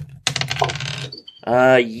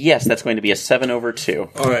 Yes, that's going to be a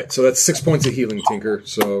 7/2. All right, so that's 6 points of healing, Tinker.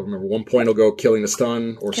 So remember, 1 point will go killing the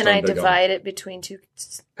stun or Can stun I to divide it between two?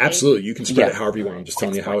 Absolutely, you can spread Yeah. it however you want. I'm just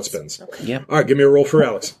telling you how it spins. Okay. Yep. All right, give me a roll for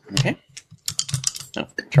Alex. Okay. No,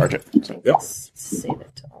 charge it. So, Yep. Save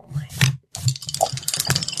it to all my.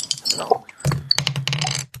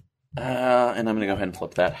 and I'm going to go ahead and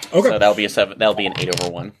flip that. Okay. So that'll be a 7. That'll be an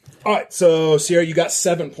 8/1. All right, so Sierra, you got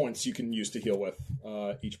 7 points you can use to heal with.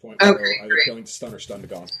 Each point will go either great. killing to stun or stun to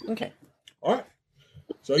gone. Okay. All right.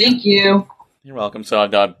 So yeah, Thank you. You're welcome. So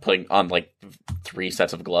I'm putting on like 3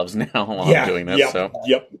 sets of gloves now while yeah, I'm doing this. Yep, So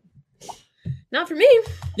yep. Not for me.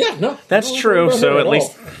 Yeah, no, That's no, true, no, so no, at all.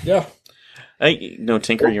 least- yeah. Hey, no,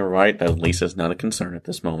 Tinker, you're right. That Lisa's not a concern at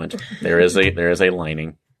this moment. There is a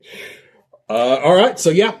lining. All right,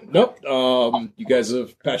 so yeah, nope. You guys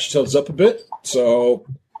have patched yourselves up a bit. So,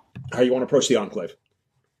 how you want to approach the Enclave?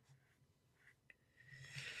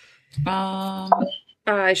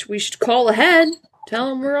 We should call ahead. Tell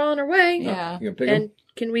them we're on our way. Yeah. You gonna pick 'em? And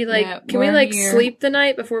can we we're here. sleep the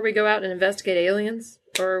night before we go out and investigate aliens?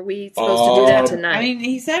 Or are we supposed to do that tonight? I mean,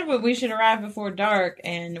 he said we should arrive before dark,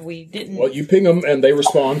 and we didn't. Well, you ping them, and they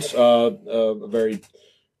respond. A very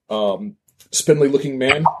spindly-looking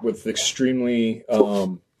man with extremely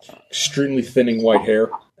thinning white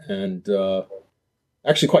hair and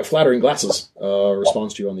actually quite flattering glasses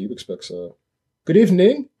responds to you on the Ubix specs. Good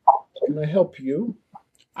evening. Can I help you?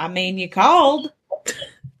 I mean, you called.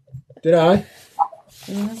 Did I?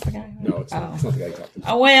 Isn't this the guy? No, it's not the guy you talked to.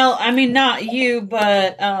 Oh, well, I mean, not you,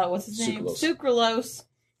 but what's his name? Sucralose.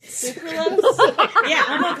 Sucralose? Yeah,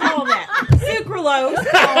 I'm going to call him that.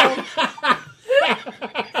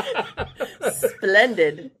 Sucralose.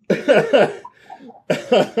 Splendid.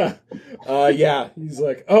 Yeah, he's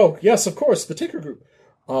like, oh, yes, of course, the Tinker Group.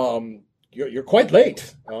 You're quite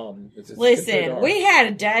late. It's Listen, we had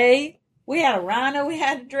a day. We had a rhino we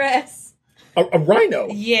had to dress. A rhino?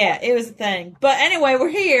 Yeah, it was a thing. But anyway, we're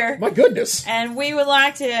here. My goodness. And we would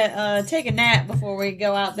like to take a nap before we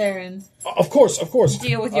go out there and... Of course.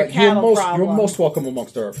 Deal with your cattle problem. You're most welcome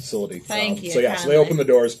amongst our facility. Thank you. So they open the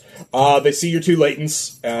doors. They see your two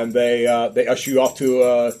latents, and they usher you off to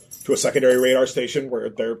a secondary radar station where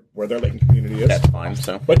their latent community is. That's fine.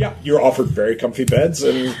 So, but yeah, you're offered very comfy beds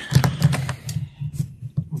and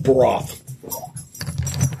broth.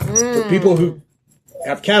 For people who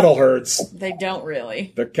have cattle herds, They don't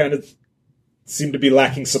really. they kind of seem to be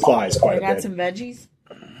lacking supplies quite We a got bit. some veggies?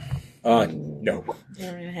 No, They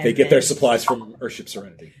don't even have they get their veggies. supplies from Earthship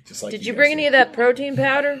Serenity. Just like Did you guys bring do. any of that protein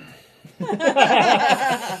powder? No,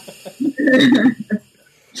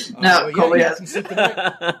 Yeah, Colby you has. can sleep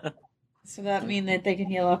tonight. So that mean that they can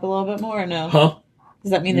heal up a little bit more or no? Huh?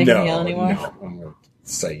 Does that mean they can heal anymore? No, I'm going to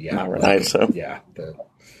say yeah. Not really, so. Yeah.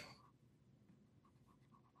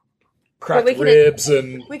 Cracked we can- ribs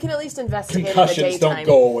and We can at least investigate in the concussions daytime. don't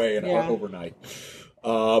go away Yeah. overnight.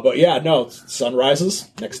 But yeah, no, sun rises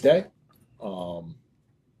next day.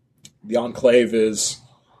 The Enclave is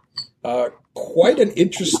quite an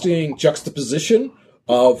interesting juxtaposition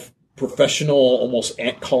of professional, almost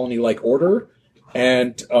ant colony-like order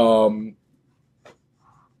and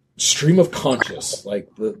stream of conscious, like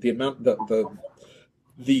the amount,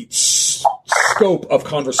 the scope of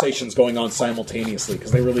conversations going on simultaneously,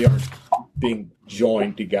 because they really aren't being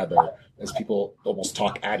joined together as people almost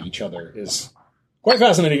talk at each other, is quite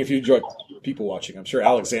fascinating if you enjoy people watching. I'm sure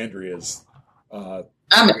Alexandria is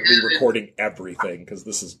I'm recording everything because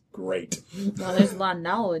this is great. Well, there's a lot of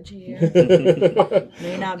knowledge here.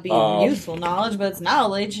 May not be useful knowledge, but it's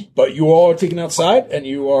knowledge. But you all are taken outside, and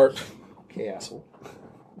you are... Okay, asshole.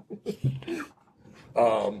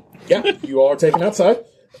 Yeah, you all are taken outside,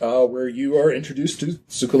 where you are introduced to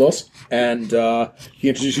Sukalos, and he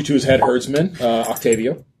introduced you to his head herdsman,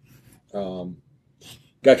 Octavio.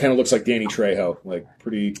 Guy kind of looks like Danny Trejo, like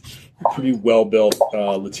pretty well-built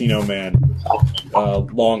Latino man,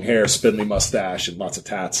 long hair, spindly mustache, and lots of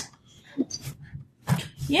tats.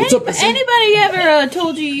 Yeah, What's up, Missy? anybody ever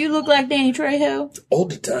told you you look like Danny Trejo? All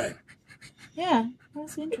the time. Yeah,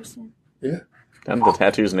 that's interesting. Yeah, Down to the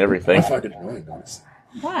tattoos and I everything. find it annoying, honestly,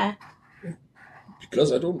 Why?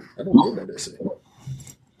 because I don't know that essay.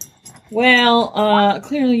 Well,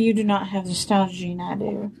 clearly you do not have the nostalgia gene I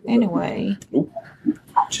do. Anyway. Nope.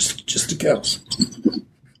 Just the cows.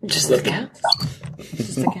 Just the cow.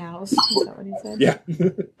 Just the cows. Is that what he said? Yeah.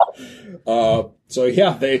 So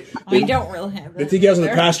yeah, they We don't really have they that. take you out to the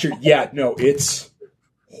either. pasture. Yeah, no, it's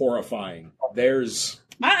horrifying. There's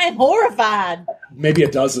I am horrified. maybe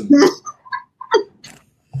a dozen.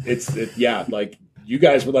 Yeah, like you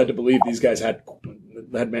guys were led to believe these guys had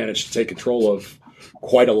managed to take control of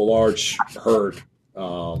quite a large herd.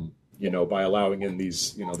 By allowing in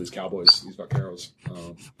these cowboys, these vaqueros.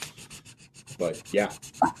 But yeah,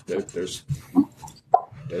 there's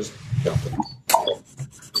nothing.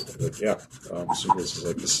 But yeah, so this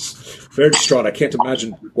is very distraught. I can't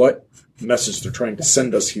imagine what message they're trying to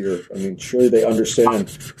send us here. I mean, surely they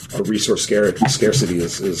understand our resource scarcity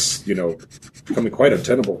is becoming quite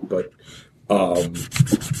untenable. But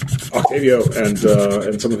Octavio and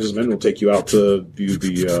some of his men will take you out to view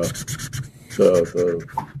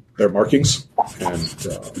their markings, and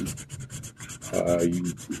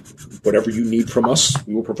whatever you need from us,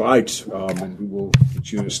 we will provide, and we will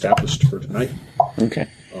get you established for tonight. Okay.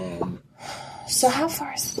 So how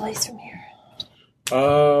far is the place from here?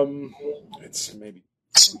 It's maybe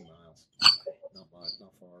 20 miles. Not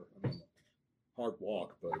far. I mean, hard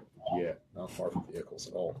walk, but yeah, not far from vehicles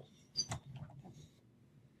at all.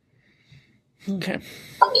 Okay.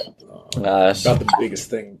 About the biggest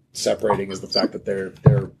thing separating is the fact that they're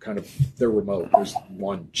remote. There's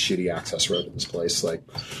one shitty access road in this place. Like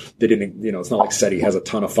they didn't, it's not like SETI has a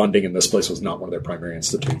ton of funding, and this place was not one of their primary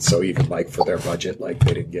institutes. So even like for their budget, like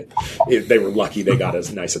they didn't get. They were lucky they got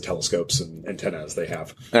as nice a telescopes and antenna as they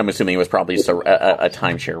have. I'm assuming it was probably just a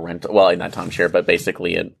timeshare rental. Well, not timeshare, but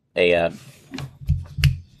basically a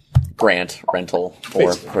grant rental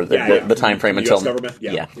for the time frame the until US government.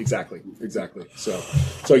 Yeah, exactly.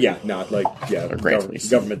 So yeah, not like or grant lease.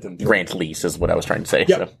 Government didn't grant lease is what I was trying to say.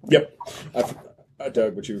 Yep.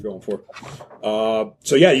 Doug, what you were going for?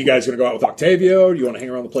 So yeah, you guys going to go out with Octavio? Do you want to hang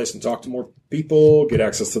around the place and talk to more people, get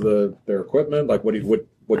access to their equipment? Like, what do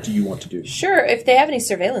you want to do? Sure. If they have any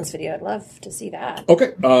surveillance video, I'd love to see that.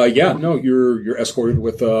 Okay. You're escorted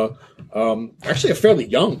with actually a fairly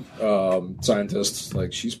young scientist.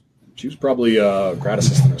 Like she was probably a grad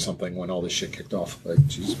assistant or something when all this shit kicked off. Like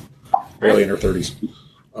she's barely in her 30s.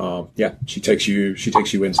 She takes you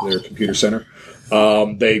into their computer center.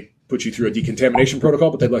 They put you through a decontamination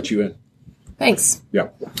protocol, but they let you in. Thanks. Yeah.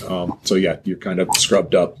 You're kind of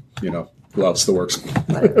scrubbed up. Gloves, the works.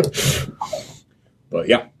 But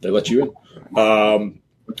yeah, they let you in. How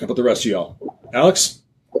about the rest of y'all? Alex,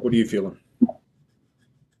 what are you feeling?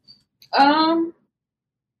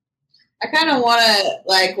 I kind of want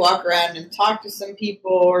to walk around and talk to some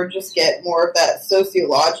people, or just get more of that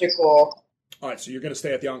sociological. All right, so you're going to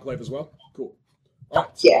stay at the Enclave as well? Cool. All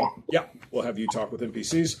right. Yeah. We'll have you talk with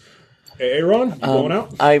NPCs. Aaron, you going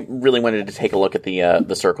out? I really wanted to take a look at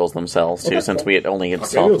the circles themselves too, since we had only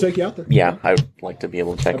saw. We'll take you out there. Yeah, I would like to be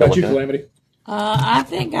able to check. How about you, Calamity? I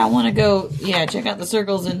think I want to go. Yeah, check out the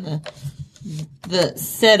circles and the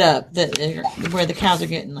setup where the cows are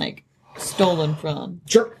getting stolen from.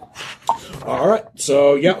 Sure. All right.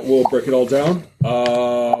 So yeah, we'll break it all down.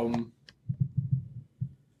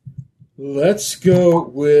 Let's go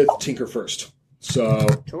with Tinker first. So,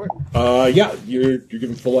 sure. You're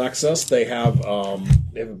given full access. They have a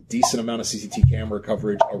decent amount of CCTV camera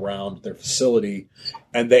coverage around their facility,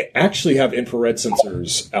 and they actually have infrared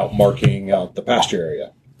sensors out marking out the pasture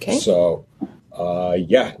area. Okay. So,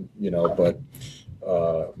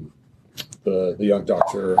 the young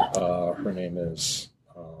doctor, her name is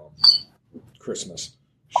Christmas.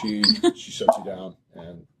 She shuts you down,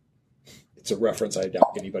 and it's a reference I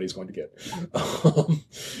doubt anybody's going to get.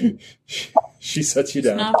 She sets you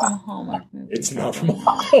down. It's not from a Hallmark movie. It's not from a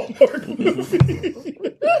Hallmark movie.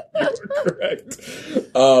 You're correct.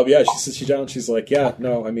 She sets you down. She's like,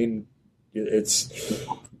 it's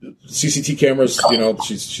CCTV cameras.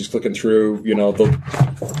 She's clicking through.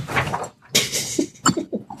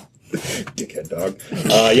 Dickhead dog.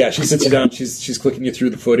 She sits you down. She's clicking you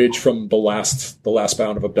through the footage from the last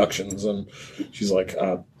bound of abductions, and she's like,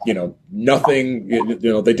 nothing.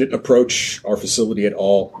 They didn't approach our facility at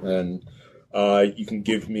all, and you can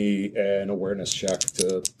give me an awareness check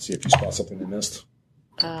to see if you spot something they missed.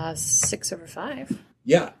 6 over 5.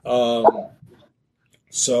 Yeah.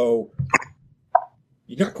 So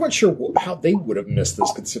you're not quite sure how they would have missed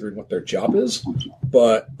this, considering what their job is.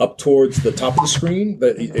 But up towards the top of the screen,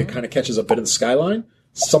 it kind of catches a bit of the skyline.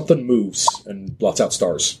 Something moves and blots out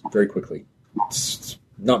stars very quickly. It's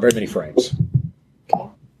not very many frames. Okay.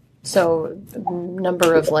 So,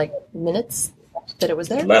 number of minutes that it was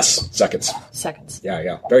there? Less seconds. Seconds.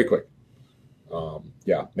 Yeah, very quick.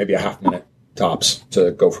 Maybe a half minute tops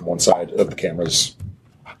to go from one side of the camera's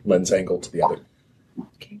lens angle to the other.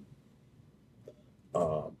 Okay.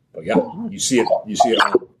 But yeah, you see it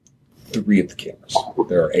on 3 of the cameras.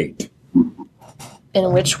 There are 8.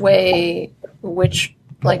 In which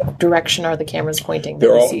direction are the cameras pointing?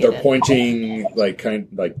 They're pointing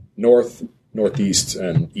north, northeast,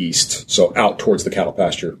 and east. So out towards the cattle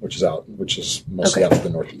pasture, which is mostly out to the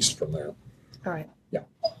northeast from there. All right. Yeah.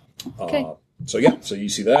 Okay. So you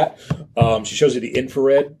see that. She shows you the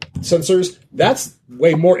infrared sensors. That's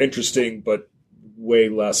way more interesting, but way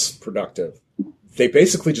less productive. They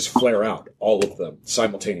basically just flare out, all of them,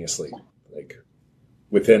 simultaneously.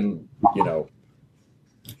 Within,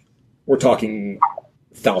 we're talking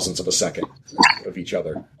thousands of a second of each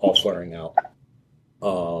other, all flaring out.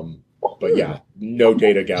 But yeah, no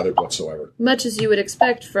data gathered whatsoever. Much as you would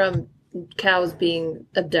expect from cows being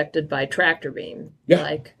abducted by tractor beam.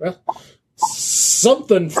 Yeah.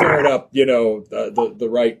 Something flared up, the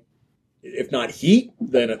right, if not heat,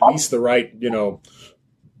 then at least the right,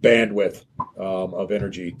 bandwidth of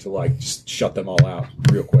energy to just shut them all out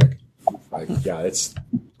real quick. It's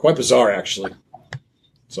quite bizarre actually.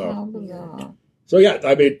 So, bizarre.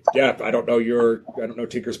 I don't know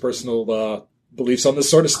Tinker's personal beliefs on this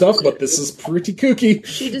sort of stuff, but this is pretty kooky.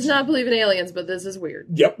 She does not believe in aliens, but this is weird.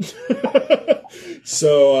 Yep.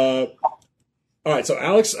 So, all right. So,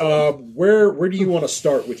 Alex, where do you want to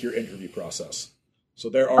start with your interview process? So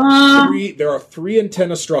there are three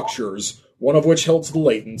antenna structures, one of which holds the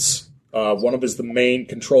latents. One of is the main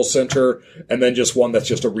control center, and then just one that's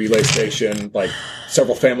just a relay station. Like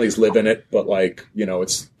several families live in it, but like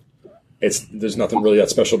it's there's nothing really that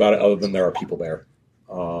special about it other than there are people there.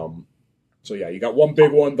 So yeah, you got one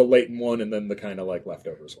big one, the latent one, and then the kind of like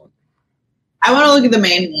leftovers one. I want to look at the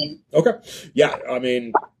main one. Okay. Yeah, I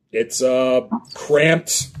mean it's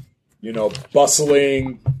cramped,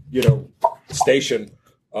 bustling, station.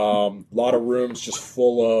 Lot of rooms just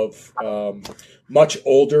full of much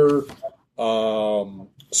older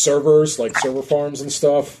servers, like server farms and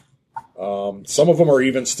stuff. Some of them are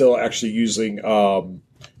even still actually using I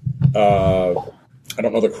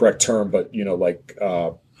don't know the correct term, but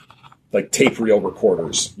like tape reel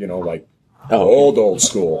recorders, like old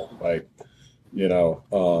school, like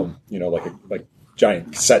like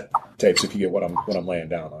giant cassette tapes. If you get what I'm laying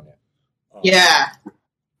down on it. Yeah,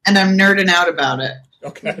 and I'm nerding out about it.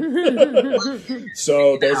 Okay.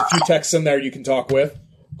 So there's a few techs in there you can talk with,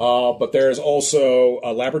 but there's also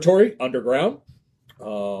a laboratory underground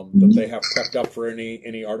that they have prepped up for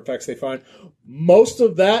any artifacts they find. Most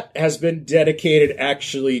of that has been dedicated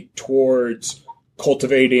actually towards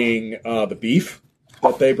cultivating the beef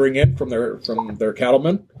that they bring in from their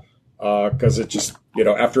cattlemen, because it just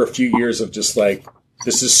after a few years of just like,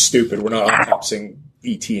 this is stupid, we're not autopsying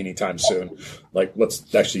ET anytime soon, like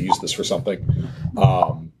let's actually use this for something.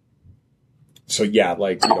 So yeah,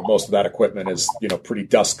 like most of that equipment is pretty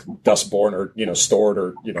dustborne or stored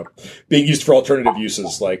or being used for alternative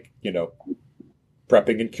uses, like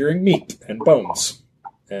prepping and curing meat and bones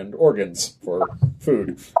and organs for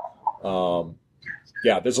food.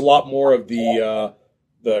 Yeah, there's a lot more of the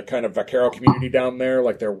kind of vaquero community down there,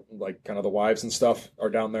 like they're like kind of the wives and stuff are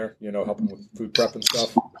down there, helping with food prep and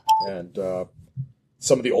stuff, and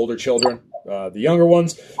some of the older children. The younger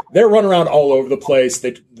ones, they're running around all over the place.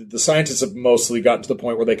 The scientists have mostly gotten to the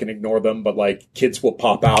point where they can ignore them, but like kids will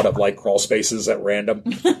pop out of like crawl spaces at random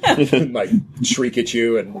and like shriek at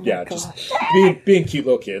you, and yeah, just being cute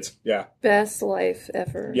little kids. Yeah, best life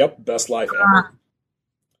ever. Yep, best life ever.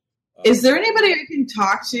 Is there anybody I can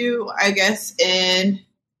talk to? I guess in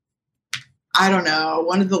I don't know,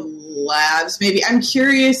 one of the labs. Maybe I'm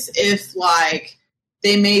curious if like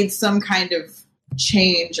they made some kind of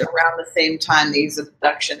change around the same time these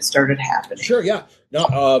abductions started happening. Sure, yeah.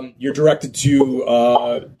 No, you're directed to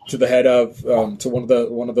the head of to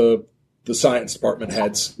one of the science department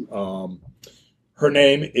heads. Her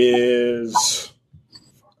name is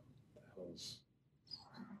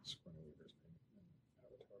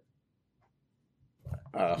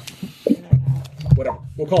whatever.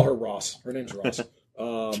 We'll call her Ross. Her name's Ross.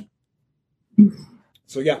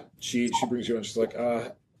 So yeah, she brings you in. She's like,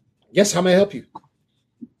 yes, how may I help you?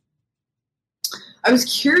 I was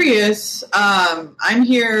curious. I'm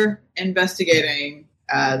here investigating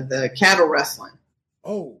the cattle rustling.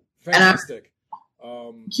 Oh, fantastic. And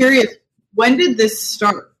I'm curious, when did this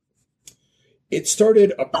start? It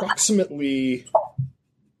started approximately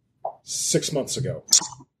 6 months ago.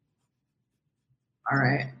 All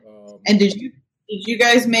right. And did you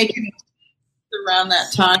guys make any around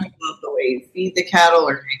that time about the way you feed the cattle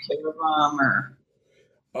or take care of them, or?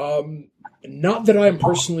 Not that I'm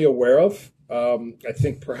personally aware of. I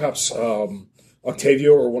think perhaps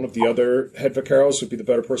Octavio or one of the other head vaqueros would be the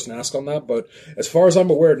better person to ask on that. But as far as I'm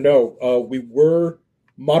aware, no. We were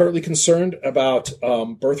moderately concerned about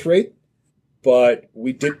birth rate, but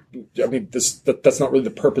we did. I mean, that's not really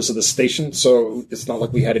the purpose of the station, so it's not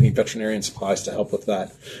like we had any veterinarian supplies to help with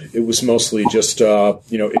that. It was mostly just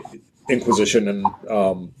inquisition and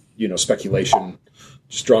speculation,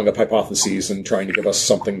 just drawing up hypotheses and trying to give us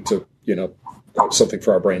something to something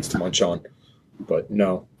for our brains to munch on. But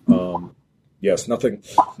no, yes, nothing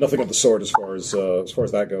of the sort as far as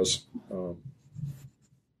that goes.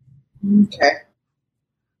 Okay.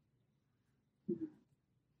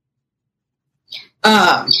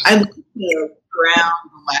 I looked at the ground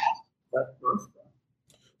last.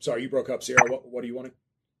 Sorry, you broke up, Sierra. What do you want?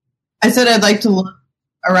 I said I'd like to look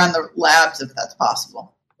around the labs if that's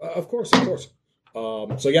possible. Of course.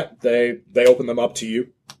 So yeah, they open them up to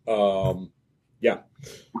you.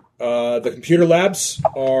 The computer labs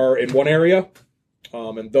are in one area,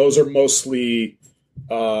 and those are mostly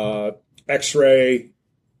X-ray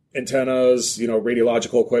antennas,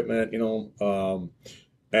 radiological equipment,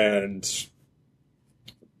 and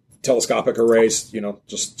telescopic arrays,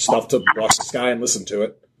 just stuff to watch the sky and listen to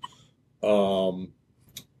it.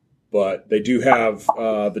 But they do have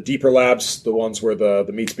the deeper labs, the ones where the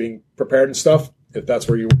meat's being prepared and stuff. If that's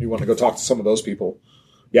where you want to go talk to some of those people,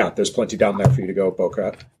 yeah, there's plenty down there for you to go,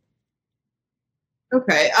 Bocat.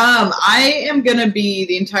 Okay. I am gonna be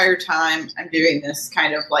the entire time I'm doing this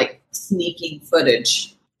kind of like sneaking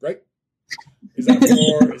footage. Right? Is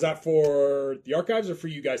that for the archives or for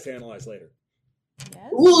you guys to analyze later? Yes.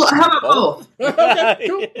 Well, how about both? Okay,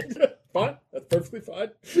 cool. Fine. That's perfectly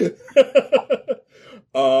fine.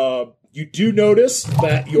 You do notice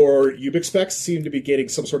that your Ubix specs seem to be getting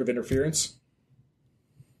some sort of interference.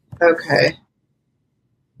 Okay.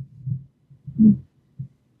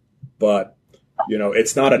 But,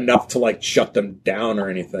 it's not enough to, like, shut them down or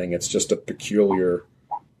anything. It's just a peculiar,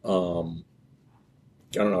 I don't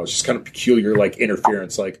know, it's just kind of peculiar, like,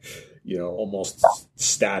 interference, like, almost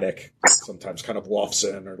static, sometimes kind of wafts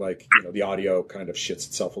in, or, like, the audio kind of shits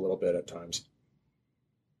itself a little bit at times.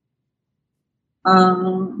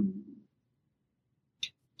 I'm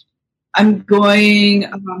trying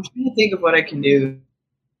to think of what I can do.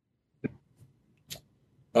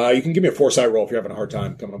 You can give me a foresight roll if you're having a hard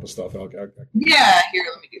time coming up with stuff. Yeah, here,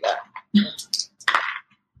 let me do that.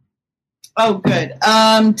 Oh, good.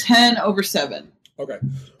 10 over 7. Okay.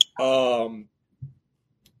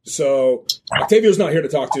 So Octavio's not here to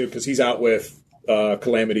talk to because he's out with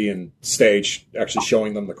Calamity and Stage, actually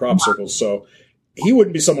showing them the crop circles. So he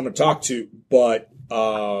wouldn't be someone to talk to, but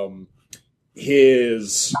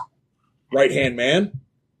his right-hand man,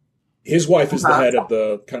 his wife is the head of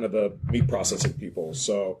the meat processing people.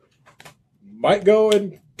 So might go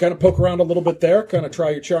and kind of poke around a little bit there, kind of try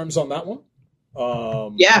your charms on that one.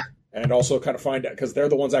 Yeah. And also kind of find out, because they're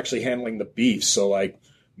the ones actually handling the beef. So, like,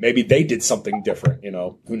 maybe they did something different,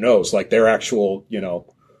 who knows? Like, they're actual,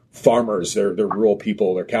 farmers, they're rural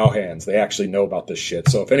people, they're cowhands. They actually know about this shit.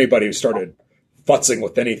 So if anybody started futzing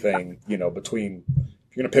with anything, between,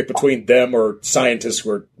 if you're going to pick between them or scientists who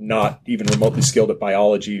are not even remotely skilled at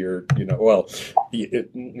biology or,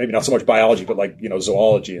 maybe not so much biology, but like,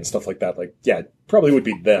 zoology and stuff like that. Like, yeah, it probably would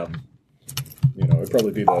be them. It'd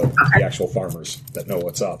probably be the actual farmers that know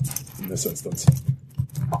what's up in this instance.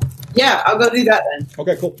 Yeah, I'll go do that then.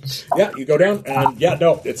 Okay, cool. Yeah, you go down, and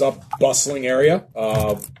it's a bustling area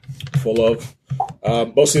full of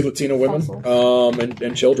mostly Latino women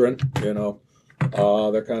and children.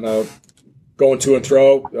 They're kind of going to and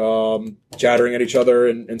fro, chattering at each other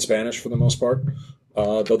in Spanish for the most part.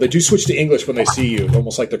 Though they do switch to English when they see you,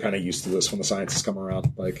 almost like they're kind of used to this when the scientists come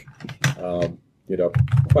around. Like,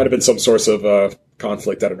 might have been some source of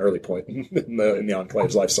conflict at an early point in the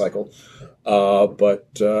Enclave's life cycle.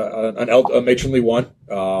 But a matronly one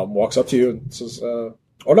walks up to you and says,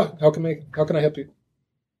 "Hola, how can I help you?"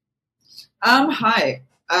 Hi,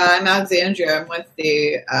 I'm Alexandria. I'm with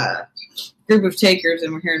the group of takers,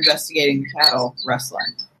 and we're here investigating cattle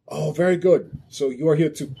rustling. Oh, very good. So you are here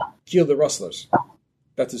to kill the rustlers.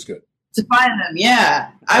 That is good. To find them,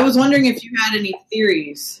 yeah. I was wondering if you had any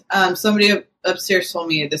theories. Somebody upstairs told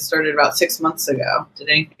me this started about 6 months ago. Did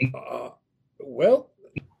anything? Well,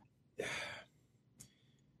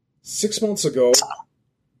 6 months ago,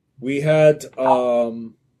 we had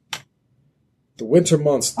the winter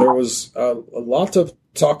months. There was a lot of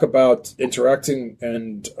talk about interacting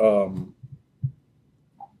and,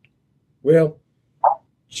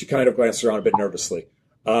 she kind of glanced around a bit nervously.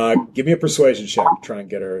 Give me a persuasion check to try and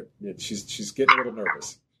get her. She's getting a little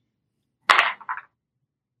nervous.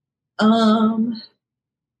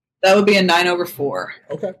 That would be a 9 over 4.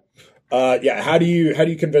 Okay. How do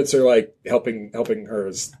you convince her, like, helping her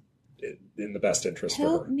is in the best interest for her?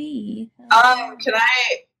 Help me. Can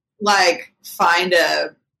I, like, find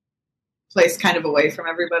a place kind of away from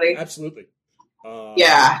everybody? Absolutely.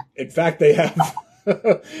 Yeah. In fact, they have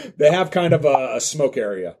they have kind of a smoke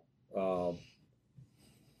area.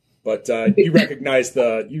 But you recognize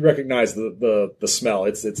the smell.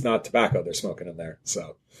 It's not tobacco they're smoking in there.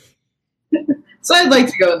 So I'd like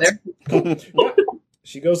to go in there. Yeah.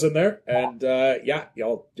 She goes in there, and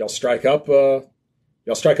y'all strike up a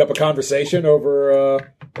conversation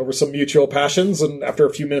over some mutual passions, and after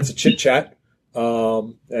a few minutes of chit chat,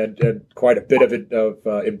 and quite a bit of it of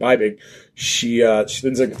imbibing, she then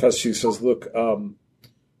confesses. She says, "Look,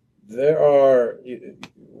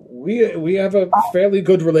 we have a fairly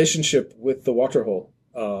good relationship with the Waterhole,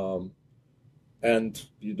 and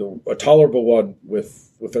a tolerable one with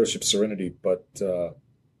Earthship Serenity, but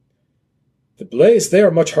the Blaze, they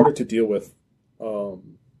are much harder to deal with.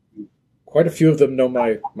 Quite a few of them know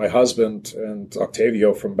my husband and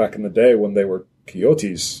Octavio from back in the day when they were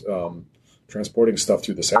coyotes, transporting stuff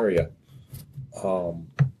through this area.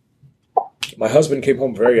 My husband came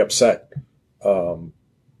home very upset.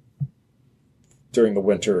 during the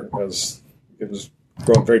winter, as it was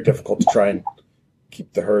growing very difficult to try and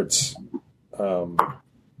keep the herds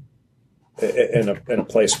in a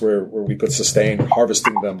place where we could sustain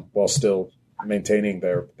harvesting them while still maintaining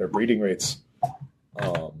their breeding rates.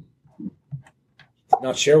 Did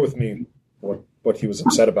not share with me what he was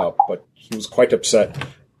upset about, but he was quite upset,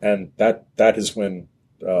 and that is when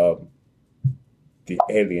the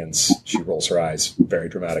aliens, she rolls her eyes very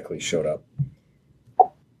dramatically, showed up.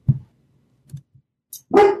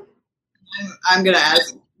 I'm going to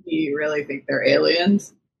ask, do you really think they're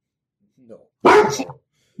aliens? No.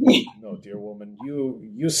 No, dear woman.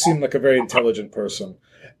 You seem like a very intelligent person,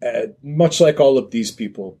 much like all of these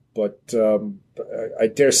people, but I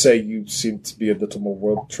dare say you seem to be a little more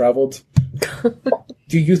world-traveled.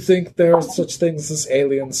 Do you think there are such things as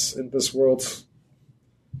aliens in this world?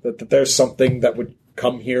 That there's something that would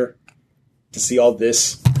come here to see all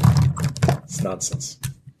this? It's nonsense.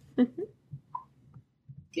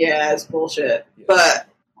 Yeah, it's bullshit. But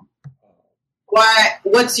why?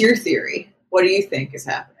 What's your theory? What do you think is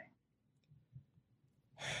happening?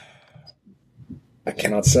 I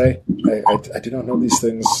cannot say. I do not know these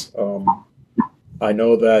things. I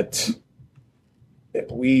know that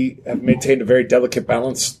we have maintained a very delicate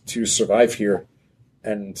balance to survive here,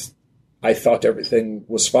 and I thought everything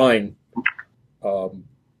was fine.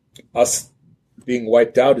 Us being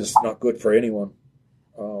wiped out is not good for anyone.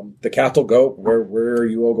 The cattle go. Where are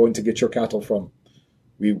you all going to get your cattle from?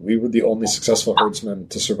 We were the only successful herdsmen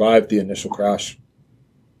to survive the initial crash.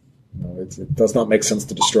 It does not make sense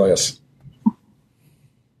to destroy us.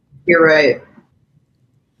 You're right.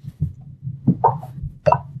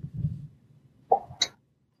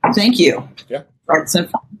 Thank you. Yeah. That's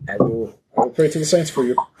it. I will pray to the saints for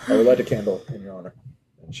you. I will light a candle in your honor.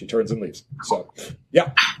 And she turns and leaves. So,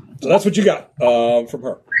 yeah. So that's what you got from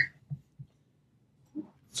her.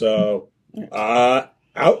 So,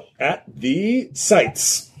 out at the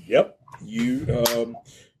sites. Yep. You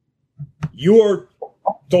are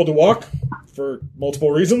told to walk for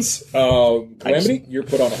multiple reasons. Calamity, you're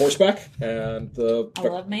put on a horseback, and I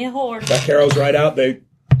love me a horse. Vaqueros ride out. They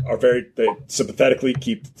sympathetically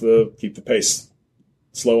keep the pace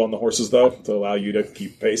slow on the horses, though, to allow you to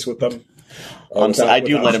keep pace with them. So I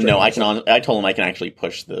do let him know. I told him I can actually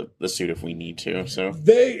push the suit if we need to. So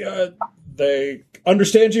they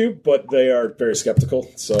understand you, but they are very skeptical.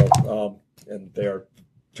 So and they are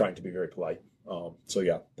trying to be very polite. So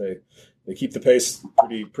yeah, they keep the pace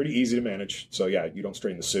pretty easy to manage. So yeah, you don't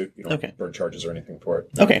strain the suit. You don't burn charges or anything for it.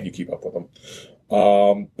 Okay, you keep up with them.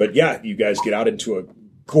 But yeah, you guys get out into a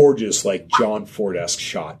gorgeous, like John Ford-esque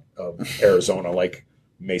shot of Arizona, like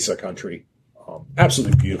Mesa country.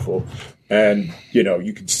 Absolutely beautiful. And,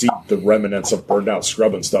 you can see the remnants of burned out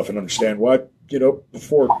scrub and stuff and understand why,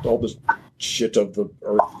 before all this shit of the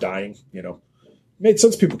earth dying, made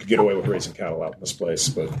sense people could get away with raising cattle out in this place.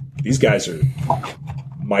 But these guys are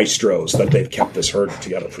maestros that they've kept this herd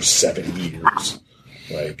together for 7 years.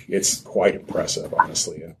 Like, it's quite impressive,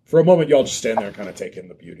 honestly. And for a moment, y'all just stand there and kind of take in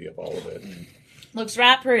the beauty of all of it. Looks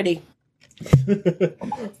right pretty.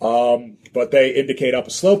 But they indicate up a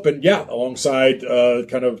slope, and yeah, alongside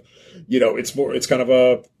kind of, it's kind of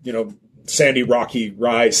a, sandy, rocky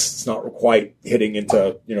rise. It's not quite hitting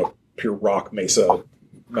into, pure rock mesa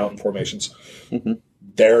mountain formations. Mm-hmm.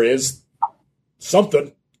 There is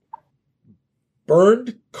something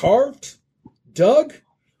burned, carved, dug.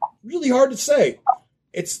 Really hard to say.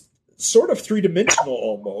 It's sort of three-dimensional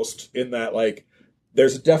almost, in that, like,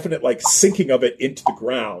 there's a definite, like, sinking of it into the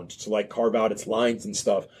ground to, like, carve out its lines and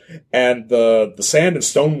stuff. And the sand and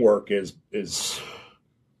stonework is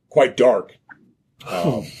quite dark.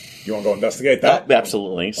 You want to go investigate that?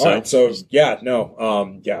 Absolutely. All right, so, yeah,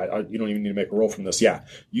 no. You don't even need to make a roll from this. Yeah,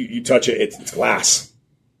 you touch it, it's glass.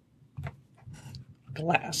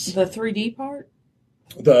 Glass. The 3D part?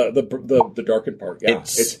 The darkened part, yeah.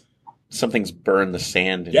 It's something's burned the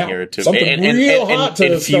sand in here to real hot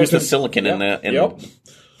to infuse the silicon in the. Yep.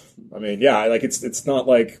 I mean, yeah, like it's not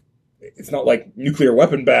like nuclear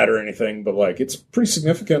weapon bad or anything, but like it's pretty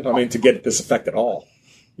significant. I mean, to get this effect at all,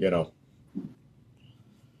 But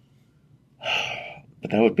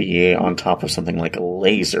that would be on top of something like a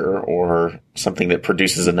laser or something that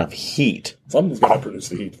produces enough heat. Something's got to produce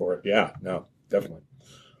the heat for it. Yeah, no, definitely.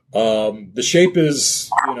 The shape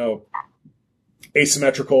is,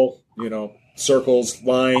 asymmetrical. Circles,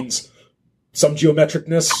 lines, some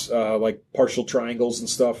geometricness, like partial triangles and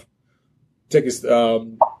stuff.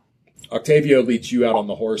 Octavia leads you out on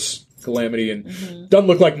the horse, Calamity, and doesn't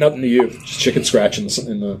look like nothing to you. Just chicken scratch in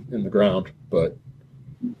the ground, but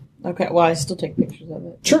okay. Well, I still take pictures of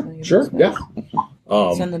it. Sure, yeah.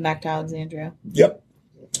 Send them back to Alexandria. Yep.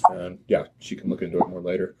 And yeah, she can look into it more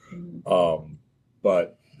later.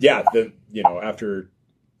 But yeah, then after.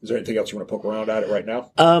 Is there anything else you want to poke around at it right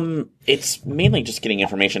now? It's mainly just getting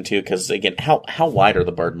information too, because again, how wide are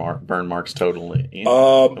the burn marks totally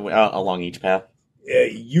along each path?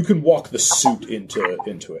 You can walk the suit into it.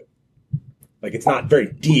 Like it's not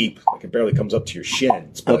very deep; like it barely comes up to your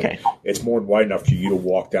shins. But Okay. it's more than wide enough for you to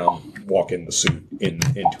walk in the suit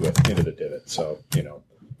into the divot. So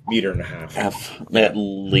meter and a half. At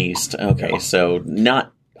least. Okay, so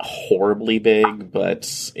not horribly big,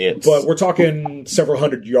 but it's. But we're talking several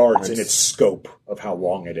hundred yards in its scope of how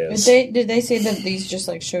long it is. Did they say that these just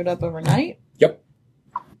like showed up overnight? Yep.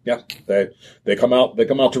 Yeah, they come out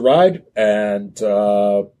to ride, and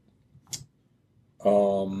on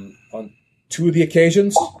 2 of the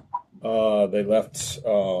occasions, they left.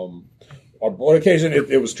 On one occasion,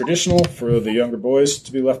 it was traditional for the younger boys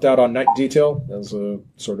to be left out on night detail as a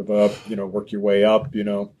sort of a work your way up,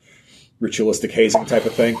 ritualistic hazing type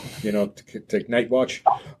of thing, to take night watch.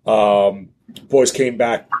 Boys came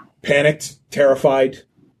back panicked, terrified,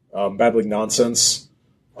 babbling nonsense.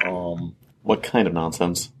 What kind of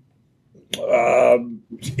nonsense?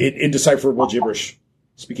 Indecipherable gibberish,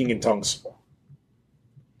 speaking in tongues.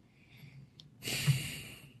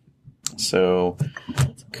 So,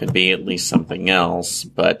 could be at least something else,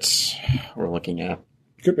 but we're looking at.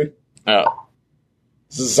 Could be. Oh,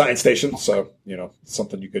 This is a science station, so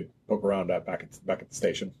something you could poke around at back at the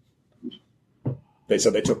station. They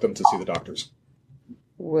said they took them to see the doctors.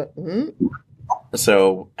 What?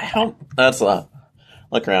 so how? That's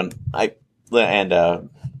look around.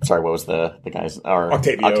 Sorry, what was the guy's?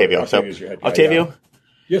 Octavio. Octavio's your head guy, Octavio. yeah.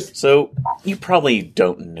 Yes. So you probably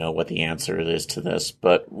don't know what the answer is to this,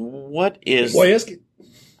 but what is? Why ask it?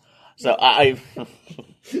 So I.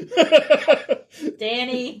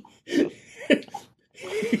 Danny.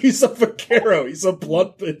 He's a vaquero. He's a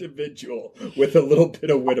blunt individual with a little bit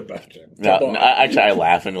of wit about him. Actually, I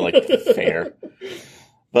laugh and like fair.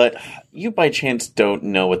 But you by chance don't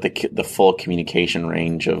know what the full communication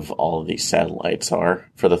range of all of these satellites are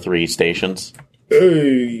for the 3 stations?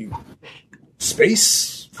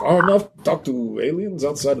 Space far enough to talk to aliens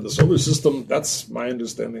outside of the solar system. That's my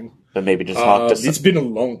understanding. But maybe just talk to. It's been a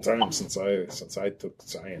long time since I took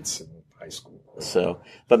science in high school. So,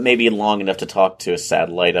 but maybe long enough to talk to a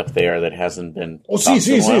satellite up there that hasn't been. Oh, talked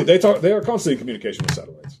to in a while. They are constantly in communication with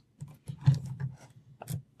satellites.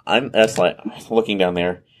 That's like looking down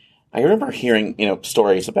there. I remember hearing,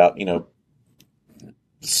 stories about,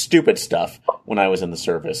 stupid stuff when I was in the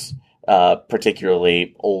service,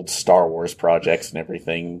 particularly old Star Wars projects and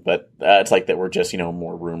everything. But it's like that were just,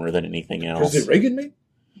 more rumor than anything else. Was it Reagan, mate?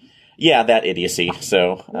 Yeah, that idiocy.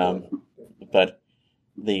 So, but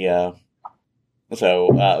maybe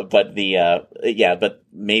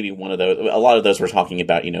one of those. A lot of those were talking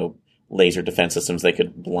about, laser defense systems. They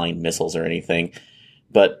could blind missiles or anything,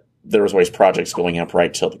 but. There was always projects going up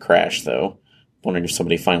right till the crash, though. Wondering if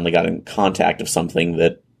somebody finally got in contact of something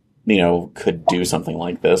that, could do something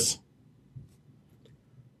like this.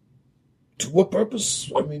 To what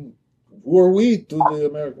purpose? I mean, who are we to the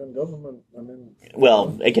American government? I mean,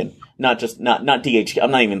 well, again, not DHQ.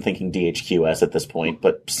 I'm not even thinking DHQS at this point,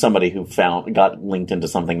 but somebody who got linked into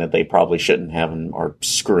something that they probably shouldn't have and are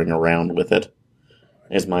screwing around with it.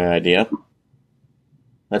 Is my idea.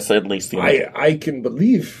 That's at least the. I can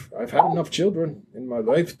believe I've had enough children in my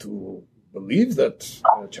life to believe that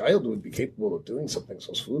a child would be capable of doing something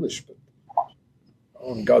so foolish. But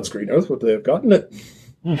on God's green earth, would they have gotten it?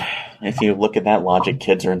 If you look at that logic,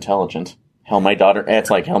 kids are intelligent. It's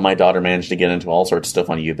like how my daughter managed to get into all sorts of stuff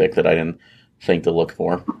on Ubik that I didn't think to look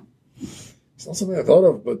for. It's not something I thought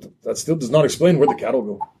of, but that still does not explain where the cattle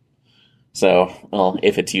go. So, well,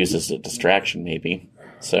 if it's used as a distraction, maybe.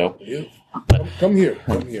 So. Come here.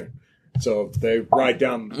 So they ride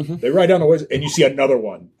down. Mm-hmm. They ride down the ways, and you see another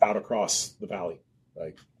one out across the valley,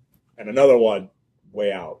 and another one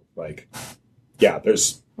way out.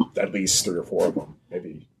 There's at least 3 or 4 of them,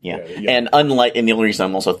 maybe. Yeah. And the only reason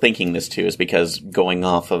I'm also thinking this too is because going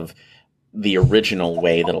off of the original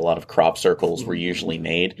way that a lot of crop circles were usually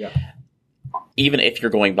made. Yeah. Even if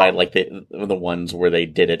you're going by the ones where they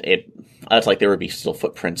did it, it's like there would be still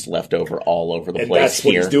footprints left over all over the place. That's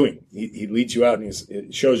what he's doing. He leads you out and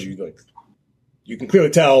it shows you you can clearly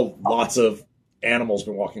tell lots of animals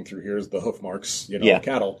been walking through here. The hoof marks,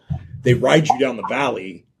 cattle. They ride you down the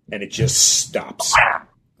valley and it just stops.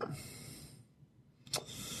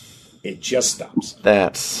 It just stops.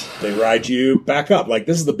 They ride you back up.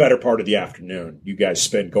 This is the better part of the afternoon. You guys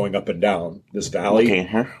spend going up and down this valley. Okay,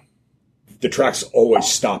 huh? The tracks always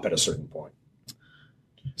stop at a certain point.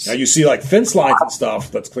 Now you see like fence lines and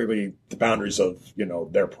stuff. That's clearly the boundaries of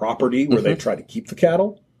their property where they try to keep the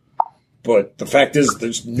cattle. But the fact is,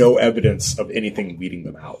 there's no evidence of anything weeding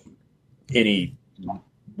them out any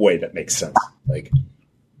way that makes sense. Like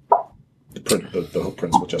the hoof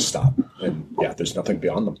prints will just stop, and there's nothing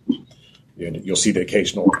beyond them. You'll see the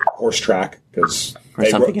occasional horse track because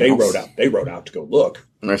they rode out to go look.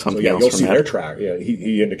 Or something else you'll from see that. their track. Yeah,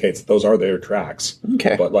 he indicates that those are their tracks.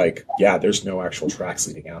 Okay. But there's no actual tracks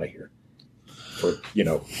leading out of here for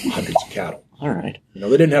hundreds of cattle. All right. They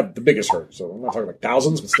didn't have the biggest herd, so I'm not talking like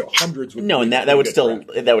thousands, but still hundreds. No, and that would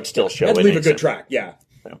still show. That'd leave a good track. Yeah.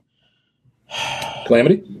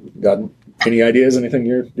 Calamity, got any ideas? Anything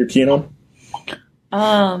you're keen on?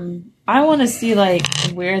 I want to see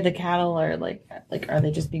where the cattle are. Like are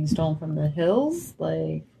they just being stolen from the hills?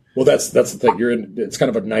 Well, that's the thing. You're in. It's kind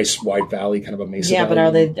of a nice wide valley, kind of a mesa. Yeah,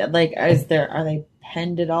 valley. but are they are they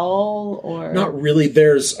penned at all or Not really.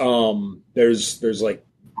 There's like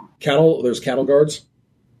cattle. There's cattle guards,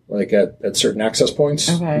 at certain access points.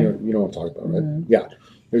 Okay. You know what I'm talking about, right? Mhm. Yeah.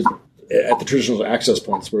 There's at the traditional access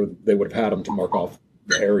points where they would have had them to mark off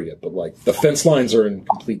the area, but the fence lines are in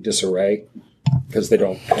complete disarray because they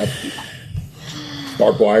don't have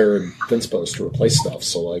barbed wire and fence posts to replace stuff.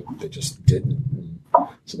 So they just didn't.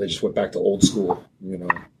 So they just went back to old school,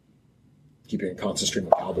 keeping a constant stream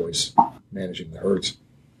of cowboys managing the herds.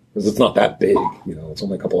 Because it's not that big, it's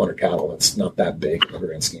only a couple hundred cattle. It's not that big in the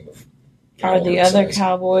grand scheme of are cattle the herd other size.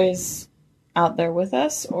 cowboys out there with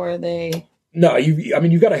us or are they? No,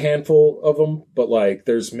 you've got a handful of them, but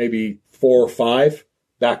there's maybe 4 or 5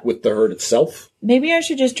 back with the herd itself. Maybe I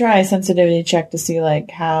should just try a sensitivity check to see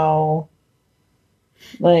how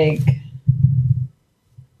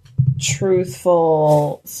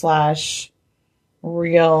truthful /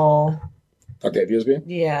 real. Octavia's being?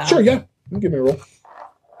 Yeah. Sure, yeah. Give me a roll.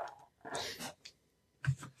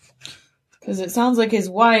 Because it sounds like his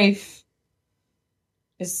wife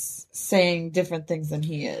is saying different things than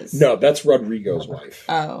he is. No, that's Rodrigo's wife.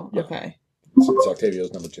 Oh, Yeah. okay. So it's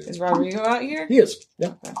Octavio's number 2. Is Rodrigo out here? He is,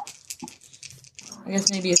 yeah. Okay. I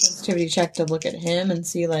guess maybe a sensitivity check to look at him and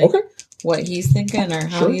see Okay. what he's thinking or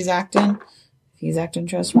how Sure. he's acting. If he's acting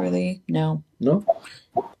trustworthy, no. No?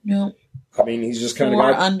 He's just kind of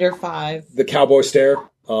Or got under 5. the cowboy stare.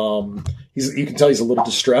 You can tell he's a little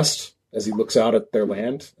distressed as he looks out at their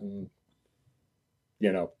land and,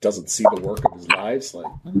 doesn't see the work of his lives.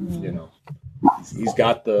 He's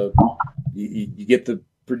got you get the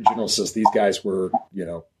pretty general sense these guys were,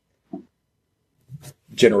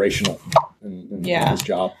 generational in his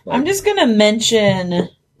job. I'm just going to mention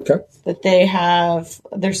Okay. that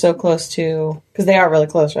they're so close to, because they are really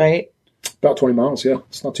close, right? About 20 miles, yeah.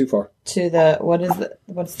 It's not too far. To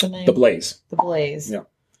what's the name? The Blaze. The Blaze. Yeah.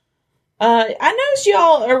 I noticed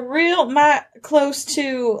y'all are close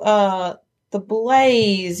to the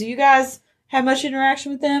Blaze. You guys have much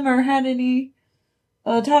interaction with them or had any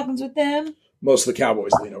talkings with them? Most of the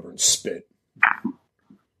cowboys lean over and spit.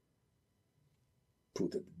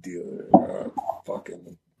 Put the deal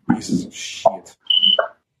fucking pieces of shit.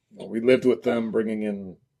 We lived with them, bringing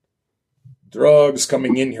in drugs,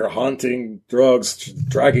 coming in here hunting drugs,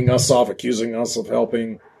 dragging us off, accusing us of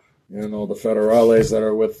helping. The federales that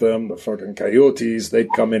are with them, the fucking coyotes,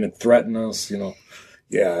 they'd come in and threaten us. It's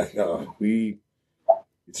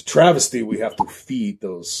a travesty we have to feed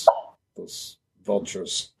those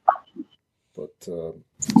vultures. But Do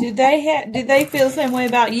they feel the same way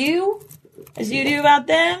about you as you do about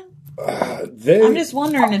them? I'm just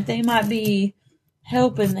wondering if they might be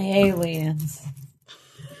helping the aliens.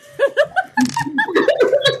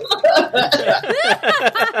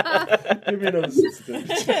 Give me another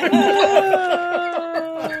sensitivity check.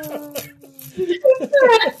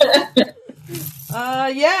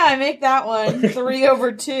 I make that one 3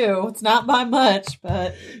 over 2. It's not by much,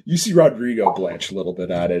 but You see Rodrigo blanch a little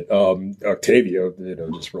bit at it. Octavio,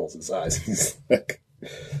 just rolls his eyes. He's like,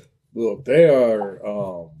 "Look, they are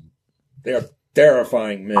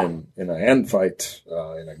terrifying men in a hand fight,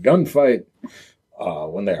 in a gunfight.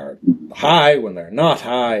 When they are high, when they're not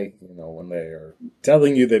high. When they are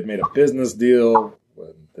telling you they've made a business deal,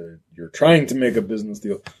 when you're trying to make a business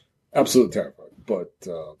deal. Absolutely terrifying. But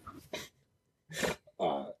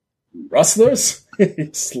rustlers?" He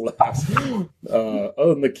just laughs. Other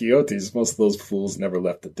than the coyotes, most of those fools never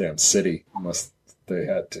left the damn city unless they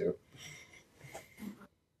had to.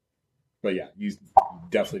 But yeah, you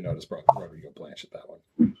definitely notice Rodrigo Blanche at that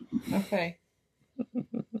one. okay.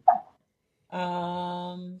 I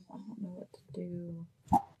don't know what to do.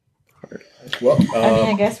 required. Well,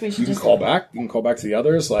 I guess we should you can just call back. You can call back to the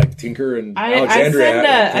others, like Tinker and I Alexandria send had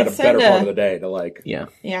a I better send part of the day to like. Yeah.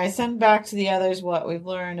 Yeah, I send back to the others what we've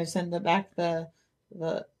learned. I send back the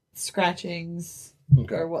scratchings,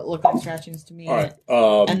 Okay. or what look like scratchings to me. All right.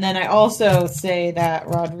 And then I also say that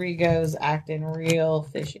Rodrigo's acting real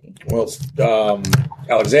fishy. Well,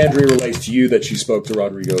 Alexandria relates to you that she spoke to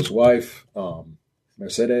Rodrigo's wife,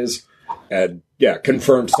 Mercedes, and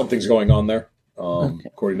confirmed something's going on there,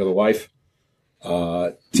 according to the wife.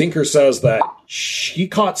 Tinker says that she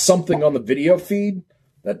caught something on the video feed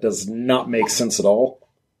that does not make sense at all.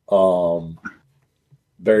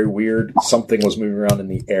 Very weird. Something was moving around in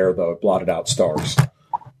the air, though. It blotted out stars.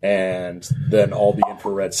 And then all the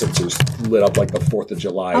infrared sensors lit up like the 4th of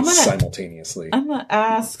July simultaneously. I'm going to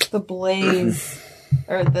ask the Blaze,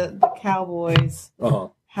 or the Cowboys,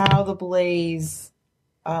 how the Blaze,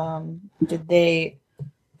 did they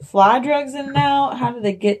fly drugs in and out? How did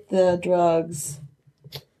they get the drugs?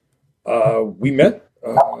 We met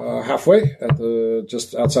halfway at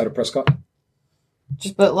just outside of Prescott.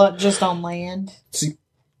 Just on land? See,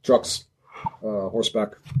 trucks,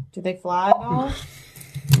 horseback. Do they fly at all?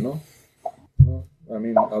 No. I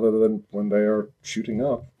mean, other than when they are shooting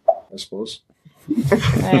up, I suppose.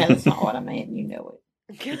 That's not what I meant. You know it.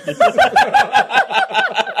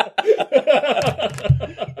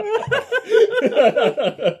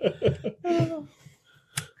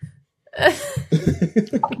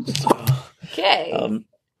 Okay.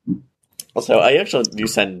 Also, I actually do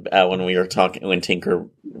send when we were talking when Tinker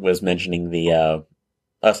was mentioning the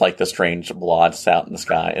the strange blots out in the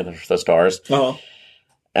sky and the stars.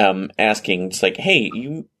 Asking, it's like,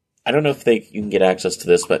 hey, I don't know if you can get access to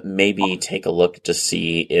this, but maybe take a look to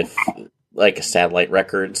see if like satellite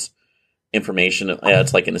records information.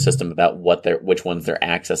 It's like in the system about which ones they're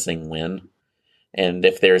accessing when. And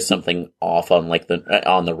if there's something off on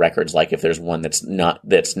on the records, like if there's one that's not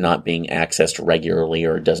being accessed regularly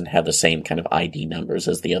or doesn't have the same kind of ID numbers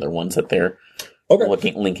as the other ones that they're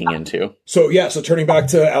linking into. So turning back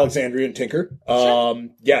to Alexandria and Tinker. Sure. Do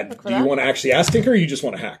you want to actually ask Tinker, or you just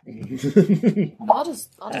want to hack? I'll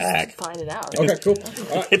just find it out. Okay, cool.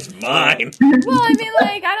 It's mine. Well, I mean,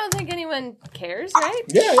 I don't think anyone cares, right?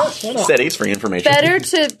 Yeah, why not? Cities for information. Better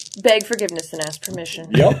to beg forgiveness than ask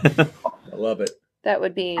permission. Yep. I love it. That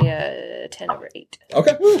would be 10/8.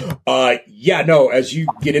 Okay. As you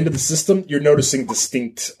get into the system, you're noticing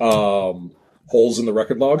distinct holes in the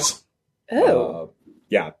record logs. Oh.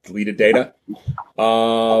 Deleted data.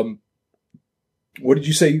 What did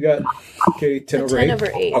you say you got? Okay, 10 over 8?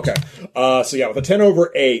 10/8. Okay. With a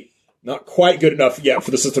 10/8, not quite good enough yet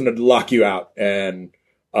for the system to lock you out. And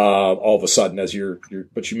all of a sudden,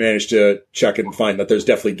 but you managed to check and find that there's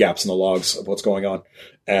definitely gaps in the logs of what's going on.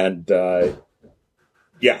 And,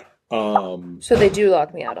 so they do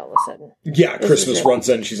lock me out all of a sudden. Yeah, Christmas runs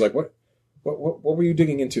in and she's like, What were you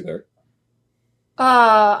digging into there?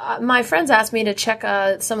 My friends asked me to check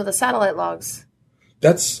some of the satellite logs.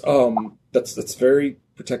 That's very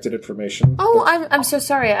protected information. Oh, I'm so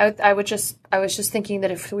sorry. I was just thinking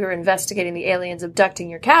that if we were investigating the aliens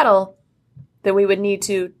abducting your cattle, then we would need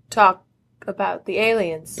to talk about the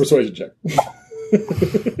aliens. Persuasion check.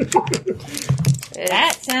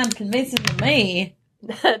 That sounds convincing to me.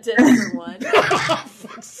 Number 1. All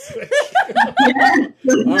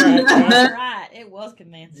right. Right, it was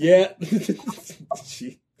convincing. Yeah.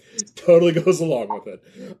 She totally goes along with it.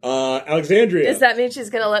 Alexandria. Does that mean she's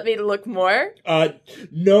going to let me look more?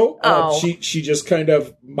 No. Oh. She just kind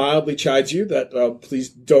of mildly chides you that please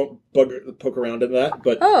don't poke around in that.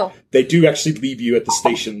 But they do actually leave you at the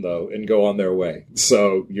station, though, and go on their way.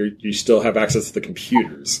 So you still have access to the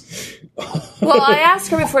computers. Well, I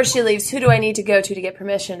asked her before she leaves, who do I need to go to get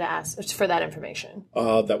permission to ask for that information?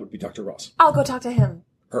 That would be Dr. Ross. I'll go talk to him.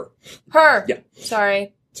 Her. Yeah.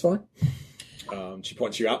 Sorry. It's fine. She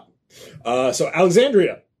points you out. So,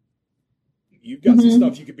 Alexandria, you've got some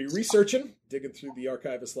stuff you could be researching, digging through the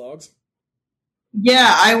archivist logs.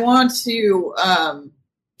 Yeah, I want to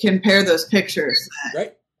compare those pictures.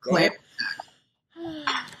 Right. Claire.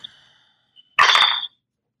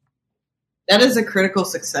 That is a critical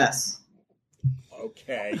success.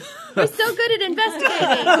 Okay. We're so good at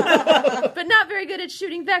investigating, but not very good at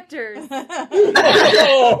shooting vectors.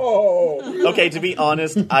 Oh! Okay, to be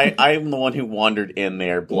honest, I'm the one who wandered in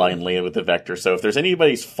there blindly with the vector, so if there's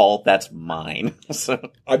anybody's fault, that's mine.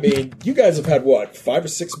 So I mean, you guys have had, 5 or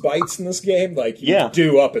 6 bites in this game? You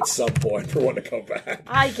do up at some point for one to come back.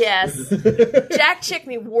 I guess. Jack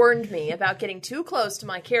Chickney warned me about getting too close to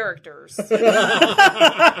my characters.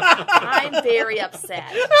 I'm very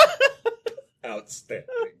upset.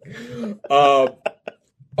 Outstanding. All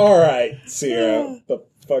right, Sierra. The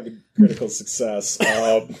fucking critical success.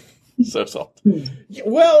 So soft.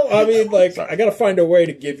 Well, I mean, like, I gotta find a way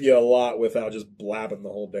to give you a lot without just blabbing the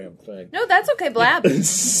whole damn thing. No, that's okay, Blab.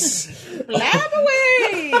 Blab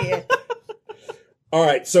away. All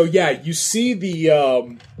right, so yeah, you see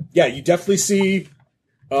the you definitely see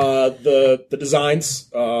the designs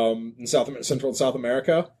in Central and South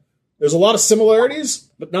America. There's a lot of similarities,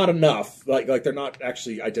 but not enough. Like they're not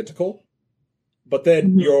actually identical. But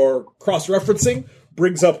then your cross-referencing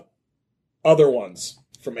brings up other ones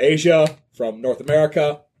from Asia, from North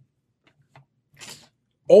America,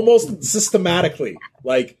 almost systematically.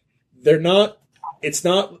 Like they're not. It's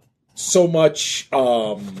not so much.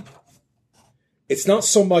 It's not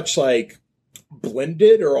so much like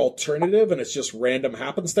blended or alternative, and it's just random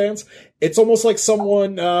happenstance. It's almost like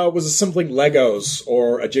someone was assembling Legos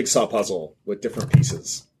or a jigsaw puzzle with different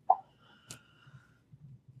pieces.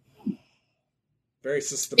 Very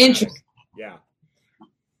systematic. Interesting. Yeah.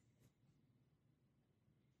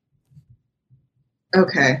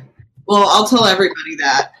 Okay. Well, I'll tell everybody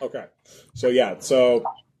that. Okay. So yeah. So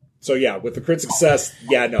yeah. With the crit success,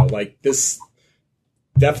 yeah. No. Like this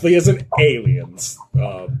definitely isn't aliens.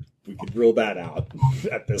 We could rule that out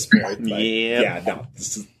at this point. Like, yeah. No.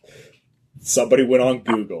 This is, somebody went on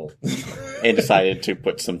Google And decided to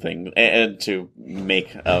put something and to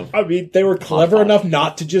make a. I mean, they were clever enough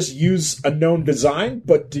not to just use a known design,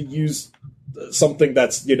 but to use something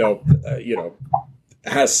that's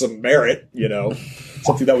has some merit.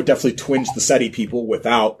 Something that would definitely twinge the SETI people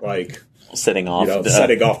without like setting off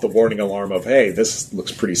setting off the warning alarm of, hey, this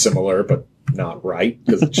looks pretty similar, but not right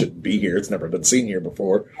because it shouldn't be here. It's never been seen here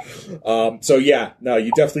before. So yeah, no,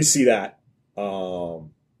 you definitely see that.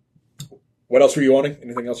 What else were you wanting?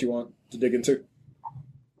 Anything else you want to dig into?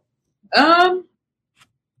 I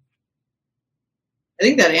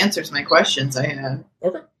think that answers my questions I had.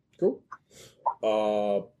 Okay, cool.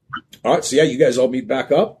 All right, so yeah, you guys all meet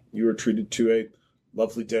back up. You were treated to a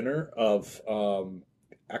lovely dinner of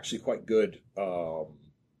actually quite good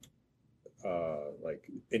like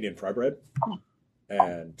Indian fry bread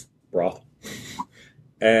and broth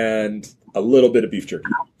and a little bit of beef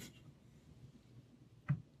jerky.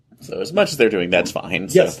 So as much as they're doing, that's fine.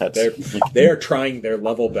 Yes, so they are trying their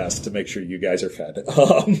level best to make sure you guys are fed.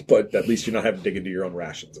 But at least you're not having to dig into your own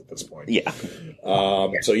rations at this point. Yeah.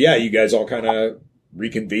 So yeah, you guys all kind of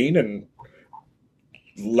reconvene and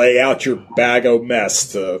lay out your bag of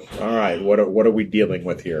mess to, all right, what are we dealing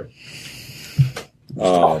with here?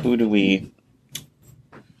 Who do we...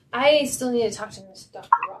 I still need to talk to Dr.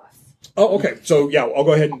 Ross. Oh, okay. So yeah, I'll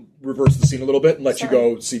go ahead and reverse the scene a little bit and let you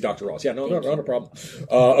go see Dr. Ross. Yeah, not a problem.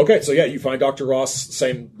 Okay, so yeah, you find Dr. Ross,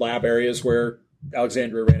 same lab areas where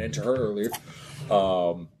Alexandria ran into her earlier.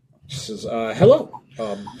 She says, hello,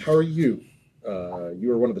 how are you?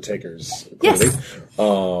 You are one of the takers, clearly. Yes.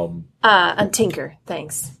 I'm Tinker,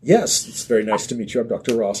 thanks. Yes, it's very nice to meet you. I'm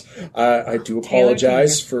Dr. Ross. I do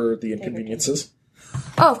apologize for the inconveniences.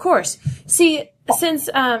 Oh, of course. See, since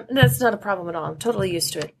that's not a problem at all. I'm totally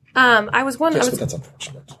used to it. I was wondering. Yes, but that's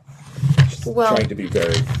unfortunate. Well, trying to be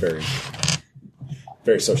very, very,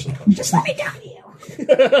 very socially conscious. let me tell you.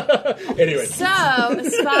 Anyway. So,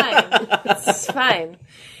 it's fine. It's fine.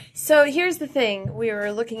 So, here's the thing. We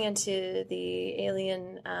were looking into the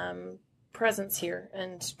alien presence here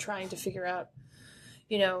and trying to figure out,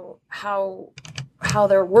 how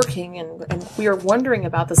they're working. And we are wondering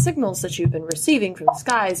about the signals that you've been receiving from the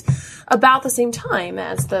skies about the same time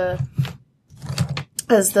as the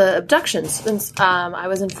abductions. And I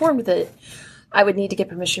was informed that I would need to get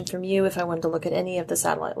permission from you if I wanted to look at any of the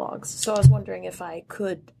satellite logs. So I was wondering if I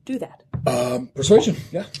could do that. Persuasion,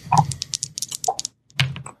 yeah.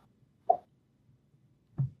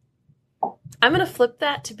 I'm going to flip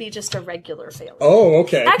that to be just a regular failure. Oh,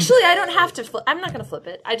 okay. Actually, I don't have to flip. I'm not going to flip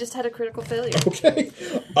it. I just had a critical failure. Okay.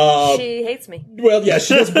 She hates me. Well, yeah,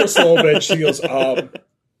 she does bristle a little bit. She goes, I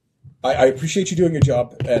appreciate you doing your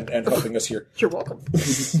job and helping us here. You're welcome.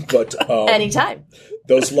 But Anytime.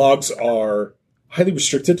 Those logs are highly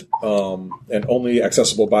restricted and only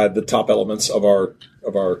accessible by the top elements of our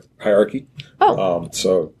hierarchy. Oh.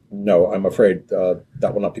 So no, I'm afraid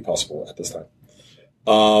that will not be possible at this time.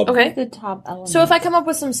 Okay. The top element. So if I come up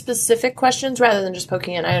with some specific questions rather than just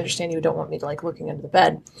poking in, I understand you don't want me to looking under the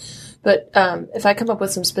bed. But if I come up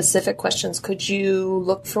with some specific questions, could you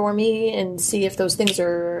look for me and see if those things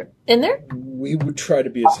are in there? We would try to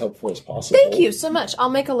be as helpful as possible. Thank you so much. I'll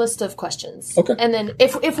make a list of questions. Okay. And then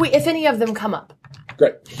if any of them come up.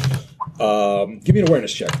 Great. Give me an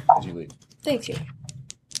awareness check as you leave. Thank you.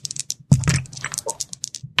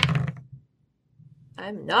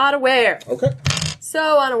 I'm not aware. Okay.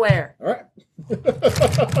 So unaware. All right.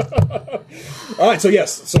 All right, so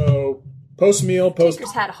yes, so post-meal,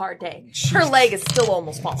 Tinker's had a hard day. Her leg is still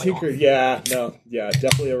almost falling Tinker, off.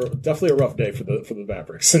 definitely a rough day for the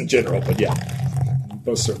Mavericks in general, but yeah,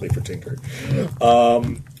 most certainly for Tinker. All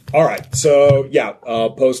right, so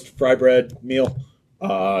post fry bread meal,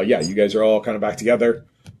 you guys are all kind of back together.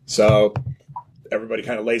 So everybody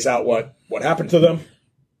kind of lays out what happened to them,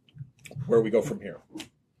 where we go from here.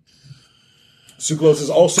 Sucralose has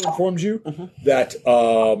also informed you that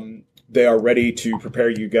they are ready to prepare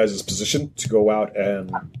you guys' position to go out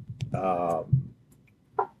and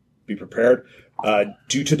be prepared.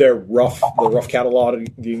 Due to their rough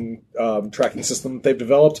cataloging tracking system that they've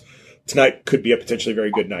developed, tonight could be a potentially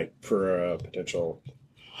very good night for a potential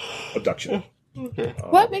abduction.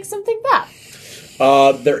 What makes them think that?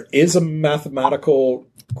 There is a mathematical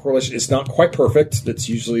correlation. It's not quite perfect. It's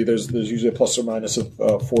usually there's usually a plus or minus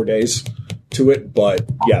of 4 days to it, but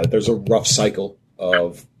yeah, there's a rough cycle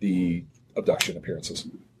of the abduction appearances,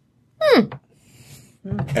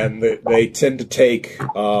 and they tend to take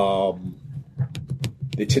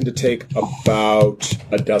about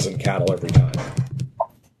a dozen cattle every time,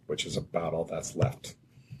 which is about all that's left.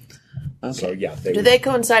 Okay. So yeah, do they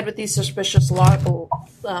coincide with these suspicious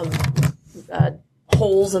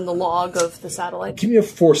holes in the log of the satellite? Give me a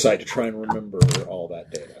foresight to try and remember all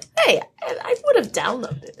that data. Hey, I would have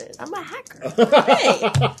downloaded it. I'm a hacker. Hey,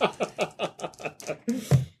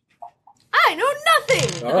 I know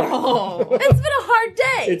nothing. All right. Oh, it's been a hard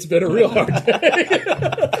day. It's been a real hard day.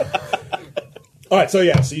 All right, so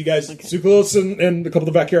you guys, Sucralose and a couple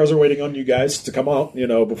of vaqueros are waiting on you guys to come out.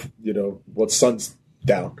 Once sun's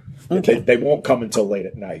down. Okay. They won't come until late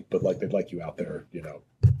at night, but they'd like you out there.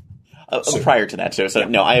 Prior to that, so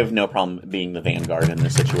no, I have no problem being the vanguard in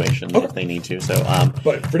this situation if they need to. So,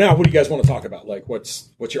 but for now, what do you guys want to talk about? What's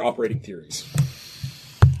your operating theories?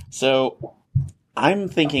 So, I'm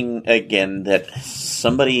thinking again that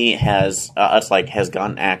somebody has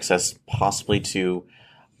gotten access possibly to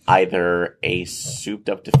either a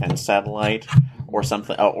souped-up defense satellite or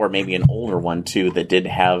something, or maybe an older one too that did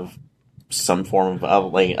have some form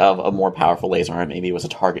of a more powerful laser, or maybe it was a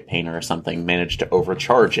target painter or something, managed to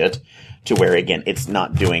overcharge it to where, again, it's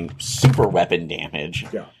not doing super weapon damage,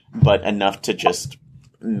 but enough to just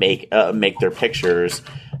make their pictures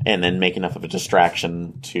and then make enough of a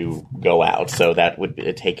distraction to go out. So that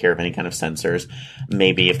would take care of any kind of sensors.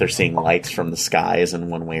 Maybe if they're seeing lights from the skies in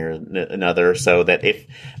one way or another, so that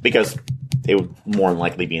because it would more than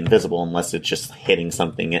likely be invisible unless it's just hitting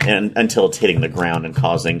something and until it's hitting the ground and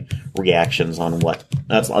causing reactions on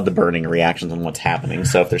the burning reactions on what's happening.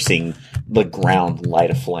 So if they're seeing the ground light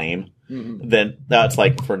aflame, then that's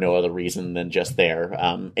for no other reason than just there.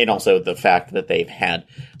 And also the fact that they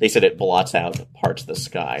said it blots out parts of the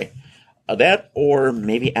sky. That, or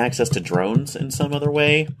maybe access to drones in some other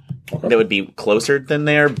way. Okay. That would be closer than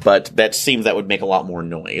there, but that would make a lot more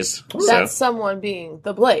noise. That's someone being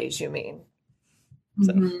the Blaze, you mean?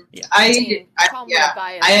 So, yeah. I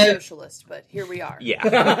am socialist, but here we are. Yeah.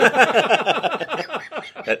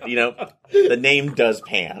 The name does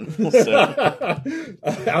pan. So.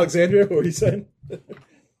 Alexandria, what are you saying?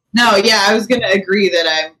 No, yeah, I was going to agree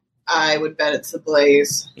that I would bet it's the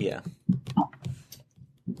Blaze. Yeah.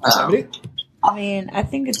 Somebody? I mean, I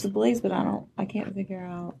think it's the Blaze, but I can't figure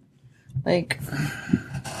out. I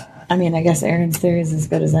guess Aaron's theory is as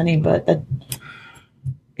good as any, but that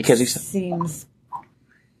seems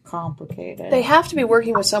complicated. They have to be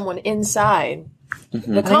working with someone inside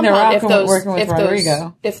the compound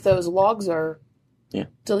if those logs are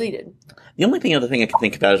deleted. The only other thing I can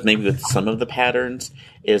think about is maybe with some of the patterns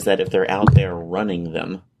is that if they're out there running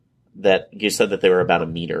them, that you said that they were about a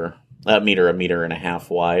meter and a half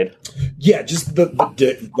wide. Yeah, just the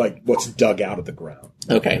what's dug out of the ground.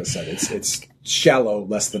 Okay, like I said, it's shallow,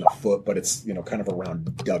 less than a foot, but it's kind of a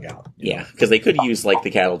round dugout. Yeah, because they could use the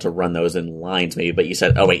cattle to run those in lines, maybe. But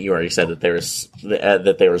you already said that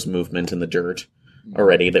there was movement in the dirt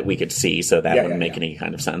already that we could see, so that wouldn't make any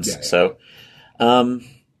kind of sense. Yeah. So,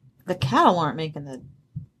 the cattle aren't making the.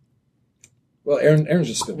 Well, Aaron's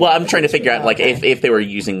just. Well, I'm trying to figure out if they were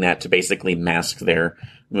using that to basically mask their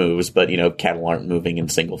moves, but cattle aren't moving in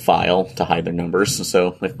single file to hide their numbers, so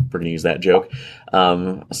if we're going to use that joke.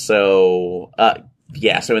 So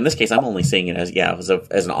in this case, I'm only seeing it as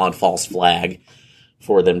an odd false flag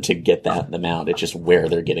for them to get them out. It's just where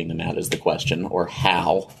they're getting them out is the question, or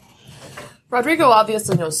how. Rodrigo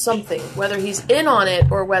obviously knows something, whether he's in on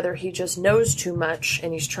it or whether he just knows too much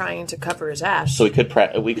and he's trying to cover his ass. So we could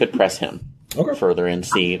press him. further and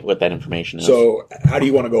see what that information is. So, how do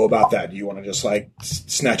you want to go about that? Do you want to just like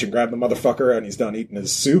snatch and grab the motherfucker and he's done eating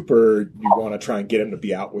his soup, or do you want to try and get him to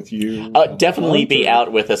be out with you? Definitely be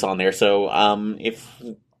out with us on there. So, if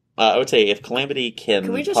I would say if Calamity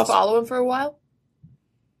Can we just follow him for a while?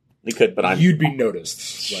 We could, but you'd be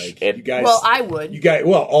noticed. Like you guys. Well, I would. You guys.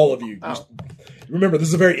 Well, all of you. Remember, this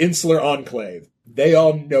is a very insular enclave. They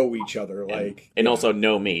all know each other, and also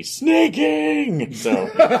know me. Snaking! So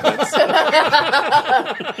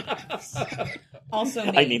Also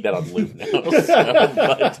me. I need that on loop now.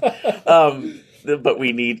 But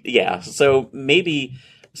we need so maybe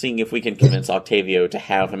seeing if we can convince Octavio to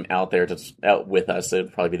have him out there out with us,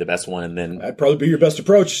 it'd probably be the best one, and then that'd probably be your best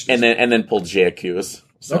approach. And then pull Jacuz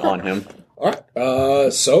on him.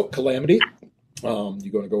 Alright. So Calamity.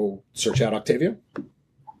 You gonna go search out Octavio?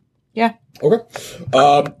 Yeah. Okay.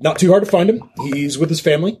 Not too hard to find him. He's with his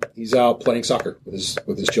family. He's out playing soccer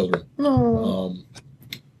with his children.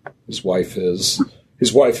 His wife is he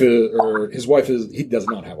does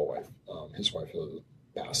not have a wife. His wife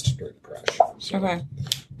passed during the crash. So Okay.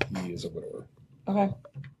 He is a widower. Okay.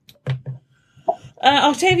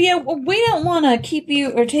 Octavia, we don't want to keep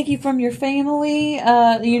you or take you from your family.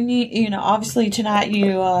 You need, obviously tonight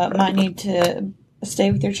you might need to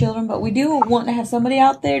stay with your children, but we do want to have somebody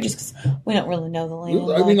out there just because we don't really know the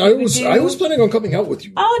land. I mean, I was planning on coming out with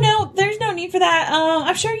you. Oh no, there's no need for that.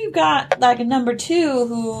 I'm sure you've got like a number 2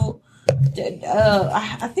 who.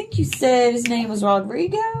 I think you said his name was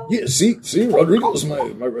Rodrigo. Yeah, see, Rodrigo's my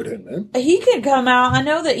right hand man. He could come out. I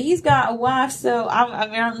know that he's got a wife, so I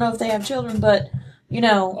don't know if they have children, but he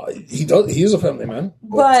does. He is a family man,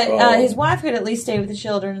 but his wife could at least stay with the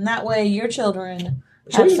children, and that way your children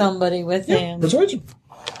have somebody with them. Persuasion.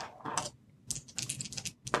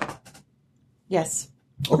 Yes.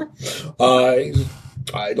 Okay. I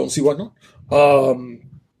don't see why not.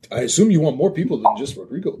 I assume you want more people than just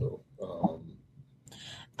Rodrigo, though.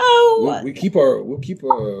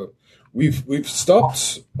 We've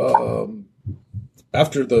stopped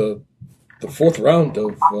after the fourth round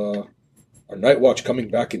of our night watch coming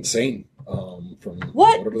back insane from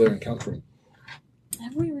whatever they're encountering.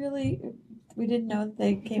 Have we really? We didn't know that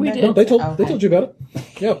they came we back. Did. No, they told you about it.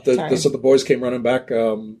 Yeah, so the boys came running back,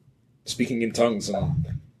 speaking in tongues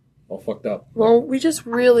and all fucked up. Well, we just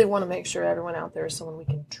really want to make sure everyone out there is someone we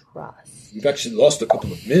can trust. We've actually lost a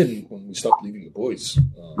couple of men when we stopped leaving the boys.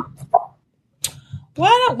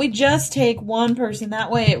 Why don't we just take one person?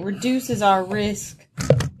 That way it reduces our risk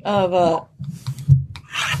of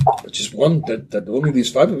But just one, that only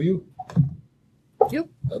leaves 5 of you. Yep.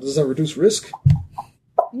 How does that reduce risk?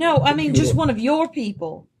 No, I mean just one of your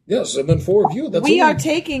people. Yes, and then 4 of you. That's We only are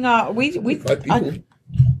taking our 5 people.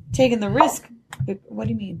 taking the risk. What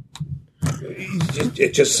do you mean?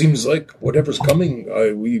 It just seems like whatever's coming,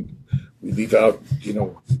 we leave out,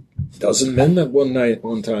 dozen men at one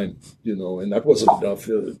time, and that wasn't enough.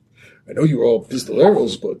 I know you were all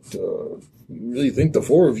pistoleros, but you really think the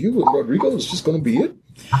 4 of you and Rodrigo is just going to be it?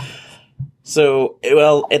 So,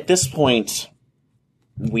 well, at this point,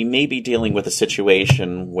 we may be dealing with a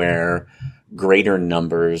situation where greater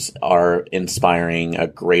numbers are inspiring a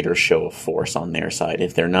greater show of force on their side.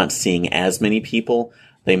 If they're not seeing as many people,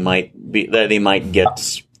 they might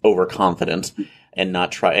get overconfident and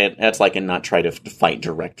not try. And not try to fight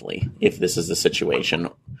directly if this is the situation,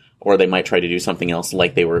 or they might try to do something else,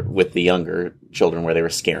 like they were with the younger children, where they were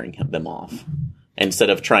scaring them off instead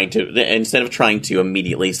of trying to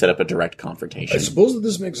immediately set up a direct confrontation. I suppose that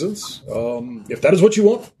this makes sense. If that is what you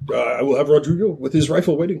want, I will have Rodrigo with his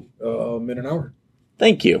rifle waiting in an hour.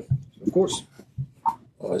 Thank you. Of course.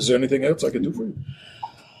 Is there anything else I can do for you?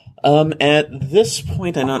 At this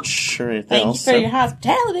point, I'm not sure anything Thank else. you for your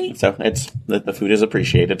hospitality. So the food is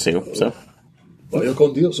appreciated too. So. Vaya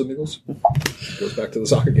con Dios, amigos. Goes back to the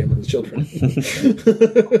soccer game with his children.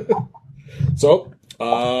 So,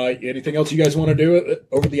 anything else you guys want to do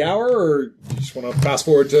over the hour, or you just want to fast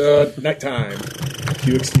forward to nighttime?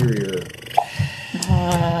 Cue exterior.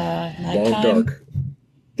 Nighttime. Long dark.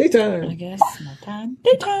 Daytime. I guess nighttime.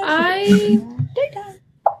 Daytime. Daytime.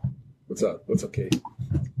 What's up? What's okay?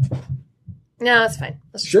 No, it's fine.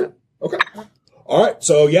 Let's Sure. Okay. All right.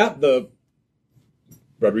 So the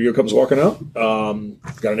Rodrigo comes walking out.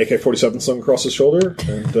 Got an AK-47 slung across his shoulder,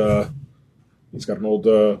 and he's got an old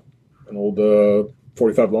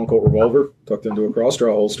 45 long Colt revolver tucked into a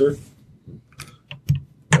cross-draw holster.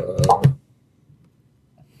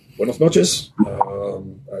 Buenas noches. I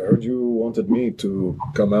heard you wanted me to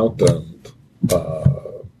come out and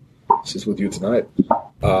sit with you tonight.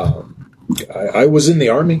 I was in the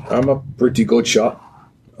army. I'm a pretty good shot,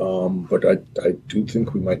 but I do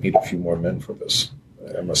think we might need a few more men for this,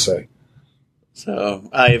 I must say. So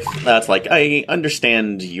I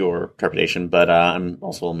understand your trepidation, but I'm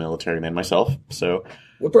also a military man myself. So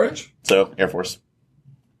What branch? Air Force.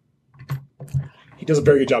 He does a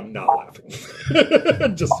very good job not laughing.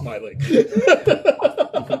 Just smiling.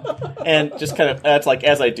 And just kind of, that's like,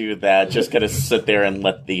 as I do that, just kind of sit there and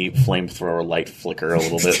let the flamethrower light flicker a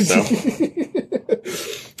little bit, so.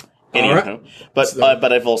 Anyhow, right.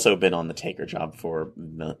 But I've also been on the Taker job for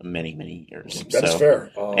many, many years. That's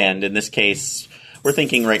fair. And in this case, we're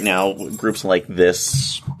thinking right now, groups like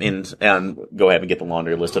this, and go ahead and get the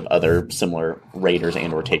laundry list of other similar Raiders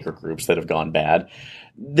and or Taker groups that have gone bad.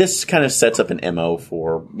 This kind of sets up an MO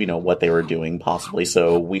for, what they were doing possibly.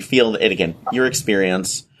 So we feel that, and again, your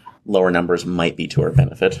experience, lower numbers might be to our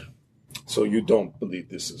benefit. So you don't believe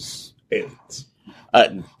this is aliens?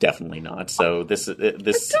 Definitely not. So this.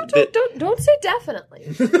 Don't say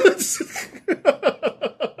definitely.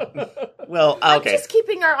 Well, okay. I'm just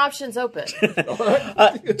keeping our options open.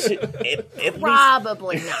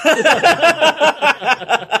 Probably not.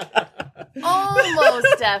 Almost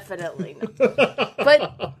definitely not.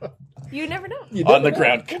 But you never know. On the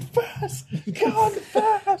ground. Confess.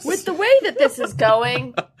 With the way that this is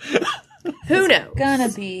going, who knows? Gonna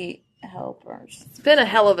be helpers. It's been a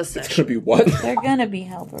hell of a It's session. going to be what? They're gonna be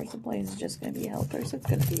helpers. The place is just gonna be helpers. It's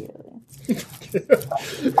gonna be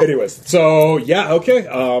Anyways, so yeah, okay.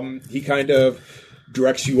 He kind of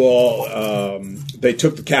directs you all. They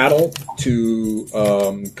took the cattle to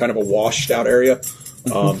kind of a washed out area,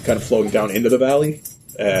 kind of flowing down into the valley,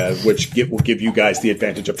 which will give you guys the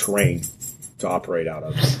advantage of terrain to operate out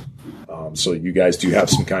of. So you guys do have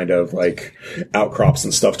some kind of like outcrops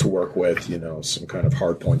and stuff to work with, some kind of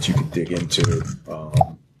hard points you can dig into.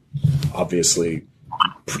 Obviously,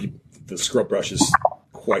 the scrub brush is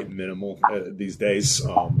quite minimal these days,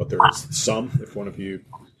 but there is some. If one of you,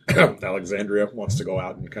 Alexandria, wants to go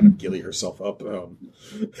out and kind of gilly herself up out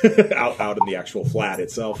in the actual flat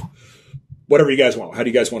itself. Whatever you guys want. How do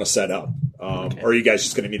you guys want to set up? Or are you guys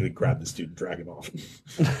just going to immediately grab this dude and drag him off?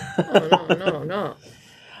 No.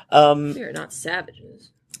 You're not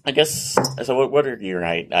savages. I guess, so what are your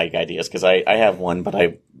ideas? Because I have one, but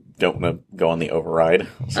I don't want to go on the override.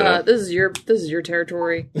 So. This is your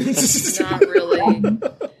territory. Not really.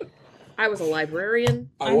 I was a librarian.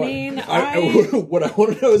 What I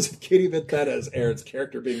want to know is if Katie meant that as Aaron's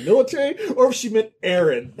character being military, or if she meant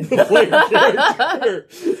Aaron, the player character,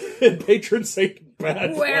 and patron saint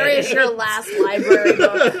bad. Where is your last library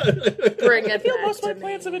book? Bring it back Most of my to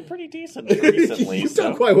plans me. have been pretty decent recently. You've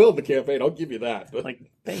done quite well in the campaign, I'll give you that. But,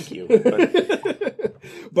 thank you.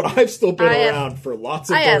 but I've still been around for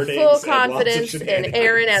lots of I have burnings full and confidence lots of in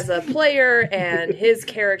Aaron as a player and his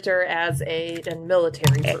character as a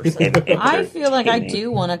military person. I feel like I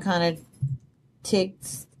do want to kind of take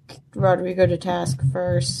Rodrigo to task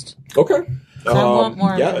first. Okay. I want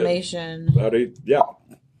more information. Yeah.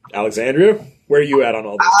 Alexandria, where are you at on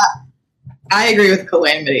all this? I agree with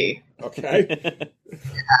Calamity. Okay.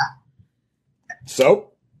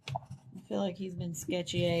 So? I feel like he's been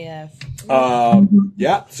sketchy AF.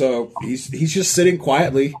 Yeah, so he's just sitting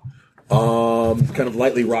quietly, kind of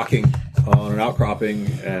lightly rocking on an outcropping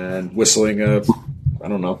and whistling a, I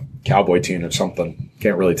don't know, cowboy tune or something.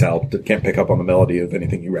 Can't really tell. Can't pick up on the melody of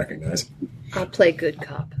anything you recognize. I'll play good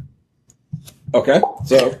cop. Okay,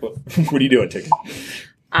 so what are you doing, Ticket?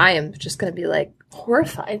 I am just going to be like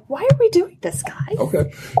horrified. Why are we doing this, guys?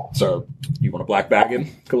 Okay, so you want a black bag in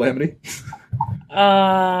Calamity?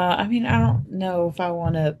 I mean, I don't know if I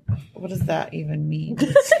want to. What does that even mean?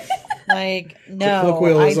 Like, no,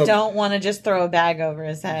 I don't want to just throw a bag over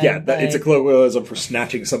his head. Yeah, it's a colloquialism for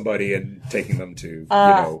snatching somebody and taking them to,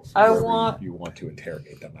 wherever you want to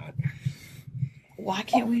interrogate them at. Why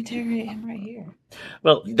can't we interrogate him right here?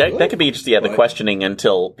 Well, that could be just the questioning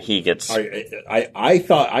until he gets. I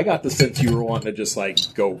thought I got the sense you were wanting to just like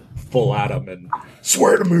go full at him and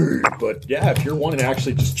swear to me, but yeah, if you're wanting to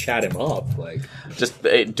actually just chat him up, like just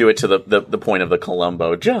do it to the point of the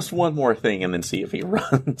Columbo, just one more thing, and then see if he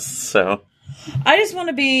runs. So I just want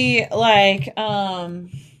to be like, I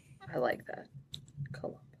like that.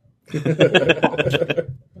 Columbo.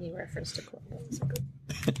 Any reference to Columbo is good.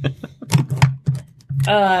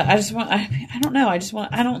 I just want. I don't know. I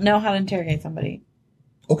don't know how to interrogate somebody.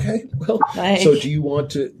 Okay. Well, so do you want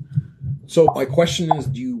to? So my question is: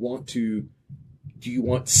 Do you want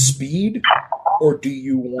speed, or do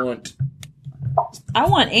you want? I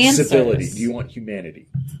want answers. Civility. Do you want humanity?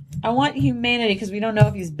 I want humanity because we don't know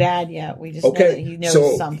if he's bad yet. We just know that he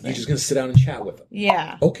knows something. You're just going to sit down and chat with him.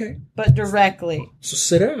 Yeah. Okay. But directly. So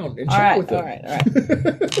sit down and chat with him. All right.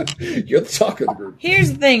 You're the talk of the group.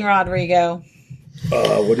 Here's the thing, Rodrigo.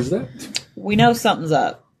 What is that? We know something's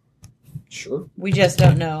up. Sure. We just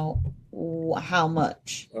don't know how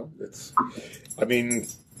much. Well,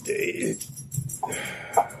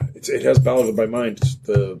 it has bounded in my mind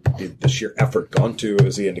the sheer effort gone to,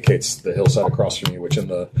 as he indicates, the hillside across from you, which in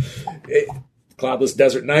the cloudless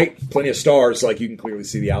desert night, plenty of stars, like you can clearly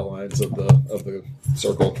see the outlines of the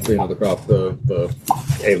circle, the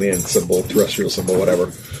alien symbol, terrestrial symbol,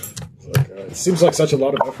 whatever. It seems like such a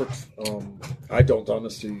lot of effort. I don't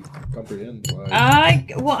honestly comprehend why.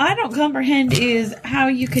 I don't comprehend is how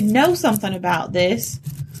you could know something about this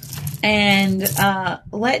and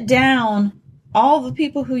let down all the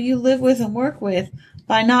people who you live with and work with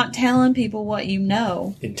by not telling people what you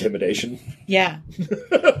know. Intimidation. Yeah.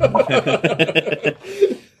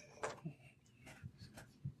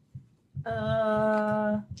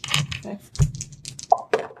 Okay.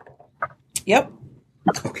 Yep.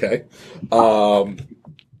 Okay.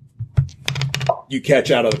 You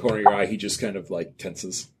catch out of the corner of your eye, he just kind of like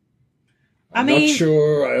tenses. I'm not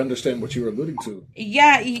sure I understand what you were alluding to.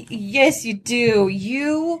 Yeah, yes, you do.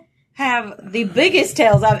 You have the biggest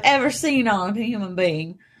tails I've ever seen on a human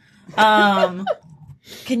being. Can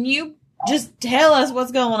you just tell us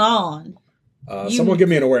what's going on? Someone give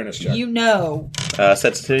me an awareness check. You know.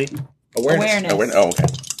 Sensitivity? Awareness. Oh, okay.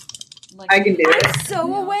 I can do it. I'm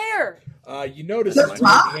so aware. You notice his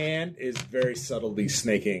right hand is very subtly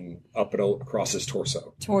snaking up and across his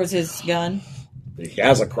torso. Towards his gun. He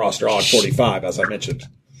has a cross-drawn 45, as I mentioned.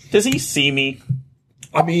 Does he see me?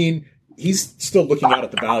 I mean, he's still looking out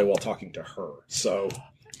at the valley while talking to her, so...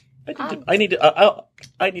 I need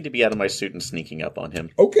to be out of my suit and sneaking up on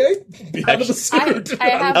him. Okay. Be out of the suit.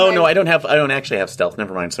 I don't actually have stealth.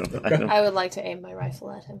 Never mind. So I would like to aim my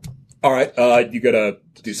rifle at him. All right. You gotta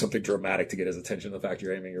do something dramatic to get his attention. The fact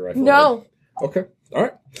you're aiming your rifle. No. At him. Okay. All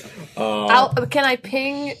right. Can I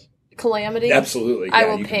ping Calamity? Absolutely. I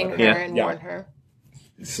Yeah, will you can ping let her know. and Yeah. warn her.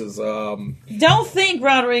 This is Don't think,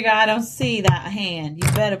 Rodrigo, I don't see that hand.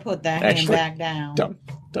 You better put that hand back down.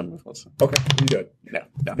 Don't move close. okay. You good? No.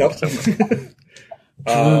 Nope.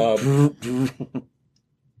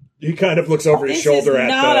 He kind of looks over his This shoulder is at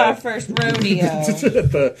not our first rodeo.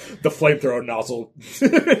 the flamethrower nozzle.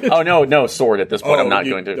 Oh no, sword at this point. I'm not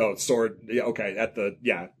going to. No, sword. Yeah, okay.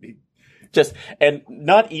 Just and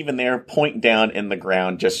not even there. Point down in the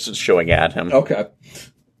ground, just showing at him. Okay.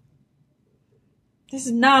 This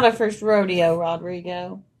is not our first rodeo,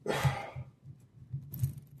 Rodrigo.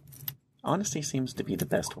 Honesty seems to be the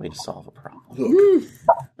best way to solve a problem. Look,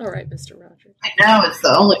 All right, Mr. Rogers. I know, it's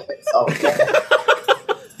the only way to solve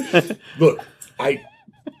it. look. I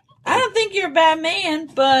don't think you're a bad man,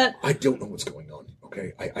 but I don't know what's going on.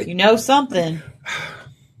 Okay. you know something.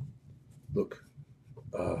 Look.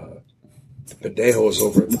 The pendejos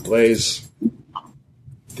over at the Blaze.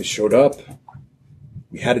 They showed up.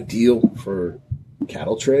 We had a deal for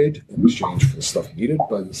cattle trade in exchange for the stuff needed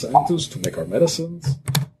by the scientists to make our medicines,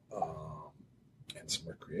 and some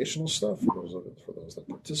recreational stuff for those that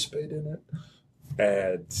participate in it.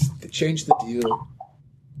 And they changed the deal.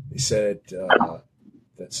 They said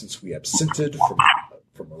that since we absented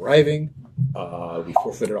from arriving, we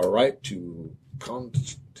forfeited our right to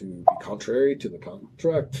be contrary to the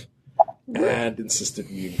contract, and insisted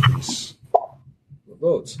we increase the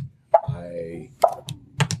votes. I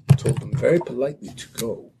told them very politely to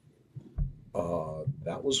go.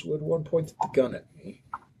 That was when one pointed the gun at me.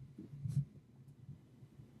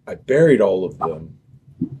 I buried all of them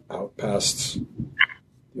out past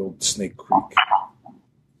the old Snake Creek.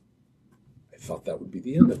 I thought that would be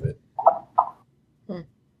the end of it.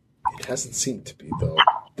 It hasn't seemed to be, though.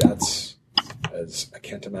 I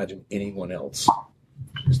can't imagine anyone else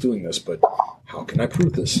who's doing this, but how can I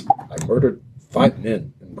prove this? I murdered 5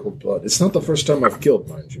 men in cold blood. It's not the first time I've killed,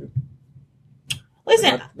 mind you.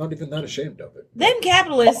 Listen, Not even that ashamed of it. them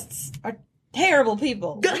capitalists are terrible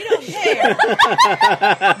people. We don't care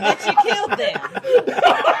that you killed them.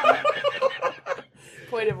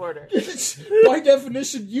 Point of order. By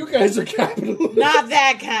definition, you guys are capitalists. Not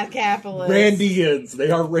that kind of capitalist. Randians.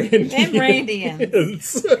 They are Randians. Them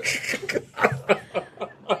Randians.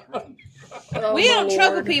 We don't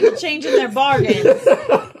trouble people changing their bargains.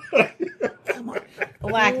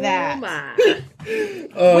 Like that.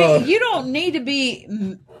 You don't need to be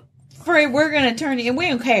afraid we're going to turn you, and we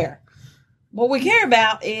don't care. What we care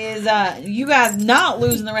about is you guys not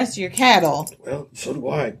losing the rest of your cattle. Well, so do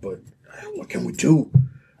I, but what can we do?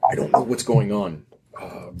 I don't know what's going on.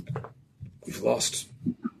 We've lost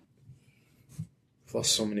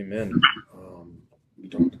so many men. We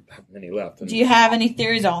don't have many left. Do you have any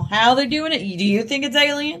theories on how they're doing it? Do you think it's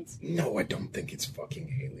aliens? No, I don't think it's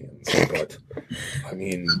fucking aliens. But, I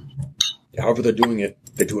mean, however they're doing it,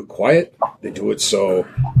 they do it quiet. They do it so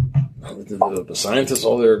The scientists,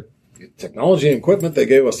 all their technology and equipment they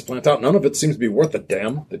gave us to plant out, none of it seems to be worth a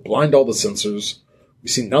damn. They blind all the sensors. We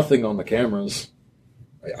see nothing on the cameras.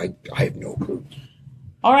 I have no clue.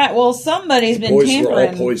 All right. Well, somebody's been Boys tampering. were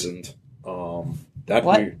all poisoned. That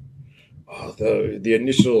What? the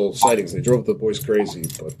initial sightings, they drove the boys crazy,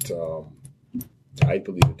 but I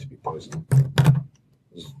believe it to be poison.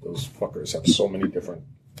 Those fuckers have so many different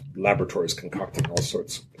laboratories concocting all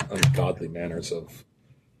sorts of ungodly manners of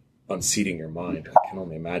unseating your mind. I can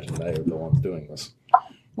only imagine they're the ones doing this.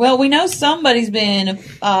 Well, we know somebody's been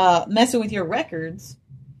messing with your records.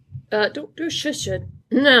 Don't do shush.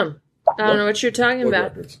 No. I don't know what you're talking What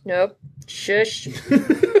about. records? Nope. Shush.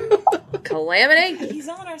 Calamity. He's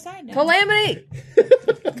on our side now. Calamity.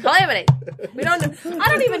 Calamity. We don't know. I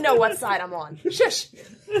don't even know what side I'm on. Shush.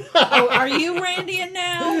 Oh, are you Randian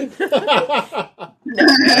now?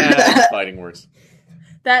 That's fighting words.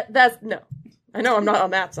 That's no. I know I'm not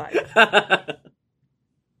on that side.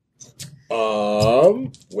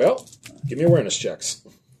 Well, give me awareness checks.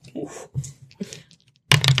 Oof.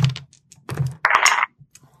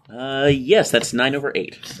 Yes, that's 9 over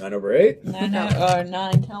 8. 9 over 8. 9, 10,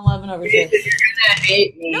 11 over 6.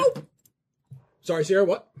 Hate me. Nope. Sorry, Sierra,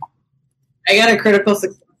 what? I got a critical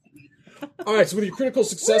success. All right, so with your critical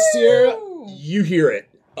success, Sierra, you hear it.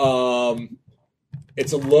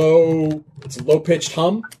 It's a low pitched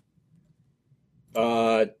hum.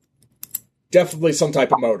 Definitely some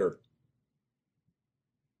type of motor.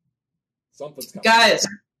 Something's coming. Guys,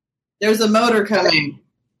 there's a motor coming.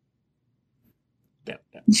 Yeah.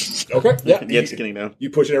 Okay, yeah. Yeah, it's getting down.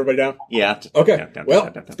 You pushing everybody down? Yeah. Okay. Down.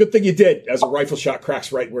 Well, good thing you did, as a rifle shot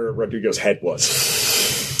cracks right where Rodrigo's head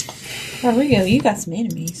was. Rodrigo, you got some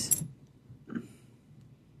enemies.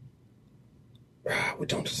 We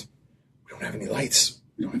don't have any lights.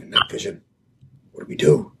 We don't have any night vision. What do we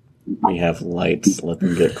do? We have lights. Let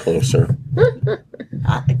them get closer.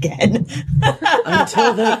 Not again.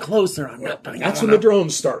 Until they're closer, I'm not putting That's when the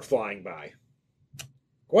drones start flying by.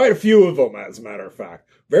 Quite a few of them, as a matter of fact.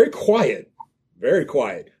 Very quiet. Very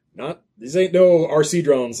quiet. These ain't no RC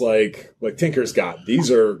drones like Tinker's got.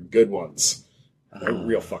 These are good ones. They're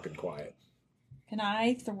real fucking quiet. Can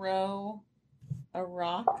I throw a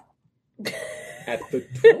rock? At the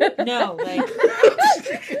drone? No, like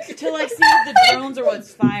to like see if the drones are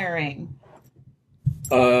what's firing.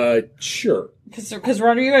 Sure. Because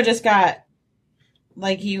Rodrigo just got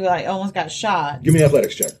he almost got shot. Give me an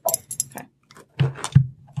athletics check. Okay.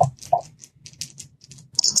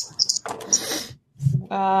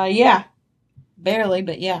 Yeah, barely,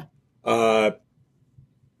 but yeah. Yeah,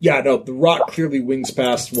 no, the rock clearly wings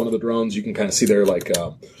past one of the drones. You can kind of see their what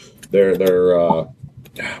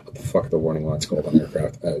the fuck are the warning lights called on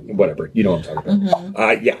aircraft? Whatever, you know what I'm talking about.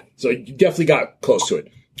 Mm-hmm. Yeah, so you definitely got close to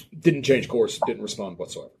it. Didn't change course, didn't respond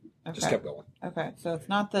whatsoever. Okay. Just kept going. Okay, so it's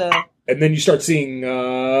not the. And then you start seeing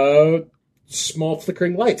small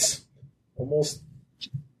flickering lights, almost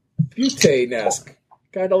butane-esque,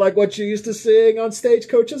 kind of like what you're used to seeing on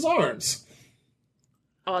Stagecoach's arms.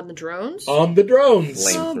 On the drones? On the drones.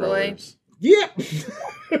 Oh, boy. Flamethrowers. Yeah.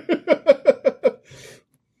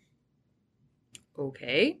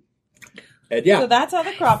 Okay. And yeah, So that's how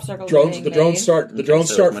the crop circles. the drones start.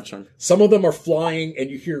 Much on. Some of them are flying,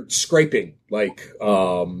 and you hear scraping, like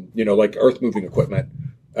earth moving equipment,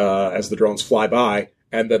 as the drones fly by,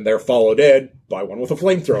 and then they're followed in by one with a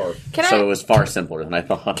flamethrower. So it was far simpler than I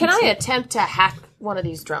thought. Can I attempt to hack one of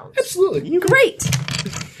these drones? Absolutely. Great.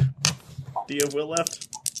 Do you have will left?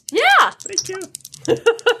 Yeah. Thank you.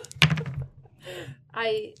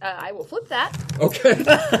 I will flip that. Okay.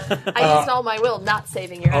 I used all my will, not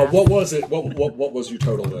saving your ass. What was it? What was your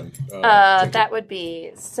total then? That would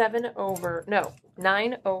be 10 over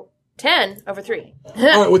 3. All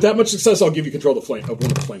right. With that much success, I'll give you control of one of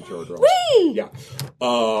the flamethrower drones. Whee! Yeah.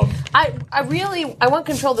 I want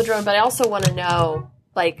control of the drone, but I also want to know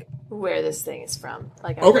where this thing is from.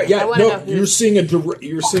 I want to know who's... you're seeing a.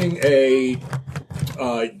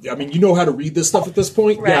 You know how to read this stuff at this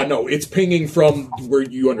point. Right. Yeah, no, it's pinging from where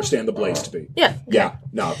you understand the blaze to be. Yeah. Yeah,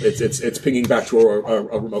 no, it's pinging back to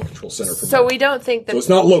a remote control center. From So there. we don't think that... So it's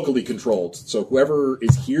not locally controlled. So whoever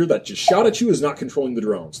is here that just shot at you is not controlling the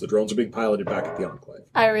drones. The drones are being piloted back at the Enclave.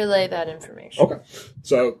 I relay that information. Okay,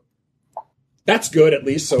 so that's good at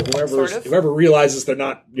least. So whoever realizes they're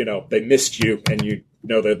not, they missed you and you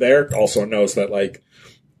know they're there, also knows that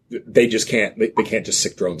they just can't. They can't just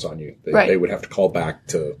sick drones on you. They would have to call back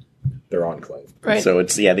to their Enclave. Right. So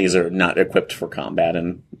these are not equipped for combat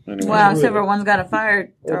and anyway. Wow, so everyone's got a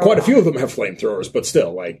fire. Well, quite a few of them have flamethrowers, but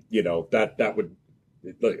still, that would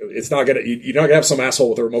It's not gonna. You're not gonna have some asshole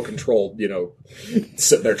with a remote control,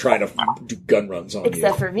 sitting there trying to do gun runs on you.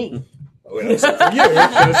 Except for me. Except for you,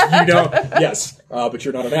 because you don't. Yes, but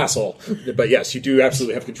you're not an asshole. But yes, you do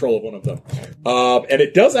absolutely have control of one of them, and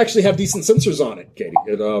it does actually have decent sensors on it, Katie.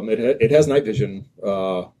 It has night vision.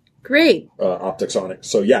 Great. Optics on it,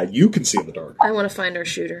 so yeah, you can see in the dark. I want to find our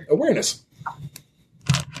shooter. Awareness.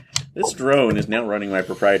 This drone is now running my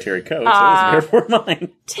proprietary code, so it's therefore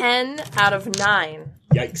mine. 10 out of 9.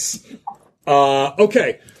 Yikes.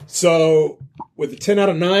 Okay, so with a 10 out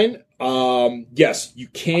of 9, yes, you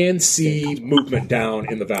can see movement down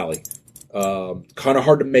in the valley. Kind of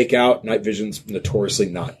hard to make out. Night vision's notoriously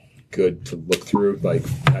not good to look through, like,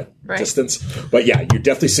 at distance. But yeah, you're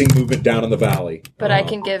definitely seeing movement down in the valley. But I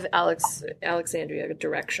can give Alexandria a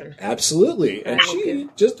direction. Absolutely. And she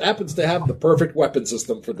just happens to have the perfect weapon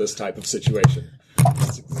system for this type of situation.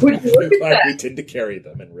 That's exactly why we tend to carry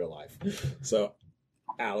them in real life. So,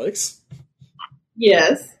 Alex?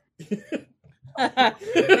 Yes. There's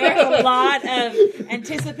a lot of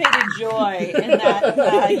anticipated joy in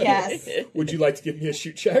that. Yes. Would you like to give me a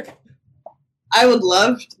shoot check? I would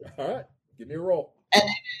love to. All right. Give me a roll. And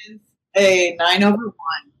it is a 9 over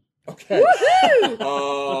 1. Okay.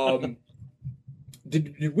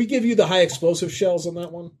 Did we give you the high explosive shells on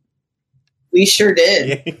that one? We sure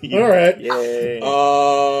did. All right. Yay.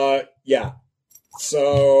 Yeah.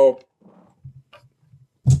 So,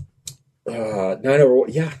 9 over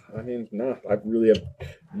 1. Yeah. I mean, no, I really have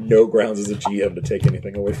no grounds as a GM to take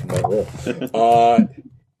anything away from that roll.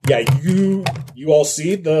 Yeah, you all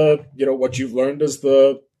see what you've learned is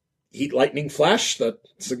the heat lightning flash that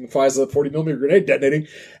signifies a 40 millimeter grenade detonating,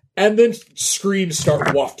 and then screams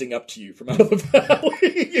start wafting up to you from out of the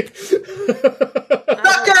valley.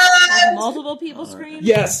 Like multiple people scream?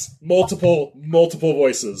 Yes, multiple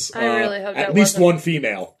voices. I really hope that at least wasn't- one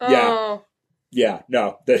female. Oh. Yeah.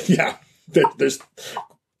 No. There's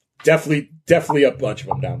definitely a bunch of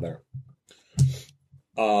them down there.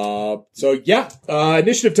 So yeah,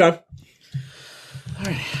 initiative time. All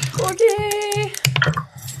right. Okay.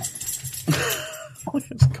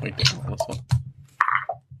 Just going down on this one.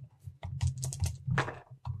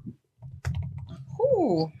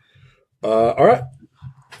 Ooh. All right.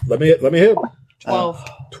 Let me hit. 12.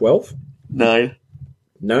 12? 9.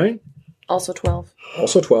 9? Also 12.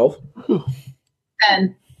 Also 12.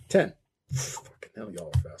 10. 10. Fucking hell,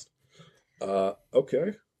 y'all are fast.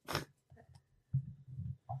 Okay.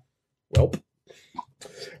 Welp.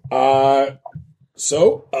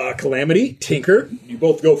 So, Calamity, Tinker, you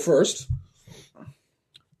both go first.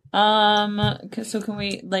 So can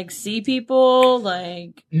we see people?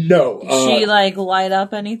 No. She light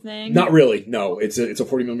up anything? Not really. No, it's a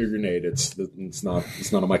 40 millimeter grenade. It's not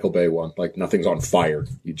a Michael Bay one. Like, nothing's on fire.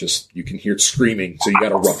 You can hear it screaming, so you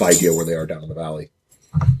got a rough idea where they are down in the valley.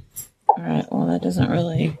 All right. Well, that doesn't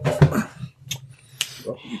really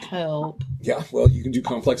help. Yeah. Well, you can do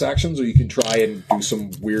complex actions, or you can try and do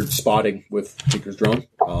some weird spotting with Tinker's drone.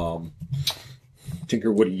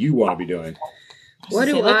 Tinker, what do you want to be doing? What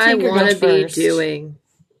do let I Tinker go want to be first. doing?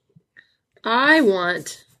 I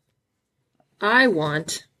want. I'm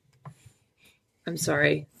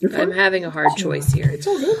sorry. You're fine. I'm having a hard choice here. It's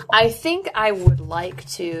all good. I think I would like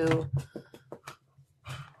to.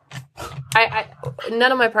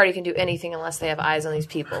 None of my party can do anything unless they have eyes on these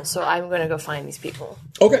people. So I'm going to go find these people.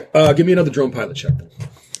 Okay. Give me another drone pilot check then.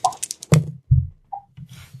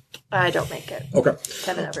 I don't make it. Okay.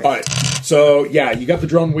 7 over. All right. So yeah, you got the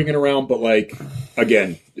drone winging around, but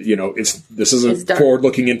again, this isn't It's dark.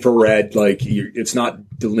 forward-looking infrared. It's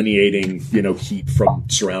not delineating, heat from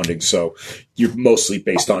surroundings. So you're mostly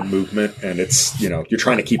based on movement, and it's you're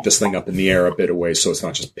trying to keep this thing up in the air a bit away, so it's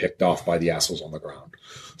not just picked off by the assholes on the ground.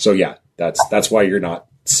 So yeah, that's why you're not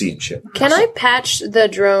seeing shit. Can I patch the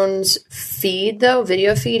drone's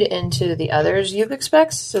video feed into the others Ubix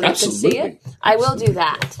specs so they can see Absolutely. it? I will do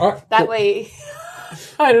that. All right, That cool. way,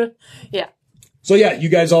 I don't. Yeah. So yeah, you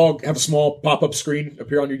guys all have a small pop-up screen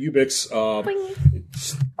appear on your Ubix.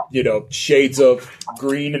 Shades of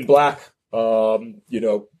green and black.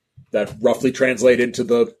 That roughly translate into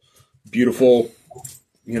the beautiful,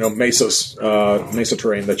 mesa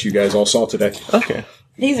terrain that you guys all saw today. Okay.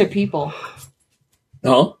 These are people.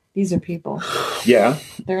 Huh? These are people. Yeah.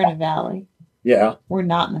 They're in a valley. Yeah. We're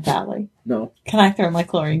not in the valley. No. Can I throw my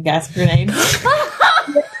chlorine gas grenade? This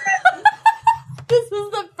is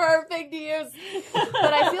the perfect use,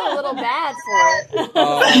 but I feel a little bad for it. It's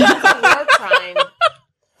war crime.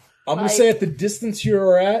 I'm going to say at the distance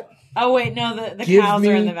you're at. Oh wait, no, the Give cows me-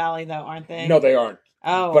 are in the valley though, aren't they? No, they aren't.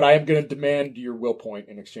 Oh. But I am going to demand your will point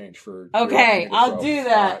in exchange for. Okay, your I'll throw. do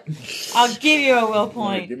that. I'll give you a will All right,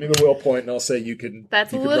 point. give me the will point, and I'll say you can.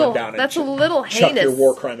 That's you a can little. Run down and That's a little chuck heinous. your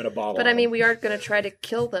war crime in a bottle. But on I mean, them. we are going to try to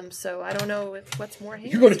kill them, so I don't know what's more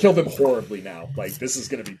heinous. You're going to kill them horribly now. Like this is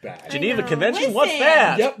going to be bad. Geneva know. Convention? What's Listen.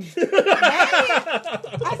 that? Yep.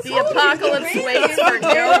 The apocalypse waits for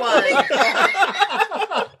no one.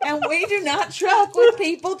 And we do not truck with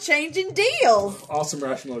people changing deals. Awesome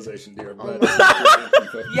rationalization, dear. Oh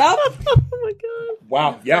Yup. Oh my god.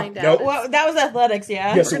 Wow. Yeah. Find out. Nope. Well, that was athletics,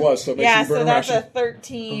 yeah? Yes, it was. So make Yeah, sure you burn so a that's ration. a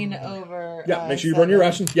 13 over. Yeah, make sure you burn your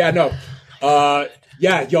 7. ration. Yeah, no.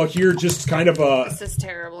 Yeah, y'all hear just kind of a. This is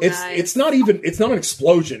terrible, It's guys. not an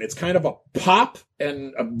explosion. It's kind of a pop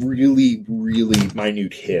and a really, really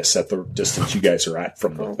minute hiss at the distance you guys are at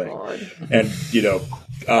from the Oh thing. god. And,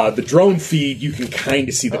 the drone feed, you can kind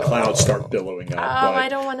of see the clouds start billowing up. Oh, but I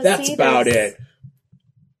don't want to that's see about this. it.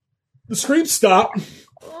 The screams stop.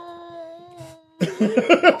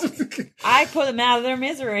 I put them out of their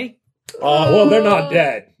misery. Well, they're not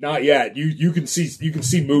dead, not yet. You can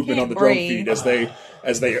see movement on the drone breathe. feed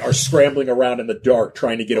as they are scrambling around in the dark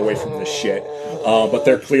trying to get away from this shit. But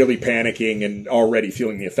they're clearly panicking and already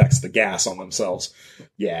feeling the effects of the gas on themselves.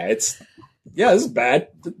 This is bad,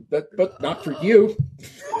 but not for you.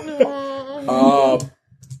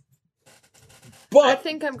 I But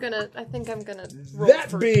think I'm gonna roll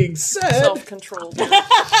that for being said, self-control.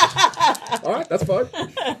 all right, that's fine.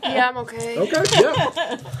 Yeah, I'm okay. Okay,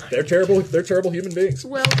 yeah, they're terrible. They're terrible human beings.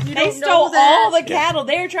 Well, you They don't stole know that. all the cattle.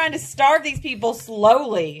 They were trying to starve these people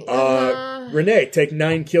slowly. Renee, take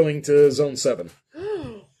 9 killing to zone 7.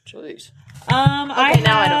 Jeez. I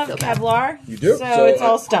now I don't have feel bad. Kevlar. You do? So, So, it's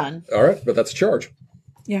all stun. All right, but that's a charge.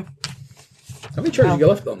 Yeah. How many charges you got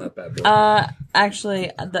left on that bad boy? Actually,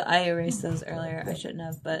 I erased those earlier. I shouldn't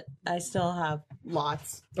have, but I still have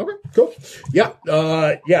lots. Okay, cool. Yeah,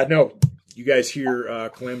 no. You guys hear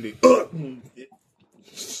Calamity.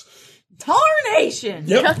 Tarnation!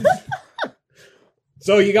 Yep.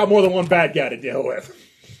 So you got more than one bad guy to deal with.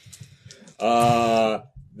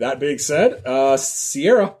 That being said,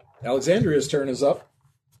 Sierra, Alexandria's turn is up.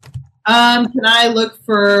 Can I look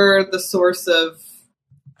for the source of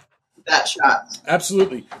that shot?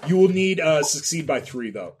 Absolutely. You will need succeed by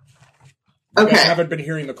 3, though. You Okay, guys haven't been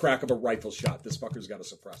hearing the crack of a rifle shot. This fucker's got a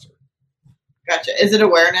suppressor. gotcha. Is it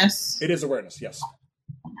awareness? It is awareness, yes.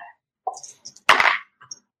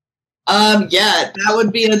 Yeah, that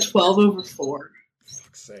would be a 12 over 4.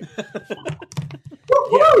 Fuck's sake.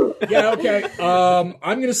 Yeah, okay.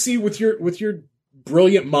 I'm gonna see with your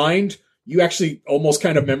brilliant mind, you actually almost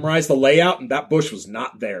kind of memorized the layout, and that bush was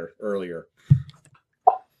not there earlier.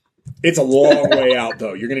 It's a long way out,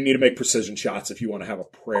 though. You're gonna need to make precision shots if you want to have a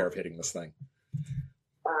prayer of hitting this thing.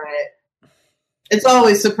 All right. It's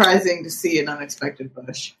always surprising to see an unexpected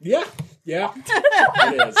bush. Yeah,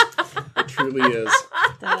 it is. It truly is.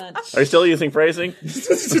 That's- Are you still using phrasing? Do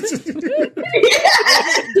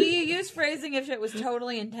you use phrasing if it was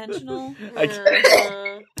totally intentional?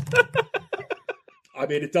 I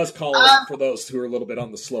mean, it does call out for those who are a little bit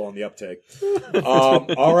on the slow on the uptake.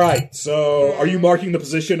 All right. So, are you marking the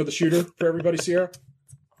position of the shooter for everybody, Sierra?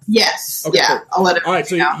 Yes. Okay, Yeah, cool. I'll let it All right.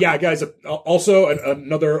 So, know. yeah, guys. Also,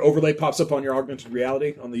 another overlay pops up on your augmented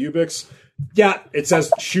reality on the Ubix. Yeah, it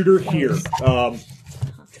says "shooter here."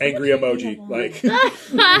 Angry emoji. Like.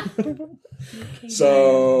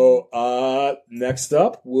 So, next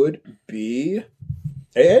up would be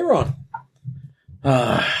Aaron.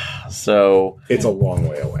 So It's a long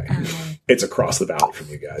way away. It's across the valley from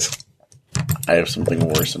you guys. I have something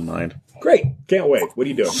worse in mind. Great. Can't wait. What are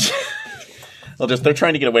you doing? Well, they're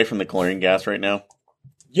trying to get away from the chlorine gas right now.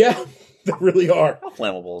 Yeah, they really are. How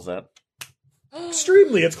flammable is that?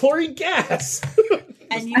 Extremely. It's chlorine gas.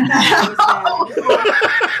 And you thought it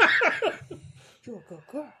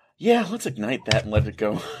was bad. Yeah, let's ignite that and let it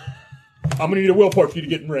go. I'm going to need a will point for you to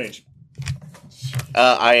get in range.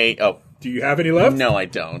 Do you have any left? No, I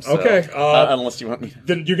don't. So, Okay, unless you want me.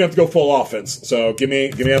 Then you're going to have to go full offense. So give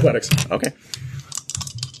me athletics. Okay.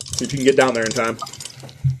 See if you can get down there in time.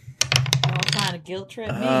 I'll trying to guilt trip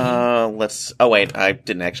me. Let's. Oh wait, I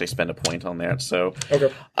didn't actually spend a point on that. So,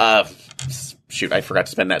 Okay. shoot, I forgot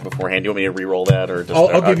to spend that beforehand. Do you want me to re-roll that, or just?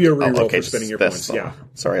 I'll give you a re-roll okay, for spending your that's- points, yeah.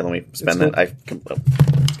 Sorry, let me spend It's that. Let's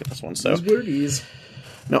get this one. So, It's what it is.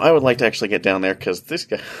 no, I would like to actually get down there because this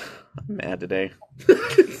guy. I'm mad today.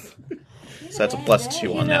 So that's a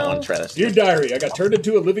 +2 on that one, Travis. Dear diary, I got turned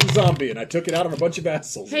into a living zombie and I took it out on a bunch of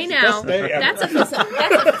assholes. Hey It was the now, best day ever. that's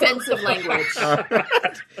offensive language.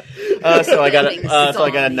 So I got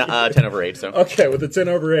a 10 over 8. So Okay, with the 10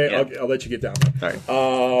 over 8, Yeah. I'll let you get down there.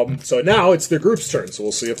 all right. So now it's their group's turn, so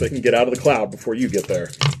we'll see if they can get out of the cloud before you get there.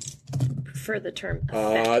 Prefer the term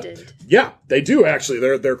affected. Yeah, they do actually.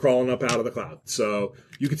 They're crawling up out of the cloud. So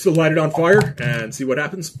you can still light it on fire and see what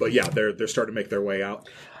happens. But yeah, they're starting to make their way out.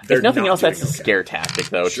 They're If nothing not else, that's a doing okay. scare tactic,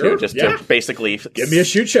 though, Sure, too. Just yeah. to basically... Give me a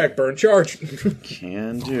shoot check, burn charge.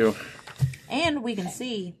 Can do. And we can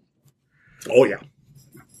see. Oh yeah.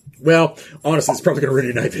 Well, honestly, it's probably going to ruin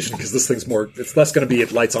your night vision because this thing's more. It's less going to be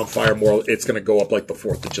it lights on fire. More, it's going to go up like the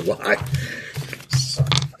 4th of July. Sorry,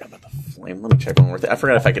 I forgot about the flame. Let me check one more thing. I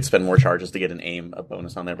forgot if I could spend more charges to get an aim a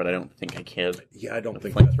bonus on there, but I don't think I can. Yeah, I don't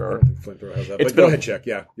think flamethrower. flamethrower has that. It's But go been- ahead, check.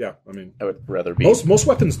 Yeah. I mean, I would rather be... most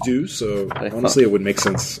weapons do. So honestly, it would make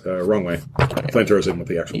sense. Wrong way. Flamethrowers in with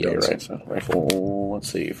the actual Yeah, you're guns. right. So rifle, let's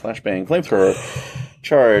see, flashbang, flamethrower,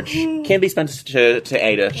 charge can be spent to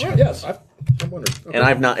Ada, Oh, yes, I wondered. Okay.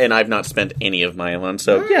 and I've not spent any of my own.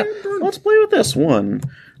 So yeah, let's play with this one.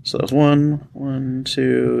 So that was 1,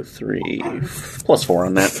 2, 3, +4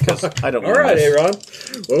 on that because I don't. All want right, this. Aaron.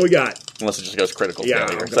 What do we got? Unless it just goes critical Yeah,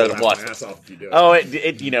 failure I'm instead gonna of laugh my plus. ass off if you do it. Oh, it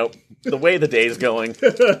the way the day's going,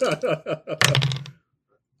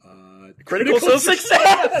 critical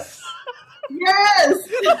success. Yes.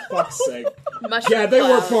 Fuck's sake. Mushroom Yeah, they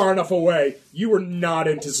were cloud. far enough away. You were not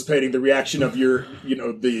anticipating the reaction of your,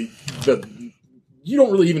 the. You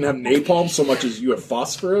don't really even have napalm so much as you have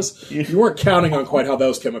phosphorus. You weren't counting on quite how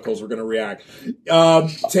those chemicals were going to react.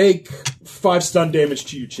 Take 5 stun damage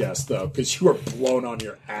to your chest, though, because you were blown on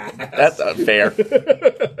your ass. That's unfair.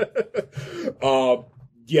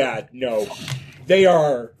 Yeah, no. They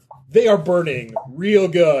are burning real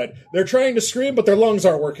good. They're trying to scream, but their lungs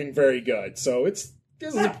aren't working very good. So this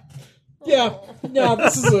is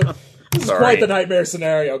Sorry. quite the nightmare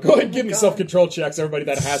scenario. Go ahead and give me self-control checks, everybody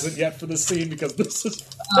that hasn't yet for this scene, because this is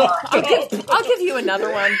fucked up. I'll give you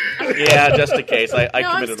another one. Yeah, just in case. I I'm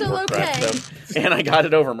committed still more crap, okay. so. And I got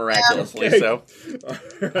it over miraculously, Okay. so. All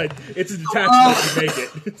right. It's a detachment if you make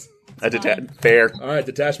it. Fair. All right,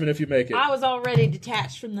 detachment if you make it. I was already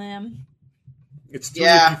detached from them. It's 3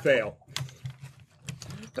 Yeah. if you fail.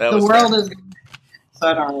 That The was world fair. is, so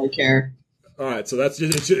I don't really care. All right, so that's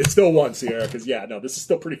just, it's still 1, Sierra, because this is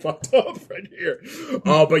still pretty fucked up right here.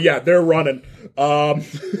 But yeah, they're running.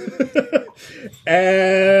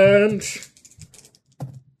 And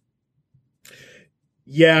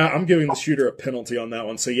yeah, I'm giving the shooter a penalty on that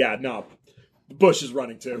one. So yeah, no, Bush is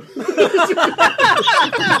running too.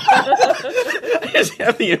 I just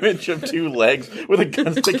have the image of 2 legs with a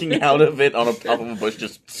gun sticking out of it on a top of a bush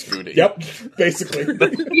just scooting. Yep, basically.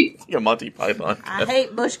 Like a Monty Python. I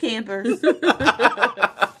hate bush campers.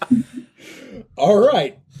 All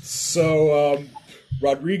right, so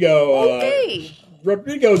Rodrigo. Okay.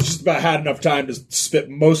 Rodrigo's just about had enough time to spit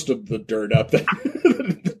most of the dirt up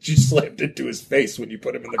that you slammed into his face when you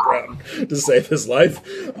put him in the ground to save his life.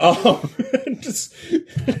 Just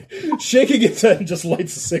shaking his head and just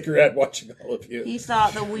lights a cigarette watching all of you. He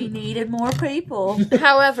thought that we needed more people.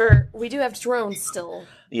 However, we do have drones still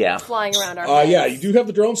Yeah. flying around our heads. Yeah, you do have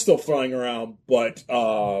the drone still flying around, but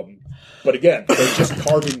again, they're just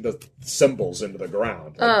carving the symbols into the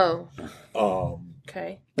ground. Oh.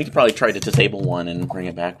 Okay. We could probably try to disable one and bring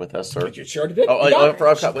it back with us. Or You already did. Oh, You got I it.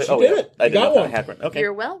 forgot. She Oh, did yeah. it. I You didn't got know if I one. had one. Okay.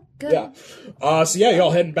 You're well? Good. Yeah. So yeah,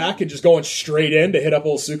 y'all heading back and just going straight in to hit up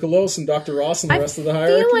old Sukalos and Dr. Ross and the rest of the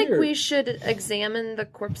hierarchy? I feel like or- we should examine the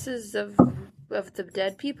corpses of the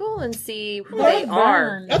dead people and see who they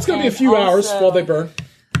are. That's going to be a few hours while they burn.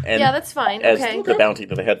 And Yeah, that's fine. as Okay. the bounty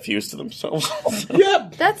that they had fused to themselves. Yeah.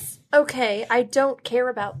 That's okay. I don't care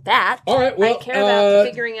about that. All right, well, I care about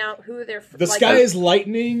figuring out who they're. The sky is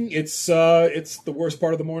lightning. It's the worst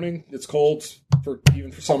part of the morning. It's cold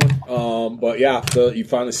even for summer. But yeah, you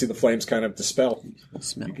finally see the flames kind of dispel.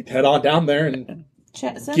 Smell. You can head on down there, and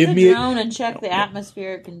Send Give the me a- drone and check the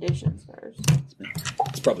atmospheric conditions first.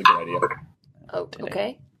 it's probably a good idea. Oh,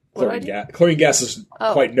 okay. What do I do? Chlorine gas is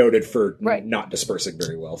Oh. quite noted for Right. not dispersing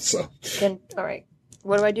very well. So, All right.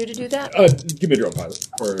 What do I do to do that? give me a drone pilot.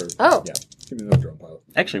 Oh. Yeah, give me the drone pilot.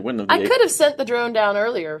 Actually, wouldn't I have could have sent the drone down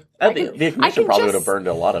earlier. The I ignition can probably would just- have burned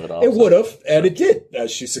a lot of it off. It would have, and it did.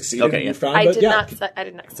 As she succeeded, Okay, and you yeah. found I that. did Yeah. not. I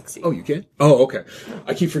did not succeed. Oh, you can? Oh, okay.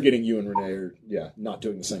 I keep forgetting you and Renee are, not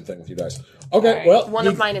doing the same thing with you guys. Okay, All right. well. One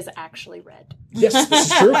of mine is actually red. Yes,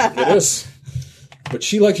 this is true. It is. But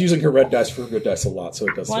she likes using her red dice for her good dice a lot, so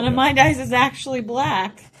it does. One of my dice is actually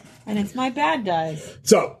black, and it's my bad dice.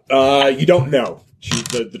 So, you don't know.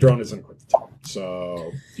 The drone isn't equipped.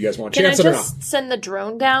 So, do you guys want a Can I chance at it or not? just send the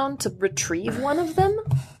drone down to retrieve one of them?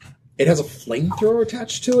 It has a flamethrower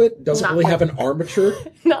attached to it. Doesn't Not really like- have an armature.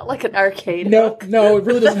 Not like an arcade. No, it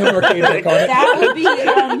really doesn't have an arcade hook on it. That would be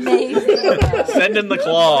amazing. Send in the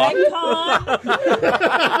claw. Retcon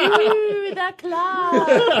Ooh, that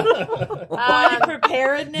claw. on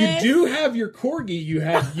preparedness. You do have your corgi you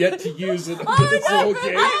have yet to use in this whole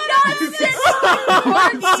game.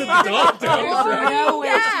 Sit the dog down. There's no way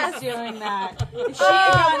Yes. she's doing that. If she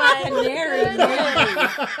got a canary,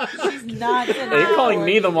 maybe. She's not gonna. You're calling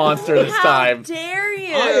me the monster this How time. dare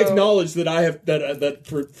you? I acknowledge that I have that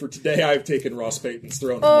for today I have taken Ross Payton's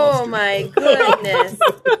throne. As Oh monster. my goodness.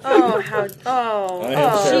 Oh, how. I have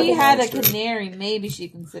Oh. terrible She had a monster. canary, maybe she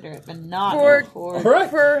consider it, but not For- a All horse. right.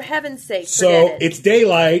 For heaven's sake, So forget it. it's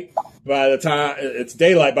daylight by the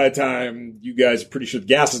time you guys are pretty sure the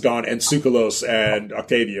gas is gone, and Sukalos and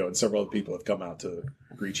Octavio and several other people have come out to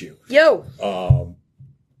greet you. Yo.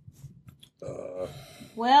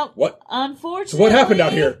 Well, What? unfortunately, So what happened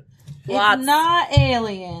out here? It's Lots. not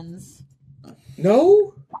aliens.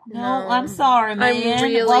 No, No, I'm sorry, man.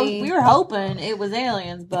 really- Well, we were hoping it was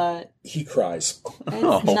aliens, but he cries.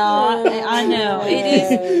 it's not. I know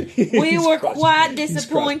it is. We were quite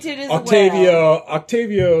disappointed as well.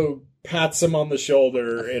 Octavio pats him on the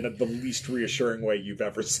shoulder in the least reassuring way you've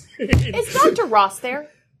ever seen. Is Dr. Ross there?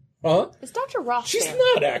 Huh? Is Dr. Ross She's there?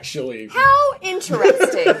 not actually. How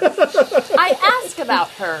interesting. I ask about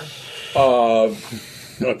her.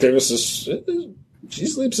 Octavio says she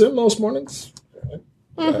sleeps in most mornings.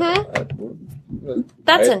 That's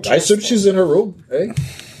I interesting. assume she's in her room. Hey,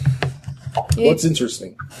 what's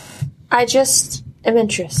interesting? I just am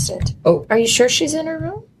interested. Oh. Are you sure she's in her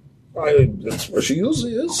room? That's where she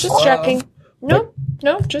usually is. Just checking. No,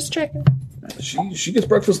 just checking. She gets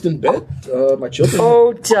breakfast in bed. My children.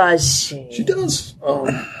 Oh, does she? She does.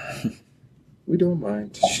 We don't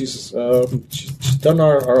mind. She's done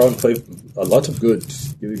our enclave a lot of good,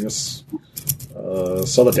 giving us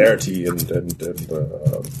solidarity and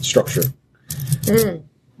structure.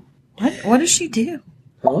 What does she do?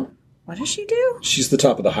 Huh? What does she do? She's the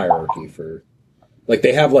top of the hierarchy for. Like,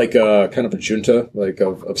 they have, like, a kind of a junta, like,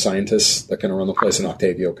 of scientists that kind of run the place, and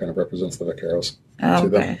Octavio kind of represents the Vaqueros to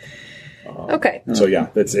them. Okay. So, yeah,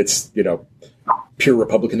 it's pure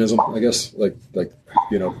republicanism, I guess. Like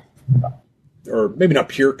or maybe not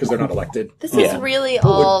pure, because they're not elected. This is really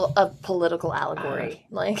all a political allegory.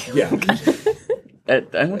 Like, Yeah.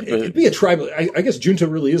 It'd be a tribal. I guess junta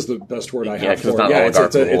really is the best word I have 'cause it's for it. not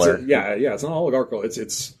oligarchical It's or- it's not oligarchical.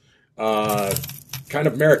 It's kind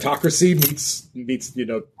of meritocracy meets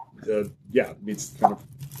kind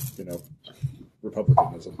of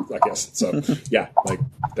republicanism, I guess. So yeah, like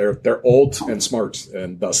they're old and smart,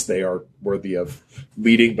 and thus they are worthy of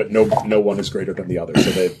leading, but no one is greater than the other, so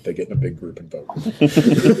they get in a big group and vote.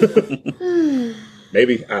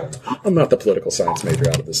 Maybe, I don't know. I'm not the political science major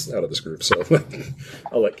out of this group, so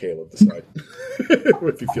I'll let Caleb decide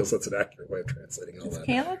if he feels that's an accurate way of translating all that.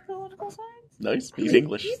 Caleb political science? No, he's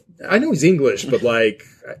English. I know he's English, but like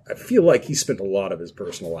I feel like he spent a lot of his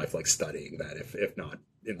personal life like studying that, if not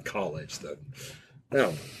in college. Then I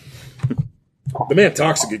don't know. The man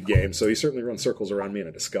talks a good game, so he certainly runs circles around me in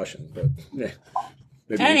a discussion. But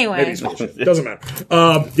Anyway. maybe he's bullshit. It doesn't matter.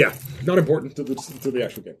 Yeah, not important to the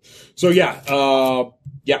actual game. So yeah.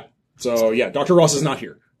 So yeah, Dr. Ross is not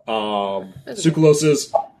here. Sukalos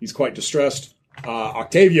is. He's quite distressed.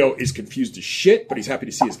 Octavio is confused as shit, but he's happy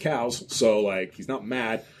to see his cows, so like he's not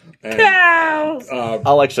mad. And, Cows!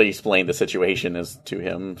 I'll actually explain the situation as to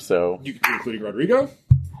him. So including Rodrigo.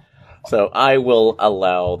 So I will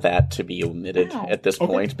allow that to be omitted Wow. at this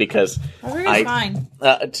point because Rodrigo's fine.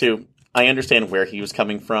 I understand where he was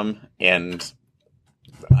coming from, and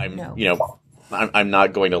I'm No. I'm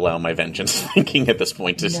not going to allow my vengeance thinking at this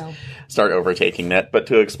point to No. start overtaking that, but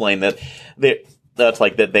to explain that that's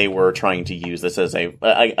like that they were trying to use this as a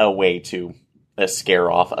way to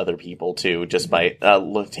scare off other people too, just by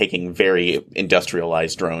taking very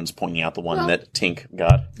industrialized drones, pointing out the one that Tink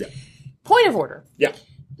got. Yeah. point of order. Yeah.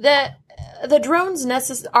 The drones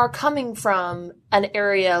are coming from an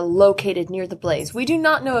area located near the blaze. We do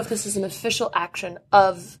not know if this is an official action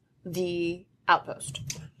of the outpost.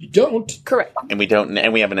 You don't. Correct. And we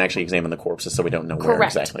haven't actually examined the corpses, so we don't know where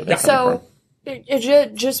Correct. exactly they're coming from. So,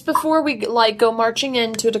 just before we go marching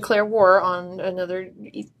in to declare war on another,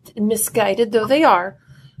 misguided though they are,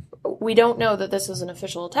 we don't know that this is an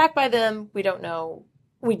official attack by them. We don't know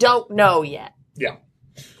yet. Yeah.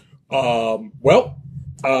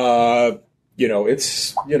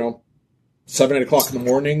 It's 7, 8 o'clock in the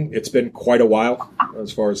morning. It's been quite a while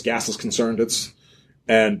as far as gas is concerned. It's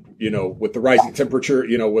And, with the rising temperature,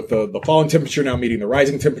 with the falling temperature now meeting the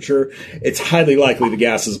rising temperature, it's highly likely the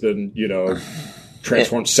gas has been,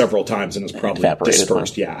 transformed several times and is probably Evaporated,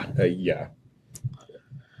 dispersed. huh? Yeah.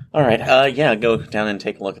 All right. Go down and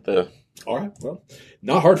take a look at the... All right. Well,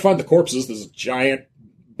 not hard to find the corpses. There's a giant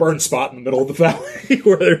burn spot in the middle of the valley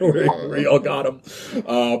where y'all got them.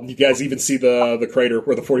 You guys even see the crater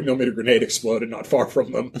where the 40mm grenade exploded not far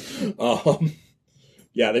from them.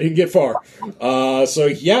 Yeah, they didn't get far.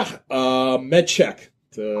 Med check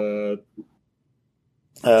to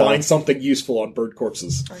find something useful on bird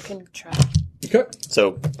corpses. I can try. Okay.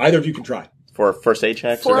 So either of you can try. for a first aid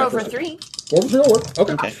check? 4 over 3. 4 over 3 will work.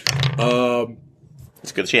 Okay.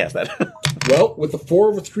 It's good she has that. Well, with the 4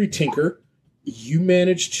 over 3 tinker, you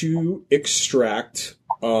manage to extract.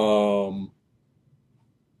 You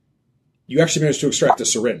actually managed to extract a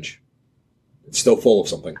syringe. It's still full of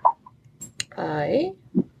something. We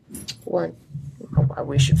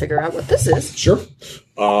should figure out what this is. Sure.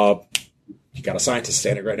 You got a scientist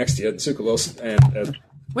standing right next to you in Sukalos, and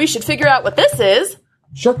We should figure out what this is.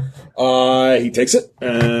 sure. He takes it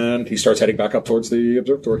and he starts heading back up towards the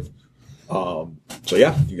observatory. You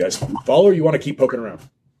guys follow, or you want to keep poking around?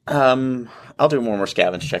 I'll do one more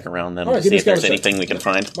scavenge check around then All right, to give me see if there's scavenge check. anything we can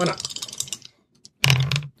find. Why not?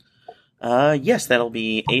 Yes, that'll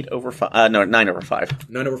be 9 over 5. 9 over 5.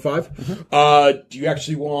 9 over 5. Do you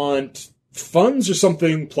actually want funds or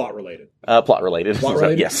something plot related? Plot related. Plot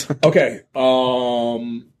related? Yes. Okay.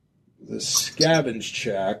 The scavenge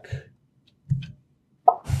check.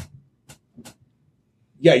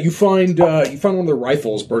 Yeah, you find one of the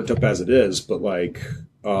rifles burnt up as it is, but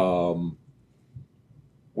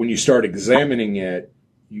when you start examining it,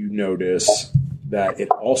 you notice that it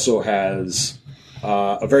also has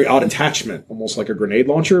a very odd attachment, almost like a grenade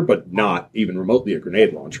launcher, but not even remotely a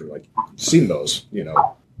grenade launcher. Like, you've seen those,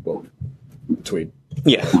 between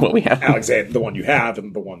Yeah, what we have. Alexander, the one you have,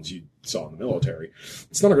 and the ones you saw in the military.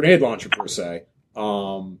 It's not a grenade launcher per se.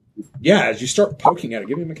 As you start poking at it,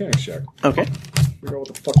 give me a mechanics check. Okay. Figure out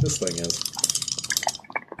what the fuck this thing is.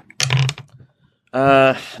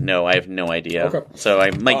 No, I have no idea. Okay. So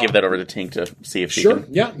I might give that over to Tink to see if she Sure.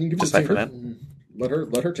 can. Yeah, you can give it to decipher Tinker.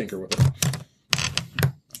 Let her tinker with it.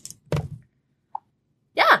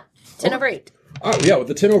 Yeah, 10 over 8. Oh yeah, with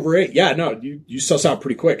the 10 over 8. Yeah, no, you suss out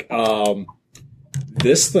pretty quick.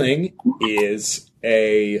 This thing is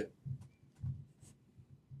a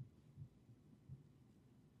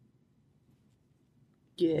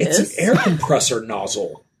Yes. It's an air compressor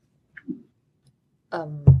nozzle.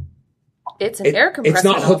 It's an air compressor. It's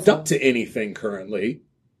not hooked nozzle. up to anything currently.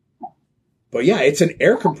 But yeah, it's an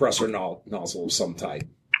air compressor nozzle of some type.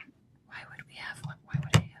 Why would we have one? Why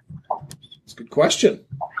would I have one? It's a good question.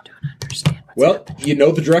 I don't understand what's Well, happening. you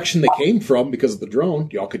know the direction they came from because of the drone.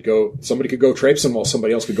 Somebody could go traipsing while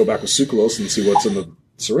somebody else could go back with Sukalos and see what's in the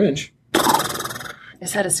syringe.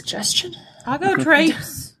 Is that a suggestion? I'll go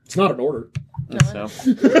traipse. It's not an order. So,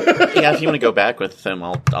 yeah, if you want to go back with them,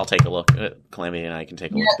 I'll take a look. Calamity and I can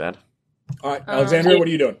take a look at that. All right, Alexandria, what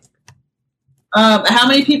are you doing? How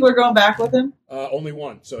many people are going back with him? Only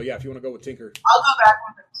one. So yeah, if you want to go with Tinker. I'll go back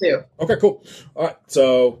with him too. Okay, cool. All right,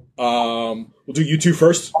 so we'll do you two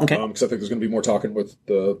first. Okay. Because I think there's going to be more talking with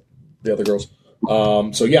the other girls.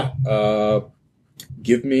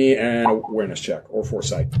 Give me an awareness check or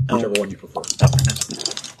foresight, whichever one you prefer.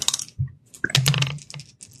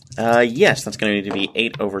 Yes, that's going to need to be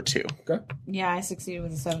 8 over 2. Okay. Yeah, I succeeded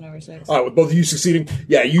with a 7 over 6. All right, with both of you succeeding,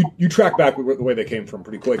 yeah, you track back with the way they came from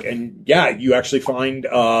pretty quick, and yeah, you actually find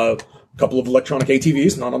a couple of electronic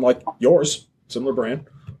ATVs, not unlike yours, similar brand.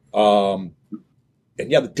 And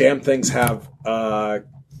yeah, the damn things have air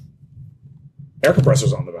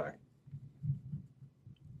compressors on the back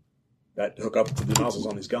that hook up to the nozzles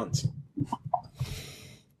on these guns.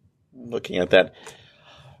 Looking at that,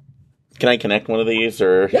 can I connect one of these,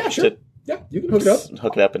 or Yeah, sure. Yeah, you can hook it up.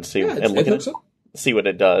 hook it up and see Yeah, and look it at hooks it, up. see what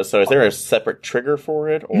it does? So, is there a separate trigger for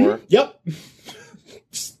it, or Yep.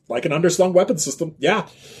 Just like an underslung weapon system. Yeah.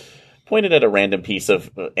 point it at a random piece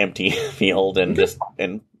of empty field and just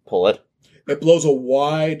pull it? It blows a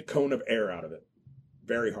wide cone of air out of it.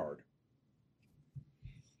 Very hard.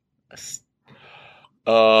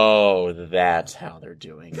 Oh, that's how they're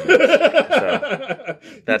doing it.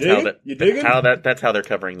 That's how they're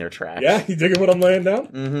covering their tracks. Yeah, you digging what I'm laying down?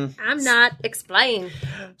 Mm-hmm. I'm not. Explain.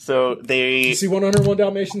 So they. You see 101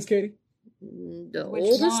 Dalmatians, Katie? The Which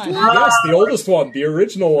oldest one? one? Yes, the oldest one, the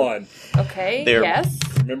original one. Okay, They're- yes.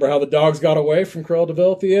 Remember how the dogs got away from Cruella de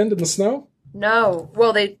Vil at the end in the snow? No.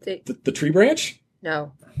 Well, The tree branch?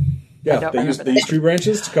 no. Yeah, don't they remember used tree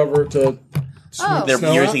branches to cover to Oh. They're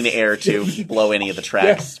snow using off. the air to blow any of the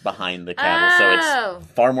tracks behind the cattle, so it's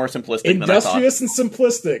far more simplistic than I thought. Industrious and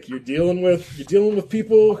simplistic. You're dealing with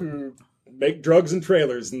people who make drugs in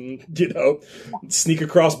trailers and, sneak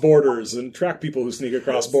across borders and track people who sneak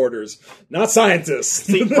across borders. Not scientists.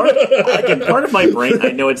 See, part of my brain,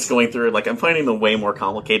 I know it's going through, I'm finding them way more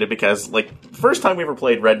complicated because, first time we ever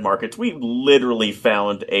played Red Markets, we literally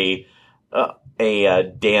found a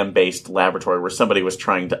dam-based laboratory where somebody was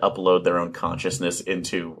trying to upload their own consciousness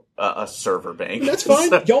into a server bank. That's fine.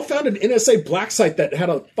 So- Y'all found an NSA black site that had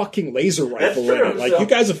a fucking laser rifle in it. true, so- You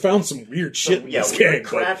guys have found some weird shit in this game.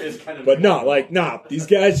 crap is kind of But no, these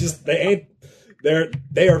guys they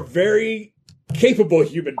are very capable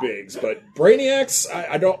human beings, but brainiacs,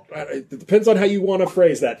 it depends on how you want to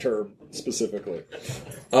phrase that term specifically.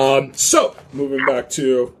 So moving back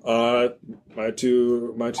to my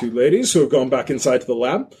two ladies who have gone back inside to the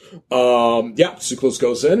lab. Suclose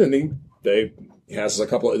goes in and they has a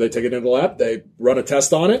couple. They take it into the lab. They run a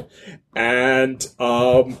test on it, and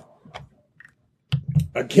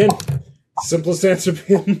again, simplest answer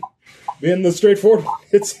being the straightforward one.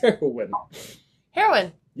 It's heroin.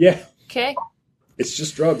 Heroin. Yeah, Okay. it's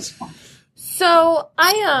just drugs. So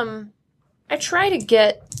I try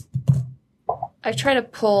to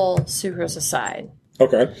pull Sucrose aside,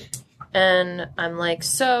 Okay. and I'm like,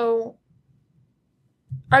 so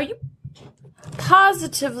are you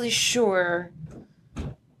positively sure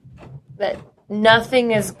that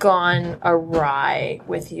nothing has gone awry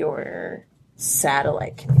with your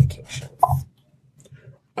satellite communications?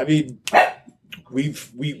 I mean,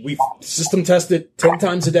 we've system tested 10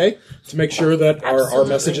 times a day to make sure that our Absolutely.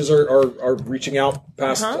 messages are reaching out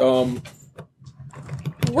past.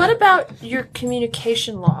 What about your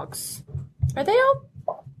communication logs? Are they all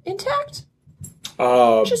intact?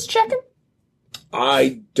 Just checking.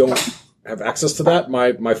 I don't have access to that.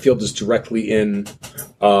 My field is directly in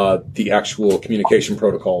the actual communication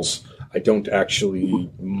protocols. I don't actually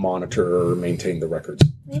monitor or maintain the records.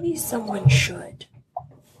 Maybe someone should.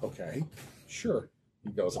 Okay, sure. He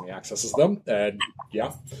goes and he accesses them, and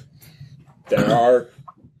yeah, there are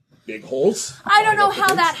big holes. I don't know Up how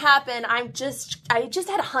the that things. happened. I just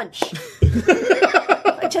had a hunch.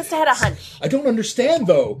 I just had a hunch. I don't understand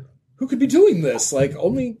though. Who could be doing this?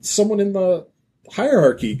 Only someone in the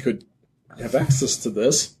hierarchy could have access to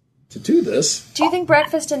this to do this. Do you think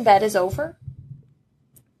breakfast in bed is over?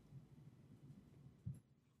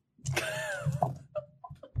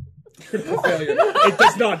 Critical failure. It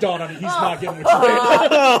does not dawn on me. He's not getting what you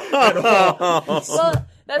at all. Well,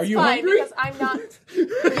 that's Are you fine hungry? because I'm not.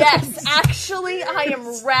 Yes, actually, I am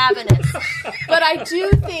ravenous. But I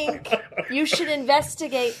do think you should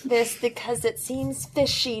investigate this because it seems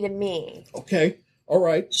fishy to me. Okay. All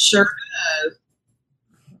right. Sure.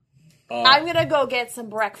 I'm gonna go get some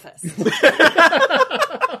breakfast.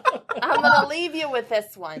 I'm gonna leave you with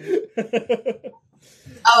this one.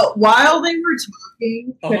 While they were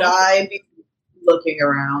talking, could Uh-huh. I be looking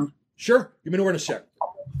around? Sure. Give me an awareness check.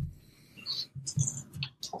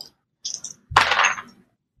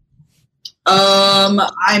 I'm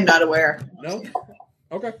not aware. No?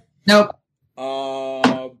 Okay. Nope.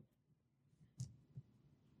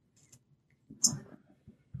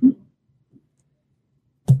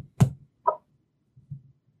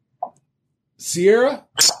 Sierra,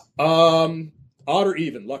 odd or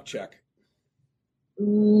even? Luck check.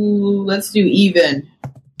 Ooh, let's do even.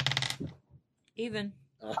 Even.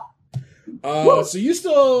 So you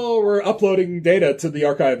still were uploading data to the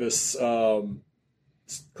archivist's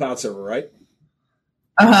cloud server, right?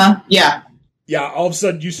 Yeah. Yeah, all of a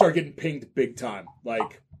sudden you start getting pinged big time.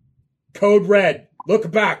 Code red.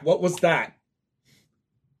 Look back. What was that?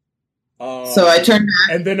 So I turned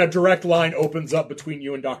back. And then a direct line opens up between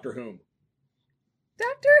you and Dr. Whom.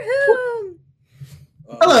 Dr. Who?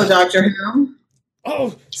 Hello, Dr. Who.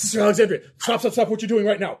 Oh, Sister Alexandria. Stop what you're doing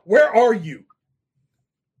right now. Where are you?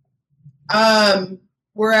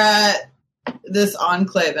 We're at this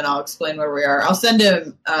enclave, and I'll explain where we are. I'll send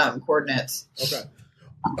him coordinates. Okay.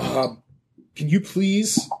 Can you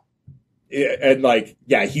please? And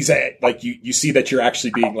he's you see that you're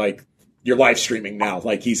actually being you're live streaming now.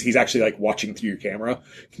 He's actually watching through your camera.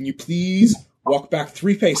 Can you please walk back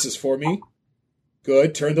 3 paces for me?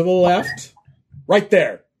 Good. Turn to the left. Right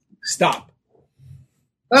there. Stop.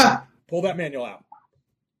 Pull that manual out.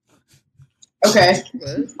 Okay.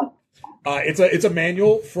 It's a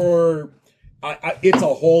manual for. It's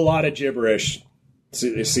a whole lot of gibberish,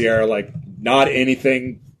 Sierra. Not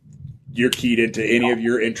anything you're keyed into any of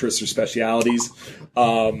your interests or specialities.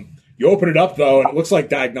 You open it up though, and it looks like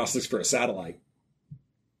diagnostics for a satellite.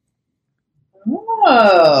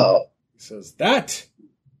 Oh. He says that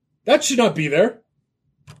That should not be there.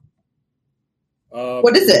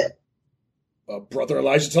 What is it? Brother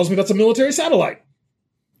Elijah tells me that's a military satellite.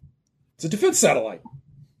 It's a defense satellite.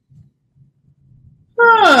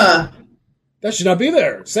 Huh. That should not be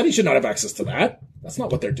there. SETI should not have access to that. That's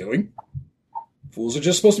not what they're doing. Fools are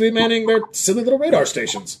just supposed to be manning their silly little radar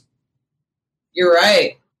stations. You're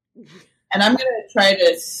right. And I'm going to try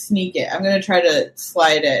to sneak it. I'm going to try to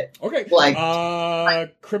slide it. Okay.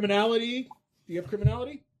 Like, criminality. Do you have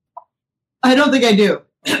criminality? I don't think I do.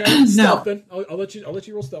 Okay. No. Stealth, then. I'll let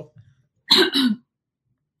you roll stealth.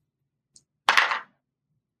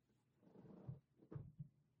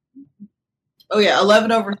 Oh yeah,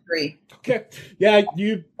 11/3. Okay. Yeah,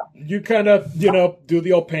 you kind of, do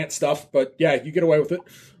the old pants stuff, but yeah, you get away with it.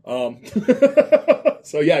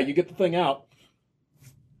 So yeah, you get the thing out.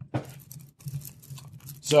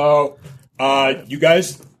 So, you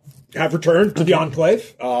guys have returned to the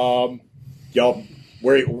Enclave. Y'all,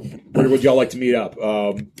 where would y'all like to meet up?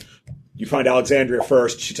 You find Alexandria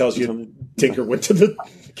first. She tells you Tinker went to the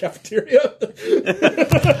cafeteria.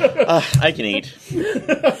 I can eat.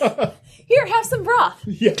 Here, have some broth.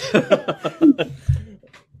 Yeah.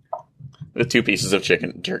 With 2 pieces of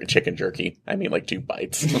chicken jerky. I mean, like 2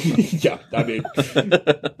 bites. Yeah, I mean,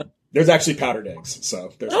 there's actually powdered eggs,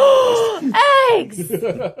 so there's Eggs!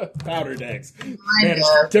 powdered eggs. My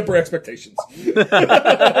Temper expectations.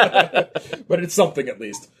 But it's something at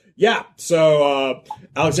least. Yeah, so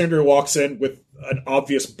Alexandria walks in with an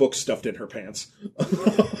obvious book stuffed in her pants.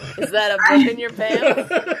 Is that a book in your pants?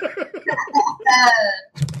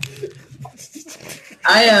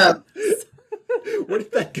 Where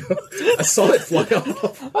did that go? I saw it fly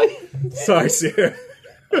off. Sorry, Sierra.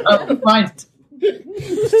 Fine.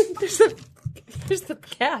 There's the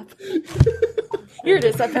cap. Here it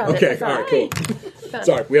is. I found it. Okay, all right, cool.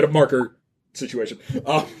 Sorry, we had a marker situation.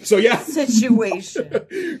 So yeah,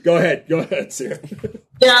 Situation. Go ahead, Sierra.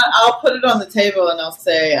 Yeah, I'll put it on the table and I'll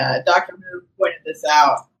say, Dr. Moo pointed this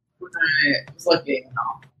out when I was looking. And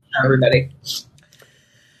I'll tell everybody.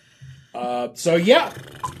 So yeah,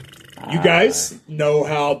 you guys know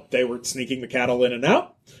how they were sneaking the cattle in and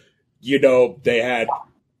out. You know they had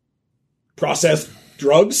processed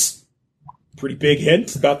drugs. Pretty big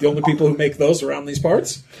hint about the only people who make those around these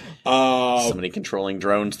parts. Somebody controlling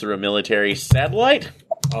drones through a military satellite?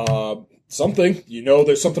 Something.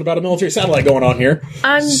 There's something about a military satellite going on here.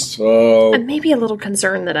 I'm So maybe a little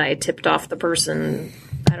concerned that I tipped off the person.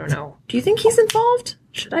 I don't know. Do you think he's involved?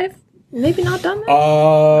 Should I have maybe not done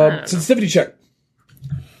that? sensitivity check.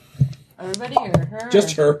 Everybody or her?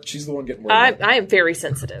 Just her. She's the one getting worried. I am very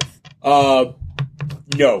sensitive. No.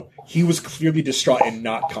 He was clearly distraught and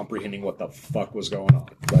not comprehending what the fuck was going on.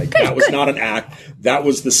 That was not an act. That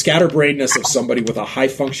was the scatterbrainedness of somebody with a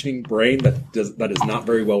high-functioning brain that is not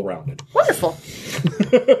very well-rounded. Wonderful.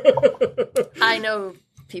 I know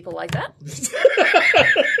people like that.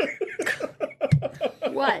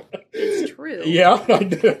 What is true? Yeah,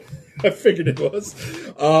 I figured it was.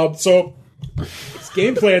 So, it's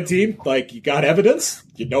game plan, team. You got evidence.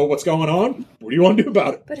 You know what's going on. What do you want to do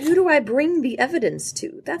about it? But who do I bring the evidence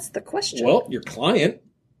to? That's the question. Well, your client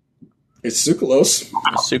is Sukalos.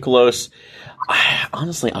 Sukalos.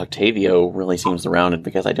 Honestly, Octavio really seems rounded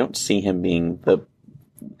because I don't see him being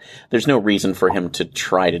there's no reason for him to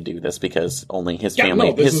try to do this because only his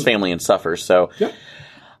family and suffers. So Yeah.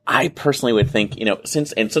 I personally would think,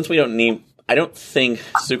 since we I don't think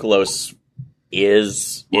Sukalos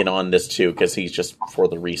is in on this too because he's just for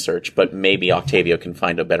the research, but maybe Octavio can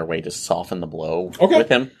find a better way to soften the blow with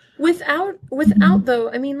him. Without though,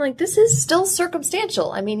 I mean, this is still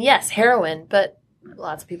circumstantial. I mean, yes, heroin, but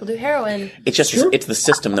lots of people do heroin. It's just it's the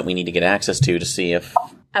system that we need to get access to see if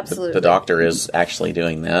Absolutely. the doctor is actually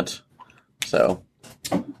doing that. So,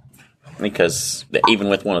 because even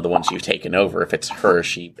with one of the ones you've taken over, if it's her,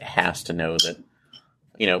 she has to know that.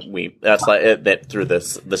 That's that through the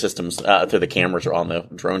systems, through the cameras or on the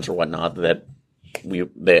drones or whatnot,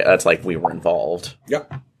 that's like we were involved. Yeah.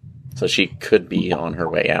 So she could be on her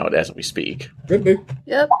way out as we speak. Could be.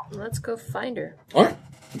 Yep, let's go find her. All right.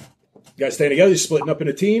 You guys staying together? You splitting up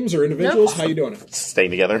into teams or individuals? Nope. How you doing it?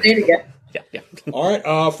 Staying together. There you go. Yeah. All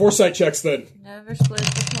right. Foresight checks then. Never split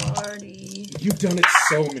the party. You've done it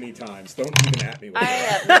so many times. Don't even at me with I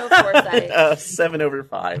that. have no foresight.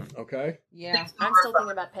 7/5. Okay. Yeah. I'm still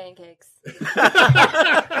thinking about pancakes.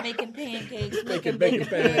 Making pancakes. Making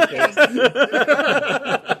pancakes.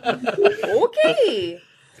 Okay.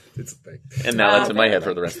 It's a thing. And now that's in my head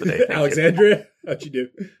for the rest of the day. Thank you. Alexandria, how'd you do?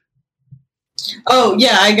 Oh,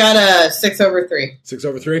 yeah, I got a 6/3.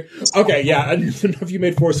 6/3? Okay, yeah. Enough you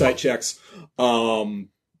made foresight checks.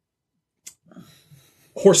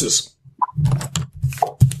 Horses.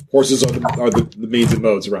 Horses are the means and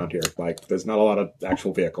modes around here. Like, there's not a lot of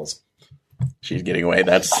actual vehicles. She's getting away.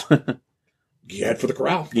 That's You head for the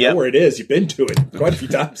corral. You Yep. know where it is. You've been to it quite a few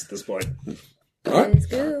times at this point. All right. Let's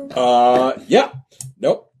go. Yeah.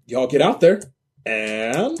 Nope. Y'all get out there.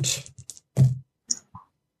 And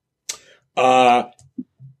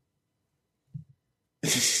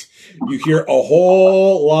you hear a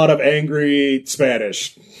whole lot of angry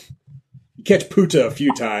Spanish. You catch puta a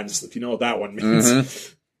few times, if you know what that one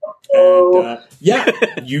means. And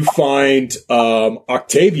you find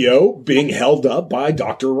Octavio being held up by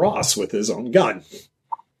Dr. Ross with his own gun.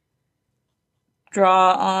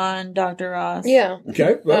 Draw on Dr. Ross. Yeah.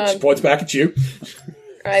 Okay, well, she points back at you.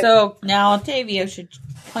 Right. So now Octavio should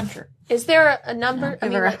punch her. Is there a number? I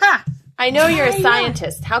Give mean, her a like, ha! I know you're a Hi-ya.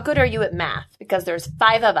 scientist. How good are you at math? Because there's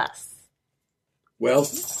 5 of us. Well,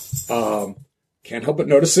 can't help but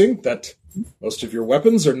noticing that most of your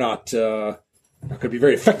weapons are not going to be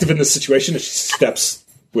very effective in this situation. As she steps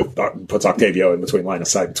puts Octavio in between line of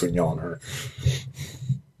sight between y'all and her.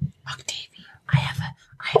 Octavio, I have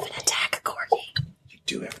an attack corgi. You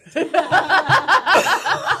do have it.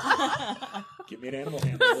 Give me an animal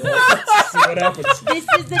handler. Let's see what happens. This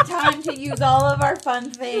is the time to use all of our fun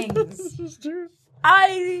things.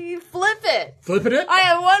 I flip it. Flipping it. I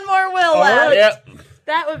have one more will All left. right. Yep.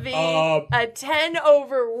 That would be a 10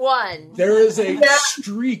 over 1. There is a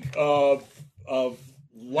streak of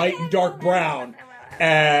light and dark brown,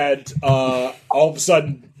 and all of a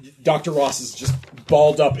sudden, Dr. Ross is just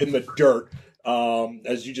balled up in the dirt.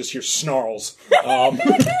 As you just hear snarls,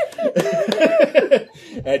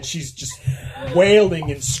 and she's just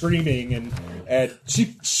wailing and screaming, and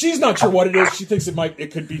she's not sure what it is. She thinks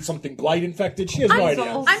it could be something blight infected. She has no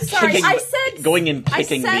idea. I'm sorry. Kicking- I said going and I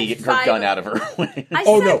kicking said her 5 gun out of her way. I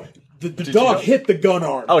Oh said, no, the Did dog you know? hit the gun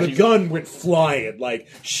arm. Oh, the she- gun went flying. Like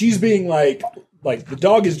she's being like the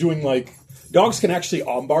dog is doing like dogs can actually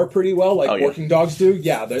armbar pretty well, like Oh, yeah. working dogs do.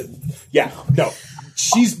 No.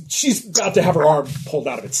 She's about to have her arm pulled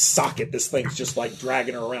out of its socket. This thing's just like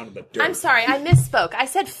dragging her around in the dirt. I'm sorry. I misspoke. I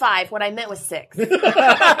said 5. What I meant was 6.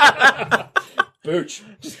 Booch.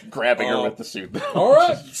 Grabbing her with the suit. All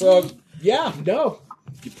right. So you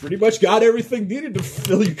pretty much got everything needed to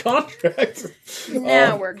fulfill your contract.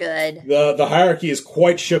 Now we're good. The hierarchy is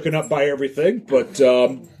quite shooken up by everything, but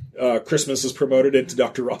Christmas is promoted into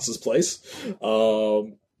Dr. Ross's place,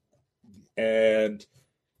 and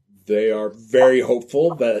they are very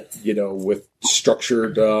hopeful that with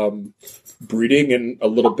structured breeding and a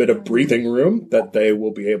little bit of breathing room, that they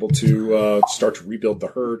will be able to start to rebuild the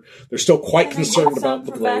herd. They're still quite concerned about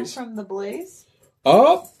the blaze. From the blaze?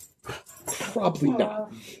 Probably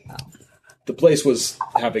not. The place was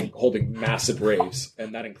holding massive raves,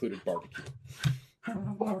 and that included barbecue.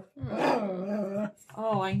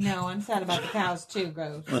 Oh, I know. I'm sad about the cows too,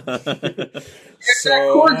 Ghost.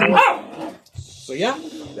 So yeah,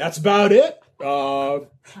 that's about it.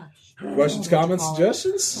 Questions, comments,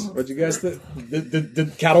 suggestions? What do you guys think?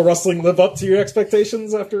 Did cattle rustling live up to your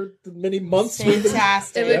expectations after the many months?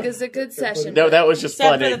 Fantastic. It was a good session. No, that was just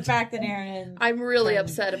Except fun. for the fact that Aaron. I'm really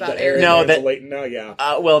upset about Aaron Aaron. No, Aaron's that- late now, yeah.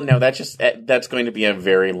 No, that's going to be a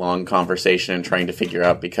very long conversation and trying to figure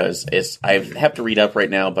out because I have to read up right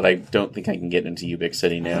now, but I don't think I can get into Ubik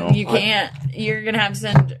City now. You can't. You're gonna have to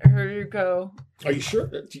send Haruko. Are you sure?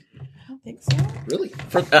 I don't think so. Really?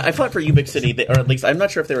 I thought for Ubik City, or at least I'm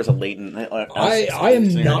not sure if there was a latent. I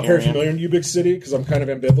am not very familiar in Ubik City because I'm kind of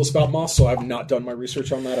ambivalent about Moss, so I've not done my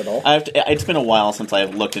research on that at all. It's been a while since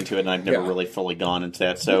I've looked into it, and I've never really fully gone into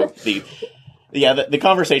that. So the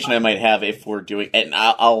conversation I might have if we're doing, and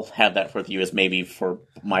I'll have that with you, is maybe for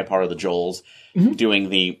my part of the Joels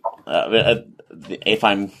doing if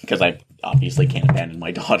I'm, because I obviously can't abandon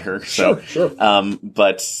my daughter, so Sure.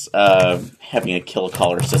 but having a kill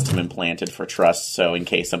caller system implanted for trust, so in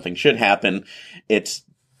case something should happen, it's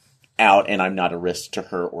out and I'm not a risk to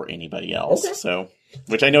her or anybody else. Okay. So,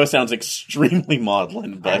 which I know sounds extremely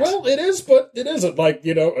maudlin, but Well, it is, but it isn't. Like,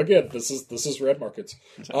 again, this is Red Markets.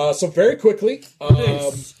 So very quickly,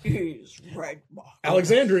 is Red Market.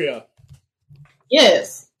 Alexandria,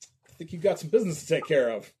 Yes, I think you've got some business to take care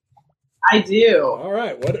of. I do. All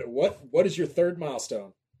right, what is your third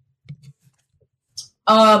milestone?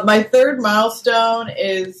 My third milestone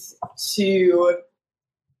is to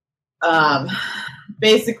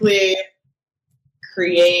basically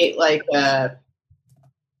create like a,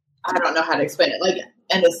 I don't know how to explain it. Like,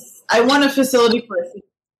 I want a facility for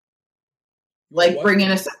What? bring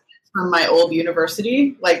in assistants from my old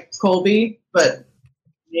university, like Colby, but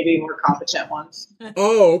maybe more competent ones.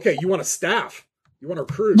 Oh, okay. You want a staff. You want to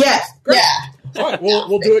recruit. Yes, Great. yeah. All right,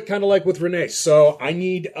 we'll do it kind of like with Renee. So I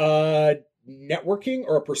need networking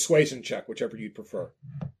or a persuasion check, whichever you'd prefer.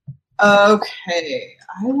 Okay,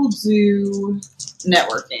 I will do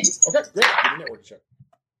networking. Okay, great. Give me a networking check.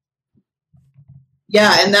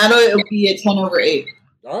 Yeah, and it'll be a 10 over 8.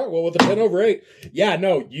 All right, well, with a 10 over 8, yeah,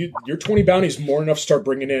 no, your 20 bounty is more enough to start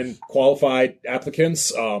bringing in qualified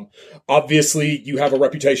applicants. Obviously, you have a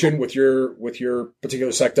reputation with your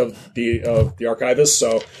particular sect of the archivists,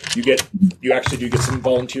 so you actually do get some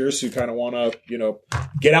volunteers who kind of want to,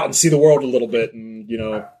 get out and see the world a little bit, and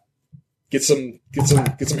get some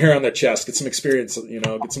hair on their chest, get some experience,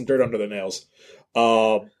 get some dirt under their nails.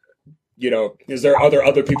 Is there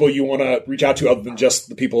other people you want to reach out to other than just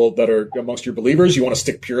the people that are amongst your believers? You want to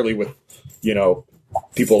stick purely with,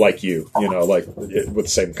 people like you, like with the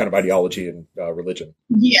same kind of ideology and religion.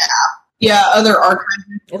 Yeah, other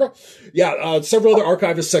archivists. Okay. Yeah, several other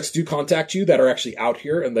archivist sects do contact you that are actually out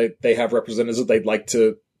here, and they have representatives that they'd like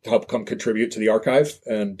to help come contribute to the archive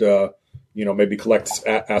and, maybe collect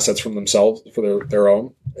assets from themselves for their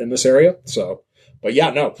own in this area. So, but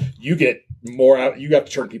yeah, no, you get more out. You have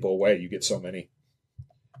to turn people away. You get so many.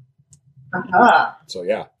 Uh-huh. So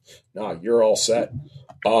yeah, no, you're all set.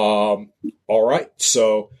 All right.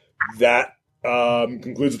 So that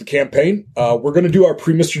concludes the campaign. We're going to do our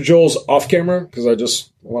pre-Mr. Joel's off camera because I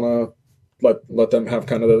just want to let them have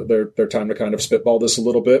kind of their time to kind of spitball this a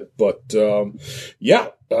little bit. But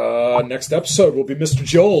next episode will be Mr.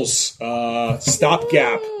 Joel's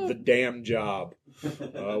stopgap, the damn job.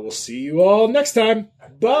 We'll see you all next time.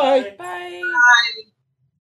 Bye. Bye. Bye.